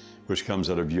material, which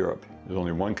comes out of Europe. There's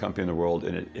only one company in the world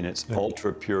in its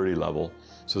ultra purity level.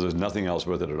 So there's nothing else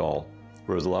with it at all.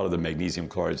 Whereas a lot of the magnesium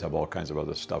chlorides have all kinds of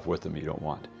other stuff with them you don't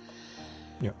want.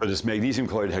 Yeah. But it's magnesium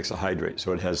chloride hexahydrate.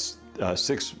 So it has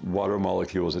 6 water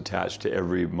molecules attached to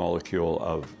every molecule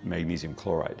of magnesium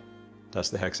chloride.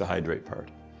 That's the hexahydrate part.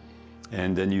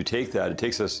 And then you take that, it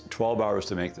takes us 12 hours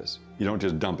to make this. You don't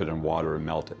just dump it in water and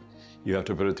melt it. You have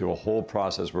to put it through a whole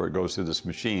process where it goes through this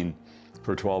machine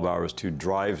for 12 hours to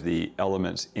drive the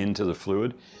elements into the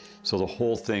fluid. So the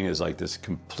whole thing is like this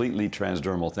completely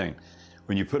transdermal thing.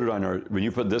 When you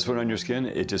put this one on your skin,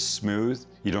 it just smooth.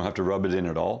 You don't have to rub it in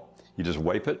at all. You just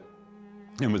wipe it,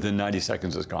 and within 90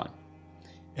 seconds it's gone.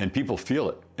 And people feel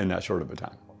it in that short of a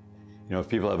time. You know, if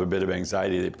people have a bit of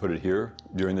anxiety, they put it here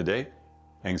during the day,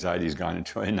 anxiety is gone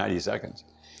in 90 seconds.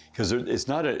 Because it's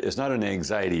not an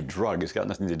anxiety drug, it's got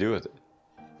nothing to do with it.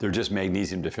 They're just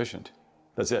magnesium deficient.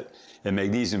 That's it. And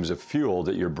magnesium is a fuel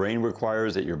that your brain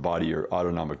requires, that your body, your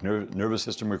autonomic nervous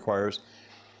system requires.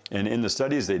 And in the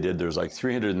studies they did, there's like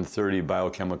 330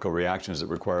 biochemical reactions that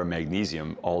require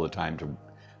magnesium all the time to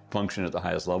function at the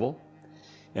highest level.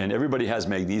 And everybody has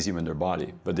magnesium in their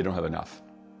body, but they don't have enough.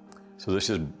 So this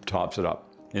just tops it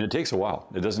up. And it takes a while.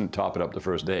 It doesn't top it up the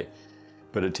first day,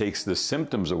 but it takes the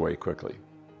symptoms away quickly.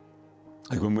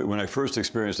 Like when I first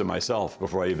experienced it myself,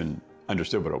 before I even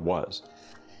understood what it was,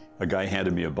 a guy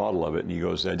handed me a bottle of it and he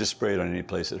goes, I just spray it on any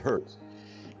place it hurts.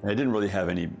 And I didn't really have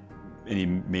any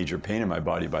major pain in my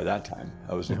body by that time.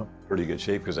 I was in pretty good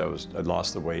shape because I'd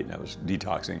lost the weight and I was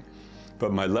detoxing.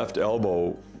 But my left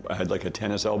elbow, I had like a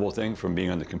tennis elbow thing from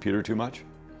being on the computer too much.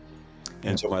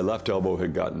 And so my left elbow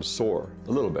had gotten sore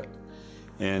a little bit.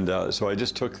 And so I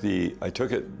just took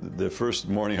it the first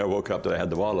morning I woke up that I had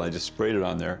the bottle, I just sprayed it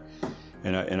on there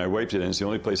and I wiped it, and it's the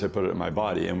only place I put it in my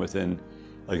body. And within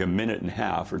like 1.5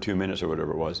 minutes or 2 minutes or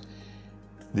whatever it was,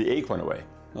 the ache went away.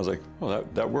 I was like, oh,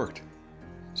 that worked.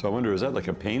 So I wonder, is that like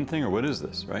a pain thing or what is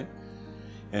this, right?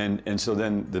 And so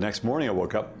then the next morning I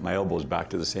woke up, my elbow was back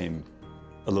to the same,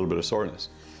 a little bit of soreness.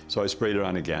 So I sprayed it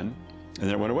on again, and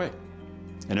then it went away.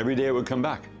 And every day it would come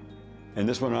back. And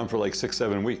this went on for like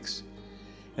 6-7 weeks.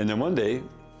 And then one day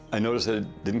I noticed that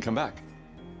it didn't come back.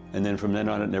 And then from then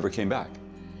on it never came back.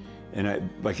 And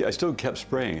I still kept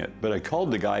spraying it, but I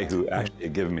called the guy who actually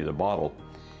had given me the bottle.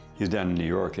 He's down in New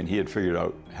York, and he had figured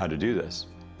out how to do this.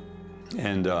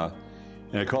 And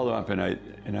I called him up,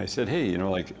 and I said, hey, you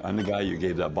know, like, I'm the guy you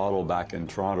gave that bottle back in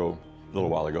Toronto a little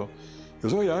while ago. He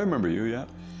goes, oh yeah, I remember you, yeah.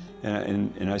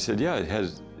 And I said, yeah, it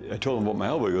has. I told him about my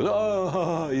elbow. He goes,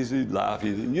 oh, he laughed.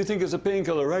 You think it's a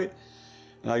painkiller, right?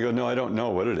 And I go, no, I don't know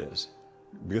what it is,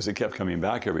 because it kept coming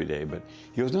back every day. But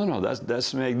he goes, no,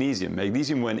 that's magnesium.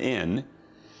 Magnesium went in,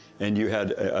 and you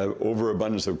had an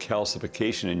overabundance of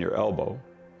calcification in your elbow,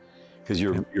 because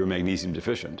you're magnesium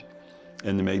deficient.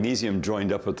 And the magnesium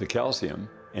joined up with the calcium,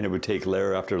 and it would take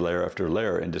layer after layer after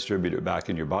layer and distribute it back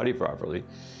in your body properly.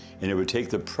 And it would take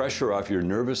the pressure off your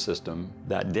nervous system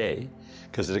that day,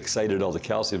 because it excited all the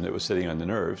calcium that was sitting on the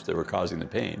nerves that were causing the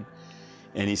pain.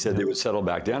 And he said they would settle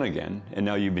back down again. And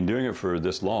now you've been doing it for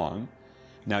this long.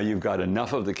 Now you've got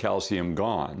enough of the calcium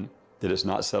gone that it's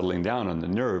not settling down on the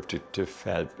nerve to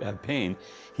have pain.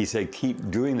 He said,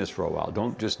 keep doing this for a while.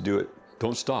 Don't just do it.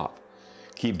 Don't stop.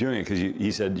 Keep doing it, because he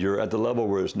said you're at the level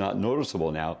where it's not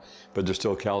noticeable now, but there's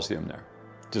still calcium there.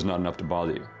 Just not enough to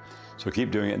bother you. So keep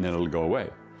doing it, and then it'll go away.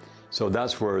 So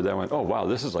that's where they went, oh wow,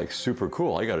 this is like super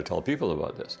cool. I got to tell people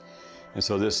about this. And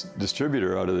so this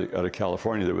distributor out of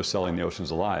California that was selling the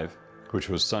Oceans Alive, which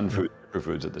was Sun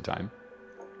Superfoods at the time,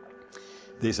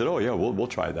 they said, oh yeah, we'll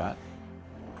try that.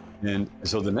 And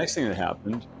so the next thing that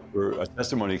happened, where a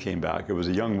testimony came back, it was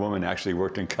a young woman actually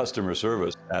worked in customer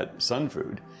service at Sun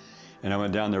Food. And I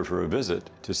went down there for a visit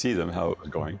to see them, how it was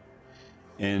going.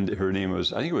 And her name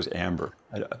was, I think it was Amber.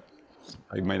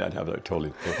 I might not have that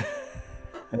totally clear.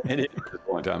 And it was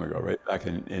a long time ago, right? Back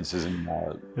in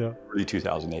early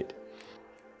 2008.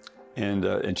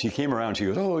 And she came around, she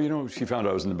goes, oh, you know, she found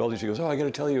out I was in the building. She goes, oh, I got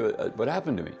to tell you what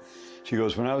happened to me. She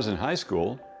goes, when I was in high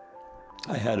school,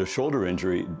 I had a shoulder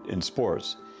injury in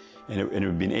sports, and it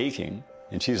had been aching.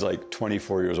 And she's like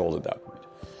 24 years old at that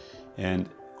point.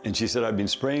 And she said, I've been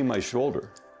spraying my shoulder.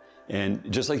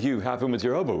 And just like you happened with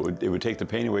your elbow, it would take the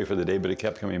pain away for the day, but it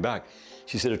kept coming back.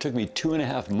 She said, it took me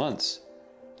 2.5 months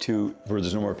where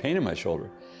there's no more pain in my shoulder.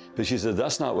 But she said,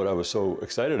 that's not what I was so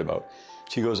excited about.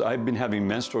 She goes, I've been having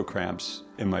menstrual cramps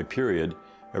in my period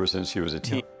ever since she was a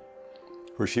teen,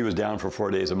 where she was down for 4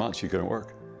 days a month. She couldn't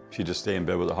work. She'd just stay in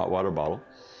bed with a hot water bottle.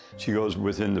 She goes,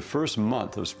 within the first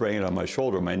month of spraying it on my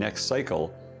shoulder, my next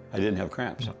cycle, I didn't have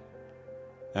cramps. And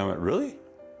I went, really?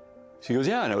 She goes,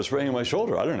 yeah, and I was spraying on my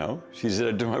shoulder. I don't know. She said,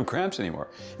 I don't have cramps anymore.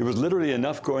 It was literally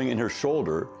enough going in her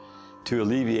shoulder to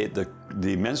alleviate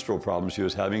the menstrual problems she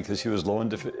was having, because she was low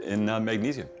in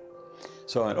magnesium.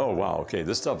 So I went, oh, wow, okay,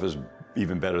 this stuff is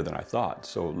even better than I thought.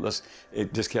 So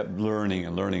it just kept learning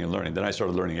and learning and learning. Then I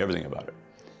started learning everything about it.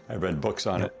 I read books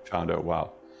on it, found out,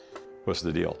 wow, what's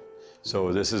the deal?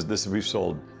 So we've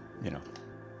sold, you know,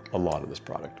 a lot of this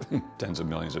product, tens of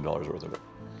millions of dollars worth of it.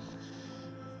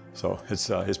 So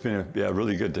it's been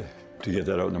really good to get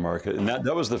that out in the market. And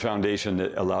that was the foundation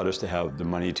that allowed us to have the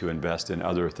money to invest in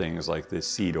other things like the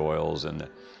seed oils and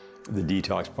the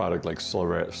detox product like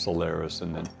Solaris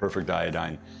and the Perfect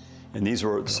Iodine. And these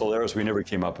were, Solaris, we never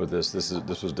came up with this.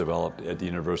 This was developed at the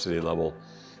university level.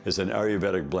 It's an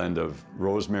Ayurvedic blend of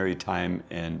rosemary, thyme,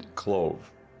 and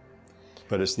clove.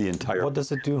 But it's the entire... What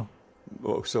does it do?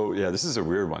 Oh, so yeah, this is a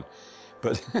weird one.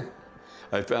 But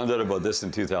I found out about this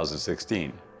in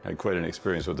 2016. I had quite an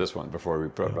experience with this one before we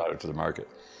brought it to the market.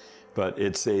 But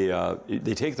it's they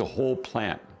take the whole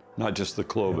plant, not just the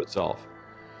clove itself.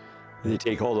 They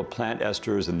take all the plant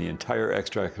esters and the entire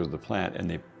extract of the plant, and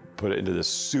they put it into this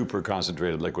super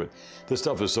concentrated liquid. This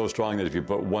stuff is so strong that if you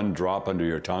put one drop under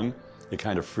your tongue, it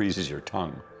kind of freezes your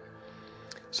tongue.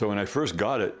 So when I first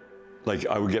got it, like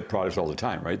I would get products all the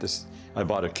time, right? I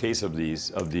bought a case of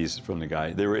these from the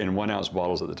guy. They were in 1 ounce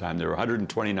bottles at the time. They were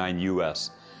 129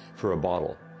 US for a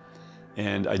bottle.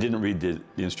 And I didn't read the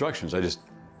instructions. I just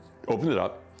opened it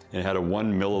up, and it had a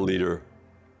 1 milliliter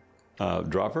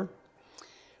dropper.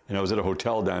 And I was at a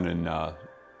hotel down in not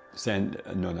San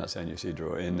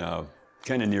Ysidro, in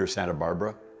kind of near Santa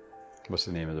Barbara. What's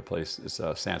the name of the place? It's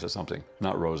Santa something,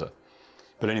 not Rosa.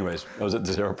 But anyways, I was at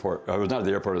this airport. I was not at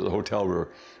the airport, at the hotel. We were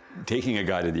taking a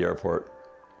guy to the airport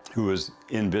who was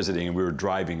in visiting, and we were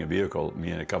driving a vehicle,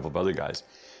 me and a couple of other guys,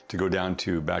 to go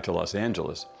back to Los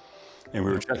Angeles. And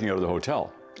we were checking out of the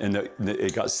hotel. And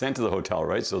it got sent to the hotel,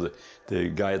 right? So the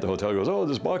guy at the hotel goes, oh,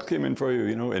 this box came in for you,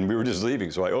 you know, and we were just leaving.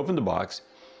 So I opened the box,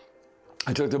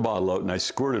 I took the bottle out and I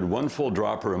squirted one full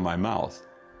dropper in my mouth.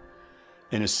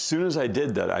 And as soon as I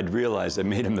did that, I'd realized I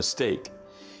made a mistake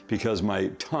because my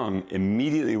tongue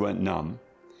immediately went numb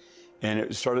and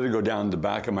it started to go down the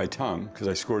back of my tongue because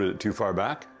I squirted it too far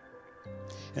back.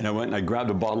 And I went and I grabbed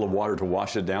a bottle of water to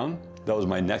wash it down. That was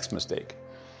my next mistake.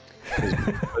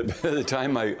 By the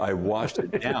time I washed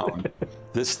it down,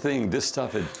 this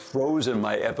stuff had frozen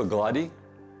my epiglottis,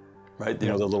 right? You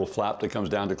know, the little flap that comes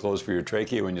down to close for your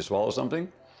trachea when you swallow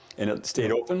something, and it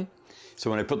stayed open. So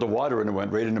when I put the water in, it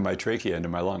went right into my trachea, into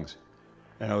my lungs.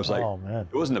 And I was like, oh, man.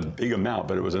 It wasn't a big amount,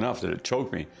 but it was enough that it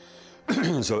choked me.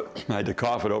 So I had to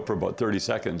cough it out for about 30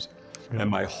 seconds, and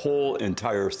my whole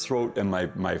entire throat and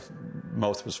my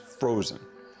mouth was frozen.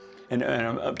 And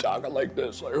I'm talking like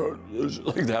this,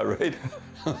 like that, right?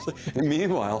 And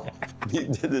meanwhile,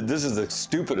 this is the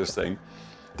stupidest thing.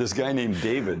 This guy named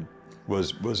David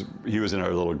he was in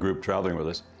our little group traveling with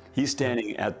us. He's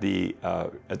standing at the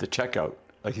checkout,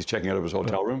 like he's checking out of his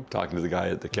hotel room, talking to the guy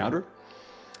at the counter.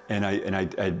 And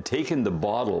I'd taken the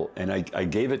bottle and I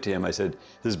gave it to him. I said,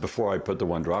 this is before I put the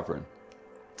one dropper in.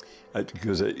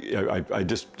 Because I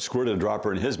just squirted a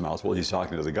dropper in his mouth while he's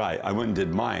talking to the guy. I went and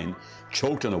did mine,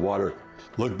 choked on the water,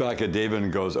 looked back at David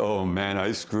and goes, oh man,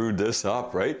 I screwed this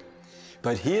up, right?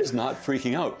 But he is not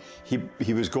freaking out.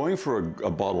 He was going for a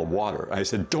bottle of water. I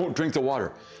said, don't drink the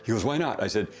water. He goes, why not? I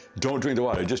said, don't drink the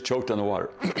water. I just choked on the water.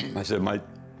 I said,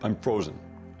 I'm frozen.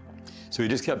 So he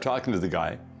just kept talking to the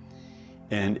guy,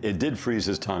 and it did freeze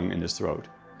his tongue and his throat,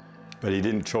 but he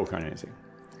didn't choke on anything.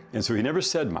 And so he never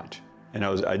said much. And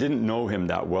I didn't know him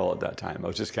that well at that time. I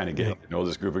was just kind of getting to know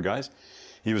this group of guys.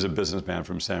 He was a businessman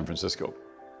from San Francisco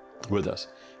with us.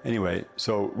 Anyway,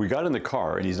 so we got in the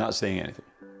car and he's not saying anything.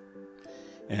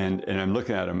 And I'm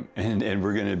looking at him and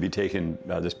we're gonna be taking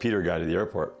this Peter guy to the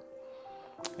airport.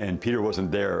 And Peter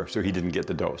wasn't there, so he didn't get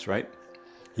the dose, right?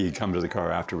 He'd come to the car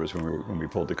afterwards when we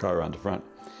pulled the car around the front.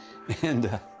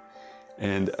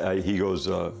 And he goes,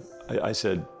 I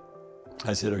said,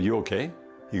 are you okay?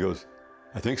 He goes,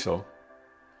 I think so.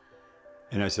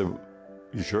 And I said,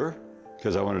 you sure?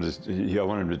 Because I wanted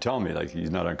him to tell me, like,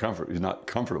 he's not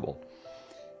comfortable.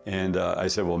 And I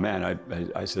said, well, man,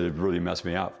 I said, it really messed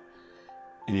me up.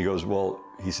 And he goes, well,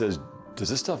 he says, does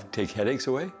this stuff take headaches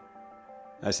away?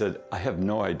 I said, I have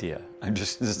no idea.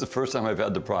 This is the first time I've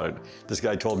had the product. This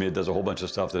guy told me it does a whole bunch of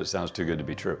stuff that sounds too good to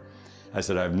be true. I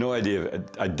said, I have no idea.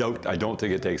 I don't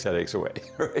think it takes headaches away,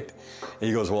 right? And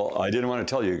he goes, well, I didn't want to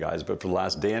tell you guys, but for the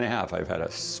last day and a half, I've had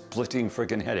a splitting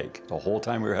freaking headache the whole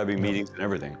time we were having meetings and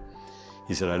everything.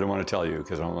 He said, I don't want to tell you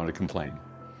because I don't want to complain.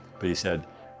 But he said,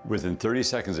 within 30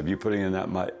 seconds of you putting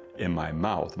in my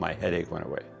mouth, my headache went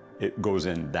away. It goes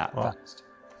in that fast.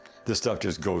 This stuff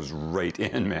just goes right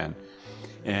in, man.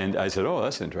 And I said, oh,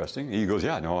 that's interesting. He goes,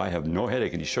 yeah, no, I have no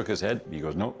headache. And he shook his head. He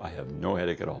goes, no, I have no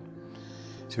headache at all.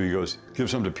 So he goes, give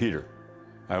some to Peter.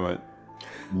 I went,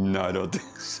 no, I don't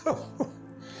think so.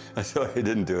 So I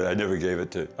didn't do it. I never gave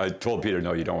it to, I told Peter,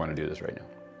 no, you don't want to do this right now,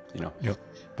 you know. Yep.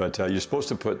 But you're supposed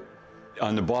to put,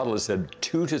 on the bottle it said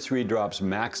 2 to 3 drops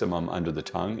maximum under the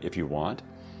tongue if you want,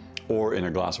 or in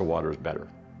a glass of water is better,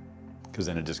 because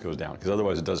then it just goes down, because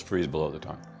otherwise it does freeze below the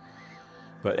tongue.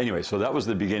 But anyway, so that was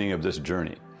the beginning of this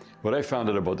journey. What I found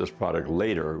out about this product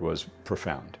later was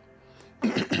profound,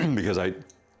 because I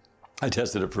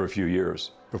tested it for a few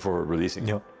years before releasing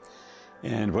it.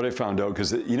 And what I found out,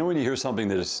 because you know when you hear something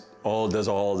that does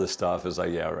all this stuff, it's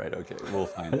like, yeah, right, okay, we'll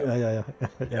find out.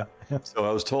 Yeah. So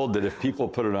I was told that if people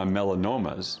put it on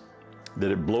melanomas, that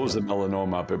it blows the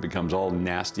melanoma up, it becomes all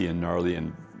nasty and gnarly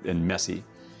and messy.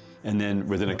 And then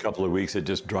within a couple of weeks, it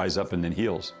just dries up and then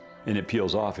heals. And it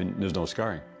peels off and there's no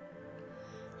scarring.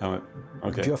 I went,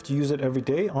 okay. Do you have to use it every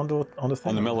day on the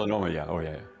thing? On the melanoma, yeah, oh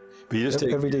yeah. But you just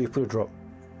every day you put a drop.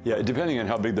 Yeah, depending on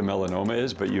how big the melanoma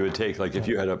is, but you would take, like if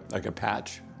you had a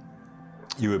patch,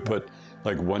 you would put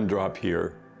like 1 drop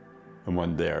here and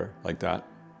 1 there, like that.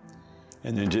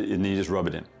 And then you just rub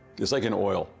it in. It's like an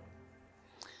oil.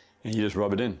 And you just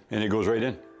rub it in and it goes right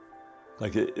in.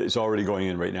 Like it's already going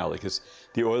in right now. Like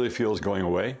the oily feel is going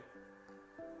away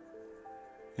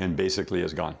and basically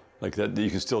it's gone. Like that,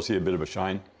 you can still see a bit of a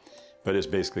shine, but it's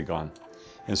basically gone.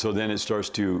 And so then it just starts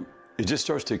to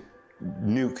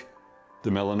nuke the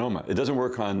melanoma. It doesn't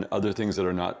work on other things that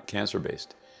are not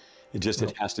cancer-based. It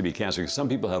has to be cancer. Because some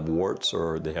people have warts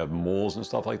or they have moles and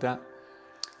stuff like that.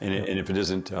 And if it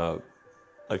isn't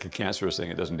like a cancerous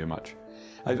thing, it doesn't do much.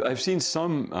 I've seen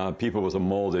some people with a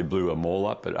mole, they blew a mole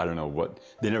up, but I don't know what,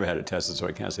 they never had it tested, so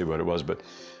I can't say what it was, but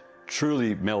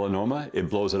truly melanoma, it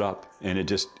blows it up and it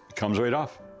just comes right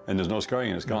off and there's no scarring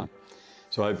and it's gone.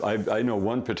 So I know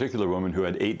one particular woman who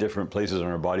had 8 different places on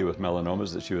her body with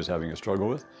melanomas that she was having a struggle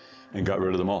with and got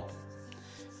rid of them all.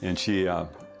 And she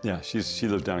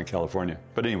lives down in California.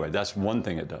 But anyway, that's one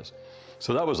thing it does.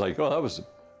 So that was like, oh,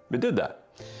 it did that.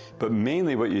 But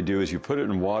mainly what you do is you put it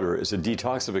in water. It's a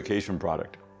detoxification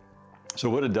product. So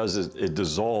what it does is it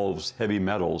dissolves heavy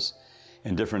metals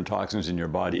and different toxins in your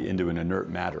body into an inert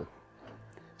matter.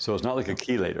 So it's not like a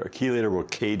chelator. A chelator will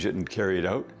cage it and carry it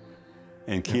out.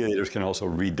 And chelators can also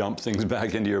redump things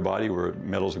back into your body where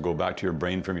metals will go back to your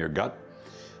brain from your gut.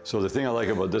 So the thing I like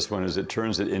about this one is it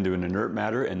turns it into an inert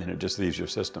matter and then it just leaves your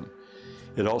system.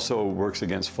 It also works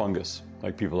against fungus,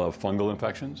 like people have fungal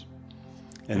infections.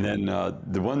 And then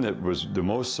the one that was the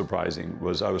most surprising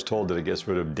was I was told that it gets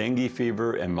rid of dengue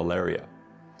fever and malaria.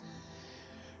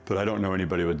 But I don't know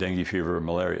anybody with dengue fever or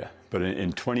malaria. But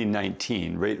in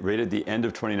 2019, right at the end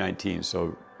of 2019,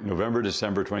 so November,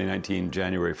 December 2019,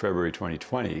 January, February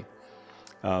 2020,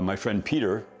 my friend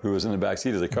Peter, who was in the back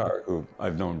seat of the car, who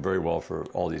I've known very well for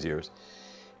all these years,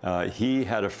 he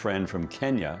had a friend from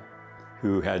Kenya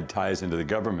who had ties into the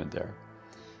government there.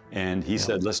 And he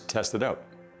said, let's test it out.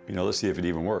 Let's see if it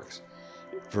even works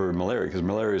for malaria, because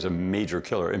malaria is a major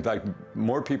killer. In fact,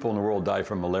 more people in the world die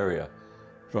from malaria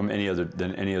than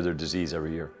any other disease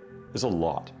every year. It's a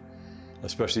lot,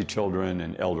 especially children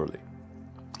and elderly.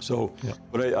 So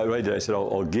what I did, I said,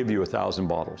 I'll give you 1,000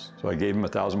 bottles. So I gave him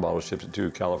 1,000 bottles, shipped it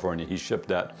to California. He shipped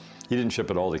that. He didn't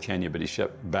ship it all to Kenya, but he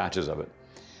shipped batches of it.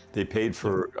 They paid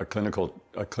for a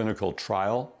clinical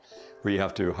trial where you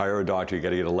have to hire a doctor, you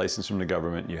got to get a license from the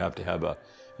government, you have to have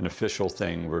an official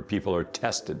thing where people are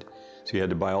tested. So you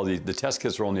had to buy all the test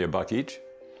kits are only $1 each.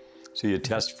 So you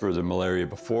test for the malaria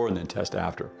before and then test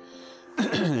after.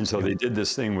 And so they did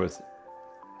this thing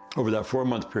over that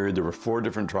 4-month period, there were 4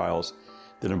 different trials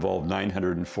that involved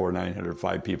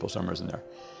 905 people, somewhere in there.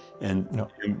 And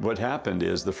what happened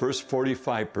is the first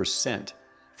 45%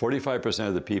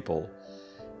 of the people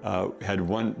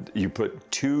you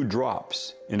put 2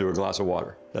 drops into a glass of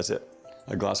water. That's it.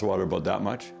 A glass of water about that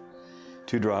much,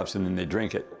 2 drops, and then they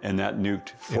drink it. And that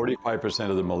nuked 45%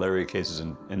 of the malaria cases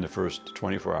in the first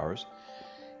 24 hours.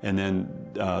 And then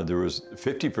there was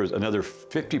another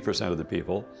 50% of the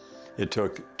people, it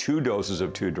took 2 doses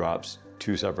of 2 drops,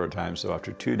 2 separate times. So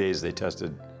after 2 days, they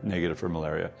tested negative for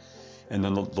malaria. And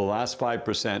then the last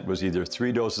 5% was either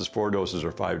 3 doses, 4 doses,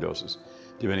 or 5 doses,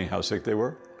 depending how sick they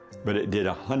were. But it did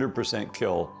 100%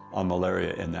 kill on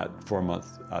malaria in that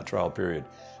 4-month trial period,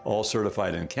 all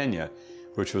certified in Kenya,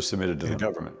 which was submitted to the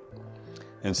government.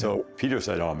 And so Peter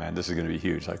said, oh man, this is going to be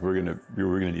huge. Like we're going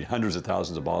to need hundreds of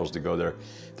thousands of bottles to go there.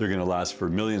 They're going to last for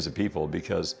millions of people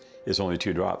because it's only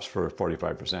 2 drops for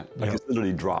 45%. Like it's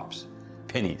literally drops,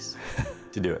 pennies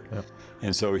to do it.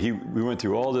 And so we went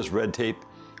through all this red tape.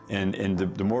 And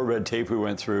the more red tape we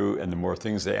went through and the more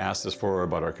things they asked us for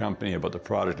about our company, about the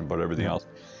product, and about everything else,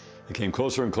 it came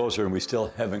closer and closer, and we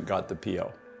still haven't got the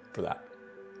PO for that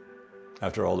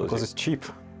after all those Because years. it's cheap.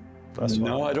 That's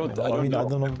No, I don't know. I don't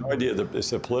know. No idea.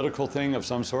 It's a political thing of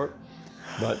some sort.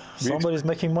 But somebody's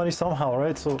making money somehow,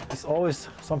 right? So it's always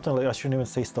something like, I shouldn't even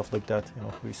say stuff like that.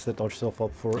 We set ourselves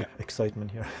up for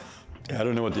excitement here. I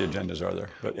don't know what the agendas are there.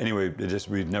 But anyway,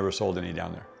 we've never sold any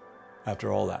down there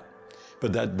after all that.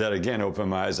 But that again opened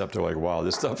my eyes up to like, wow,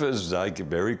 this stuff is like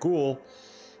very cool.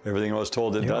 Everything I was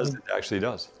told it does, it actually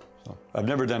does. So I've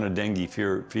never done a dengue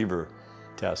fever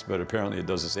test, but apparently it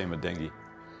does the same with dengue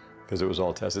because it was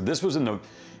all tested. This was in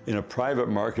a private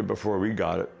market before we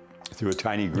got it through a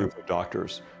tiny group of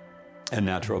doctors and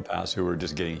naturopaths who were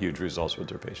just getting huge results with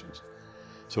their patients.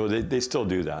 So they still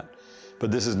do that. But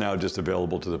this is now just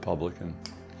available to the public.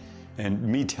 And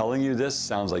me telling you this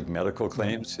sounds like medical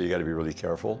claims, so you got to be really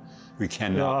careful. We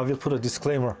cannot. Yeah, I will put a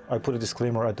disclaimer. I put a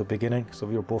disclaimer at the beginning, so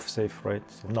we're both safe, right?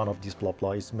 So none of these blah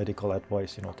blah is medical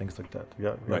advice, things like that.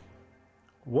 Yeah. Right.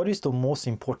 What is the most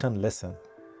important lesson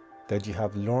that you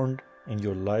have learned in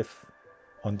your life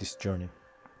on this journey?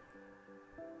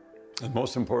 The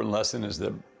most important lesson is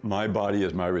that my body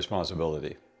is my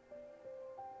responsibility.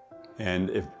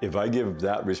 And if I give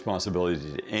that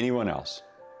responsibility to anyone else,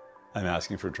 I'm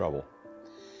asking for trouble.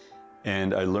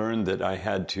 And I learned that I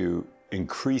had to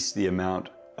increase the amount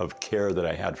of care that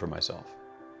I had for myself,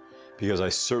 because I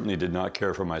certainly did not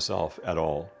care for myself at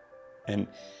all. And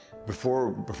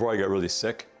before I got really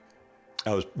sick,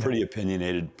 I was pretty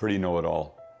opinionated, pretty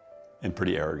know-it-all, and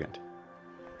pretty arrogant.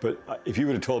 But if you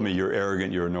would have told me you're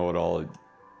arrogant, you're a know-it-all,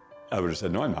 I would have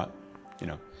said, no, I'm not,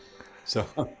 So,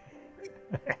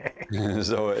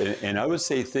 and I would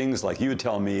say things like, you would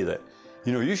tell me that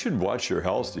you know, you should watch your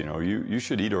health, you know, you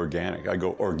should eat organic. I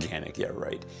go, organic, yeah,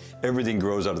 right. Everything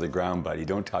grows out of the ground, buddy.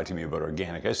 Don't talk to me about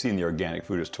organic. I've seen the organic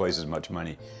food is twice as much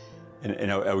money.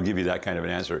 And I would give you that kind of an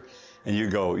answer. And you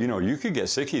go, you know, you could get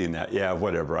sick eating that. Yeah,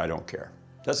 whatever, I don't care.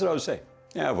 That's what I would say.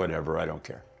 Yeah, whatever, I don't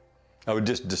care. I would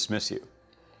just dismiss you.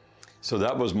 So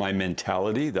that was my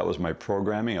mentality. That was my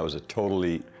programming. I was a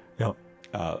totally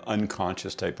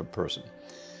unconscious type of person.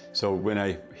 So when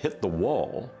I hit the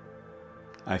wall,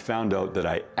 I found out that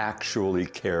I actually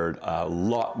cared a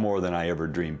lot more than I ever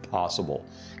dreamed possible,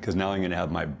 because now I'm going to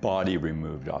have my body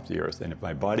removed off the earth. And if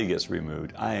my body gets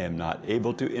removed, I am not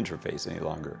able to interface any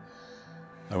longer.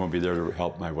 I won't be there to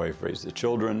help my wife raise the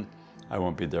children. I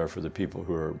won't be there for the people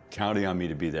who are counting on me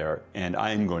to be there. And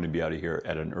I'm going to be out of here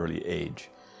at an early age.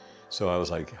 So I was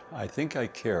like, I think I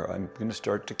care. I'm going to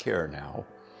start to care now.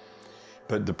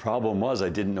 But the problem was I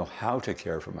didn't know how to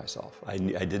care for myself. I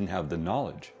didn't have the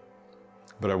knowledge.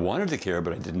 But I wanted to care,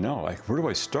 but I didn't know. Like, where do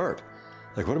I start?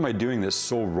 Like, what am I doing that's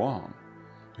so wrong?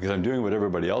 Because I'm doing what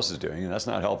everybody else is doing, and that's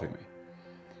not helping me.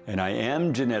 And I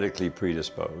am genetically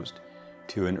predisposed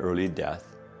to an early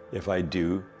death if I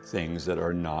do things that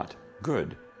are not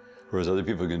good. Whereas other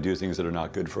people can do things that are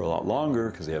not good for a lot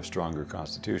longer because they have stronger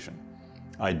constitution.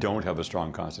 I don't have a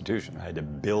strong constitution. I had to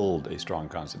build a strong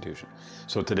constitution.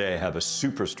 So today I have a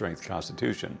super strength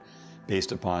constitution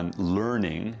based upon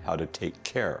learning how to take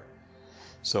care.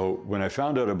 So when I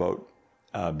found out about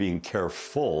being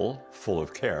careful, full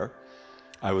of care,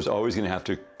 I was always going to have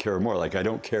to care more. Like, I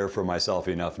don't care for myself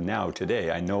enough now today.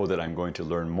 I know that I'm going to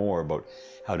learn more about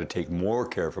how to take more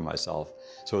care for myself.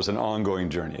 So it's an ongoing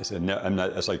journey. It's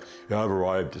like, yeah, I've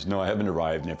arrived. No, I haven't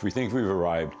arrived. And if we think we've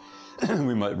arrived,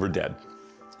 we're dead.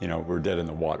 You know, we're dead in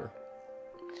the water.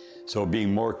 So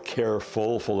being more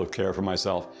careful, full of care for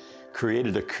myself,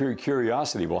 created a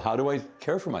curiosity. Well, how do I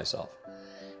care for myself?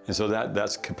 And so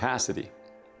that's capacity.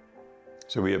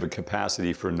 So we have a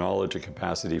capacity for knowledge, a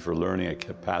capacity for learning, a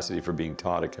capacity for being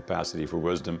taught, a capacity for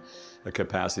wisdom, a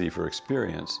capacity for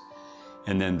experience.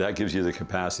 And then that gives you the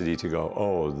capacity to go,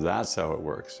 oh, that's how it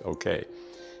works. Okay.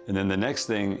 And then the next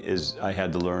thing is I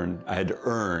had to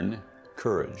earn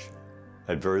courage.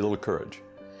 I had very little courage,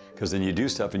 because then you do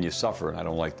stuff and you suffer, and I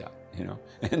don't like that, you know?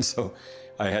 And so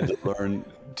I had to learn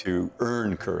to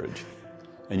earn courage.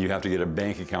 And you have to get a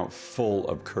bank account full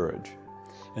of courage.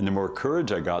 And the more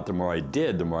courage I got, the more I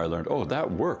did, the more I learned, oh, that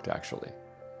worked actually.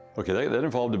 Okay, that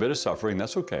involved a bit of suffering,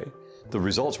 that's okay. The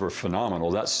results were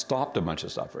phenomenal. That stopped a bunch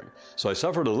of suffering. So I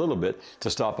suffered a little bit to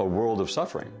stop a world of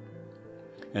suffering.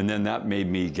 And then that made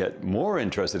me get more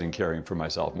interested in caring for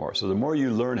myself more. So the more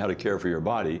you learn how to care for your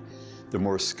body, the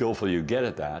more skillful you get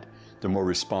at that, the more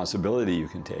responsibility you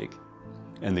can take,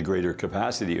 and the greater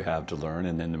capacity you have to learn,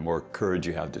 and then the more courage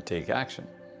you have to take action.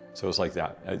 So it's like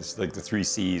that. It's like the 3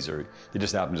 C's, or they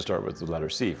just happen to start with the letter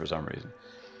C for some reason.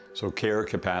 So care,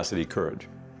 capacity, courage.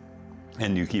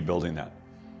 And you keep building that.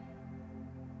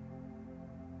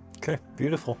 Okay,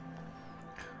 beautiful.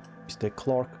 Mr.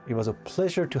 Clark, it was a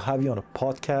pleasure to have you on a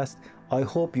podcast. I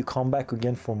hope you come back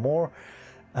again for more.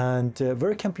 And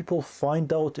where can people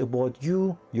find out about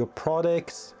you, your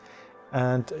products,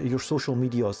 and your social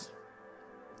medias?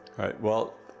 All right,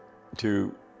 well,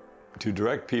 to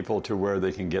direct people to where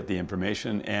they can get the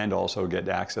information and also get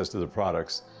access to the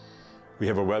products, we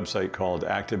have a website called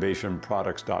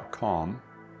activationproducts.com.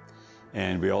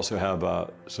 And we also have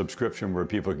a subscription where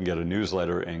people can get a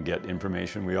newsletter and get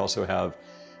information. We also have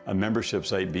a membership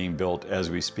site being built as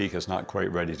we speak. It's not quite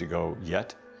ready to go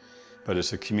yet, but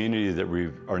it's a community that we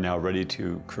are now ready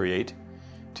to create,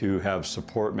 to have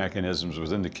support mechanisms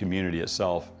within the community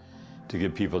itself to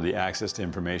give people the access to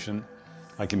information.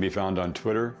 I can be found on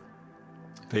Twitter,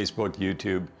 Facebook,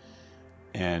 YouTube,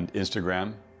 and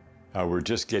Instagram. We're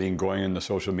just getting going on the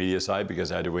social media side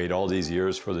because I had to wait all these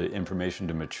years for the information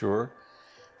to mature,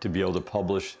 to be able to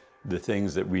publish the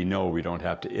things that we know we don't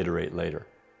have to iterate later.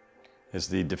 It's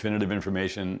the definitive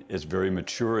information. It's very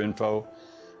mature info.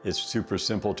 It's super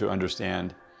simple to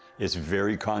understand. It's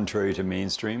very contrary to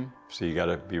mainstream, so you got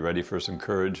to be ready for some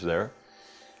courage there.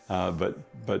 But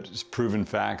it's proven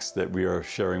facts that we are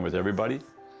sharing with everybody.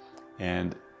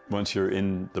 And once you're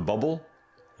in the bubble,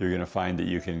 you're going to find that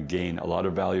you can gain a lot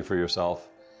of value for yourself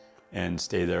and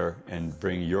stay there and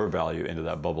bring your value into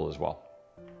that bubble as well.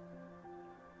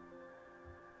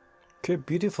 Okay,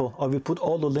 beautiful. I will put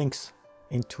all the links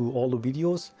into all the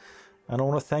videos. And I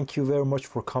want to thank you very much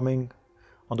for coming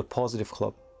on the Positive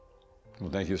Club. Well,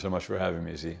 thank you so much for having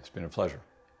me, Z. It's been a pleasure.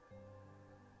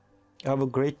 Have a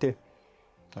great day.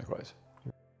 Likewise.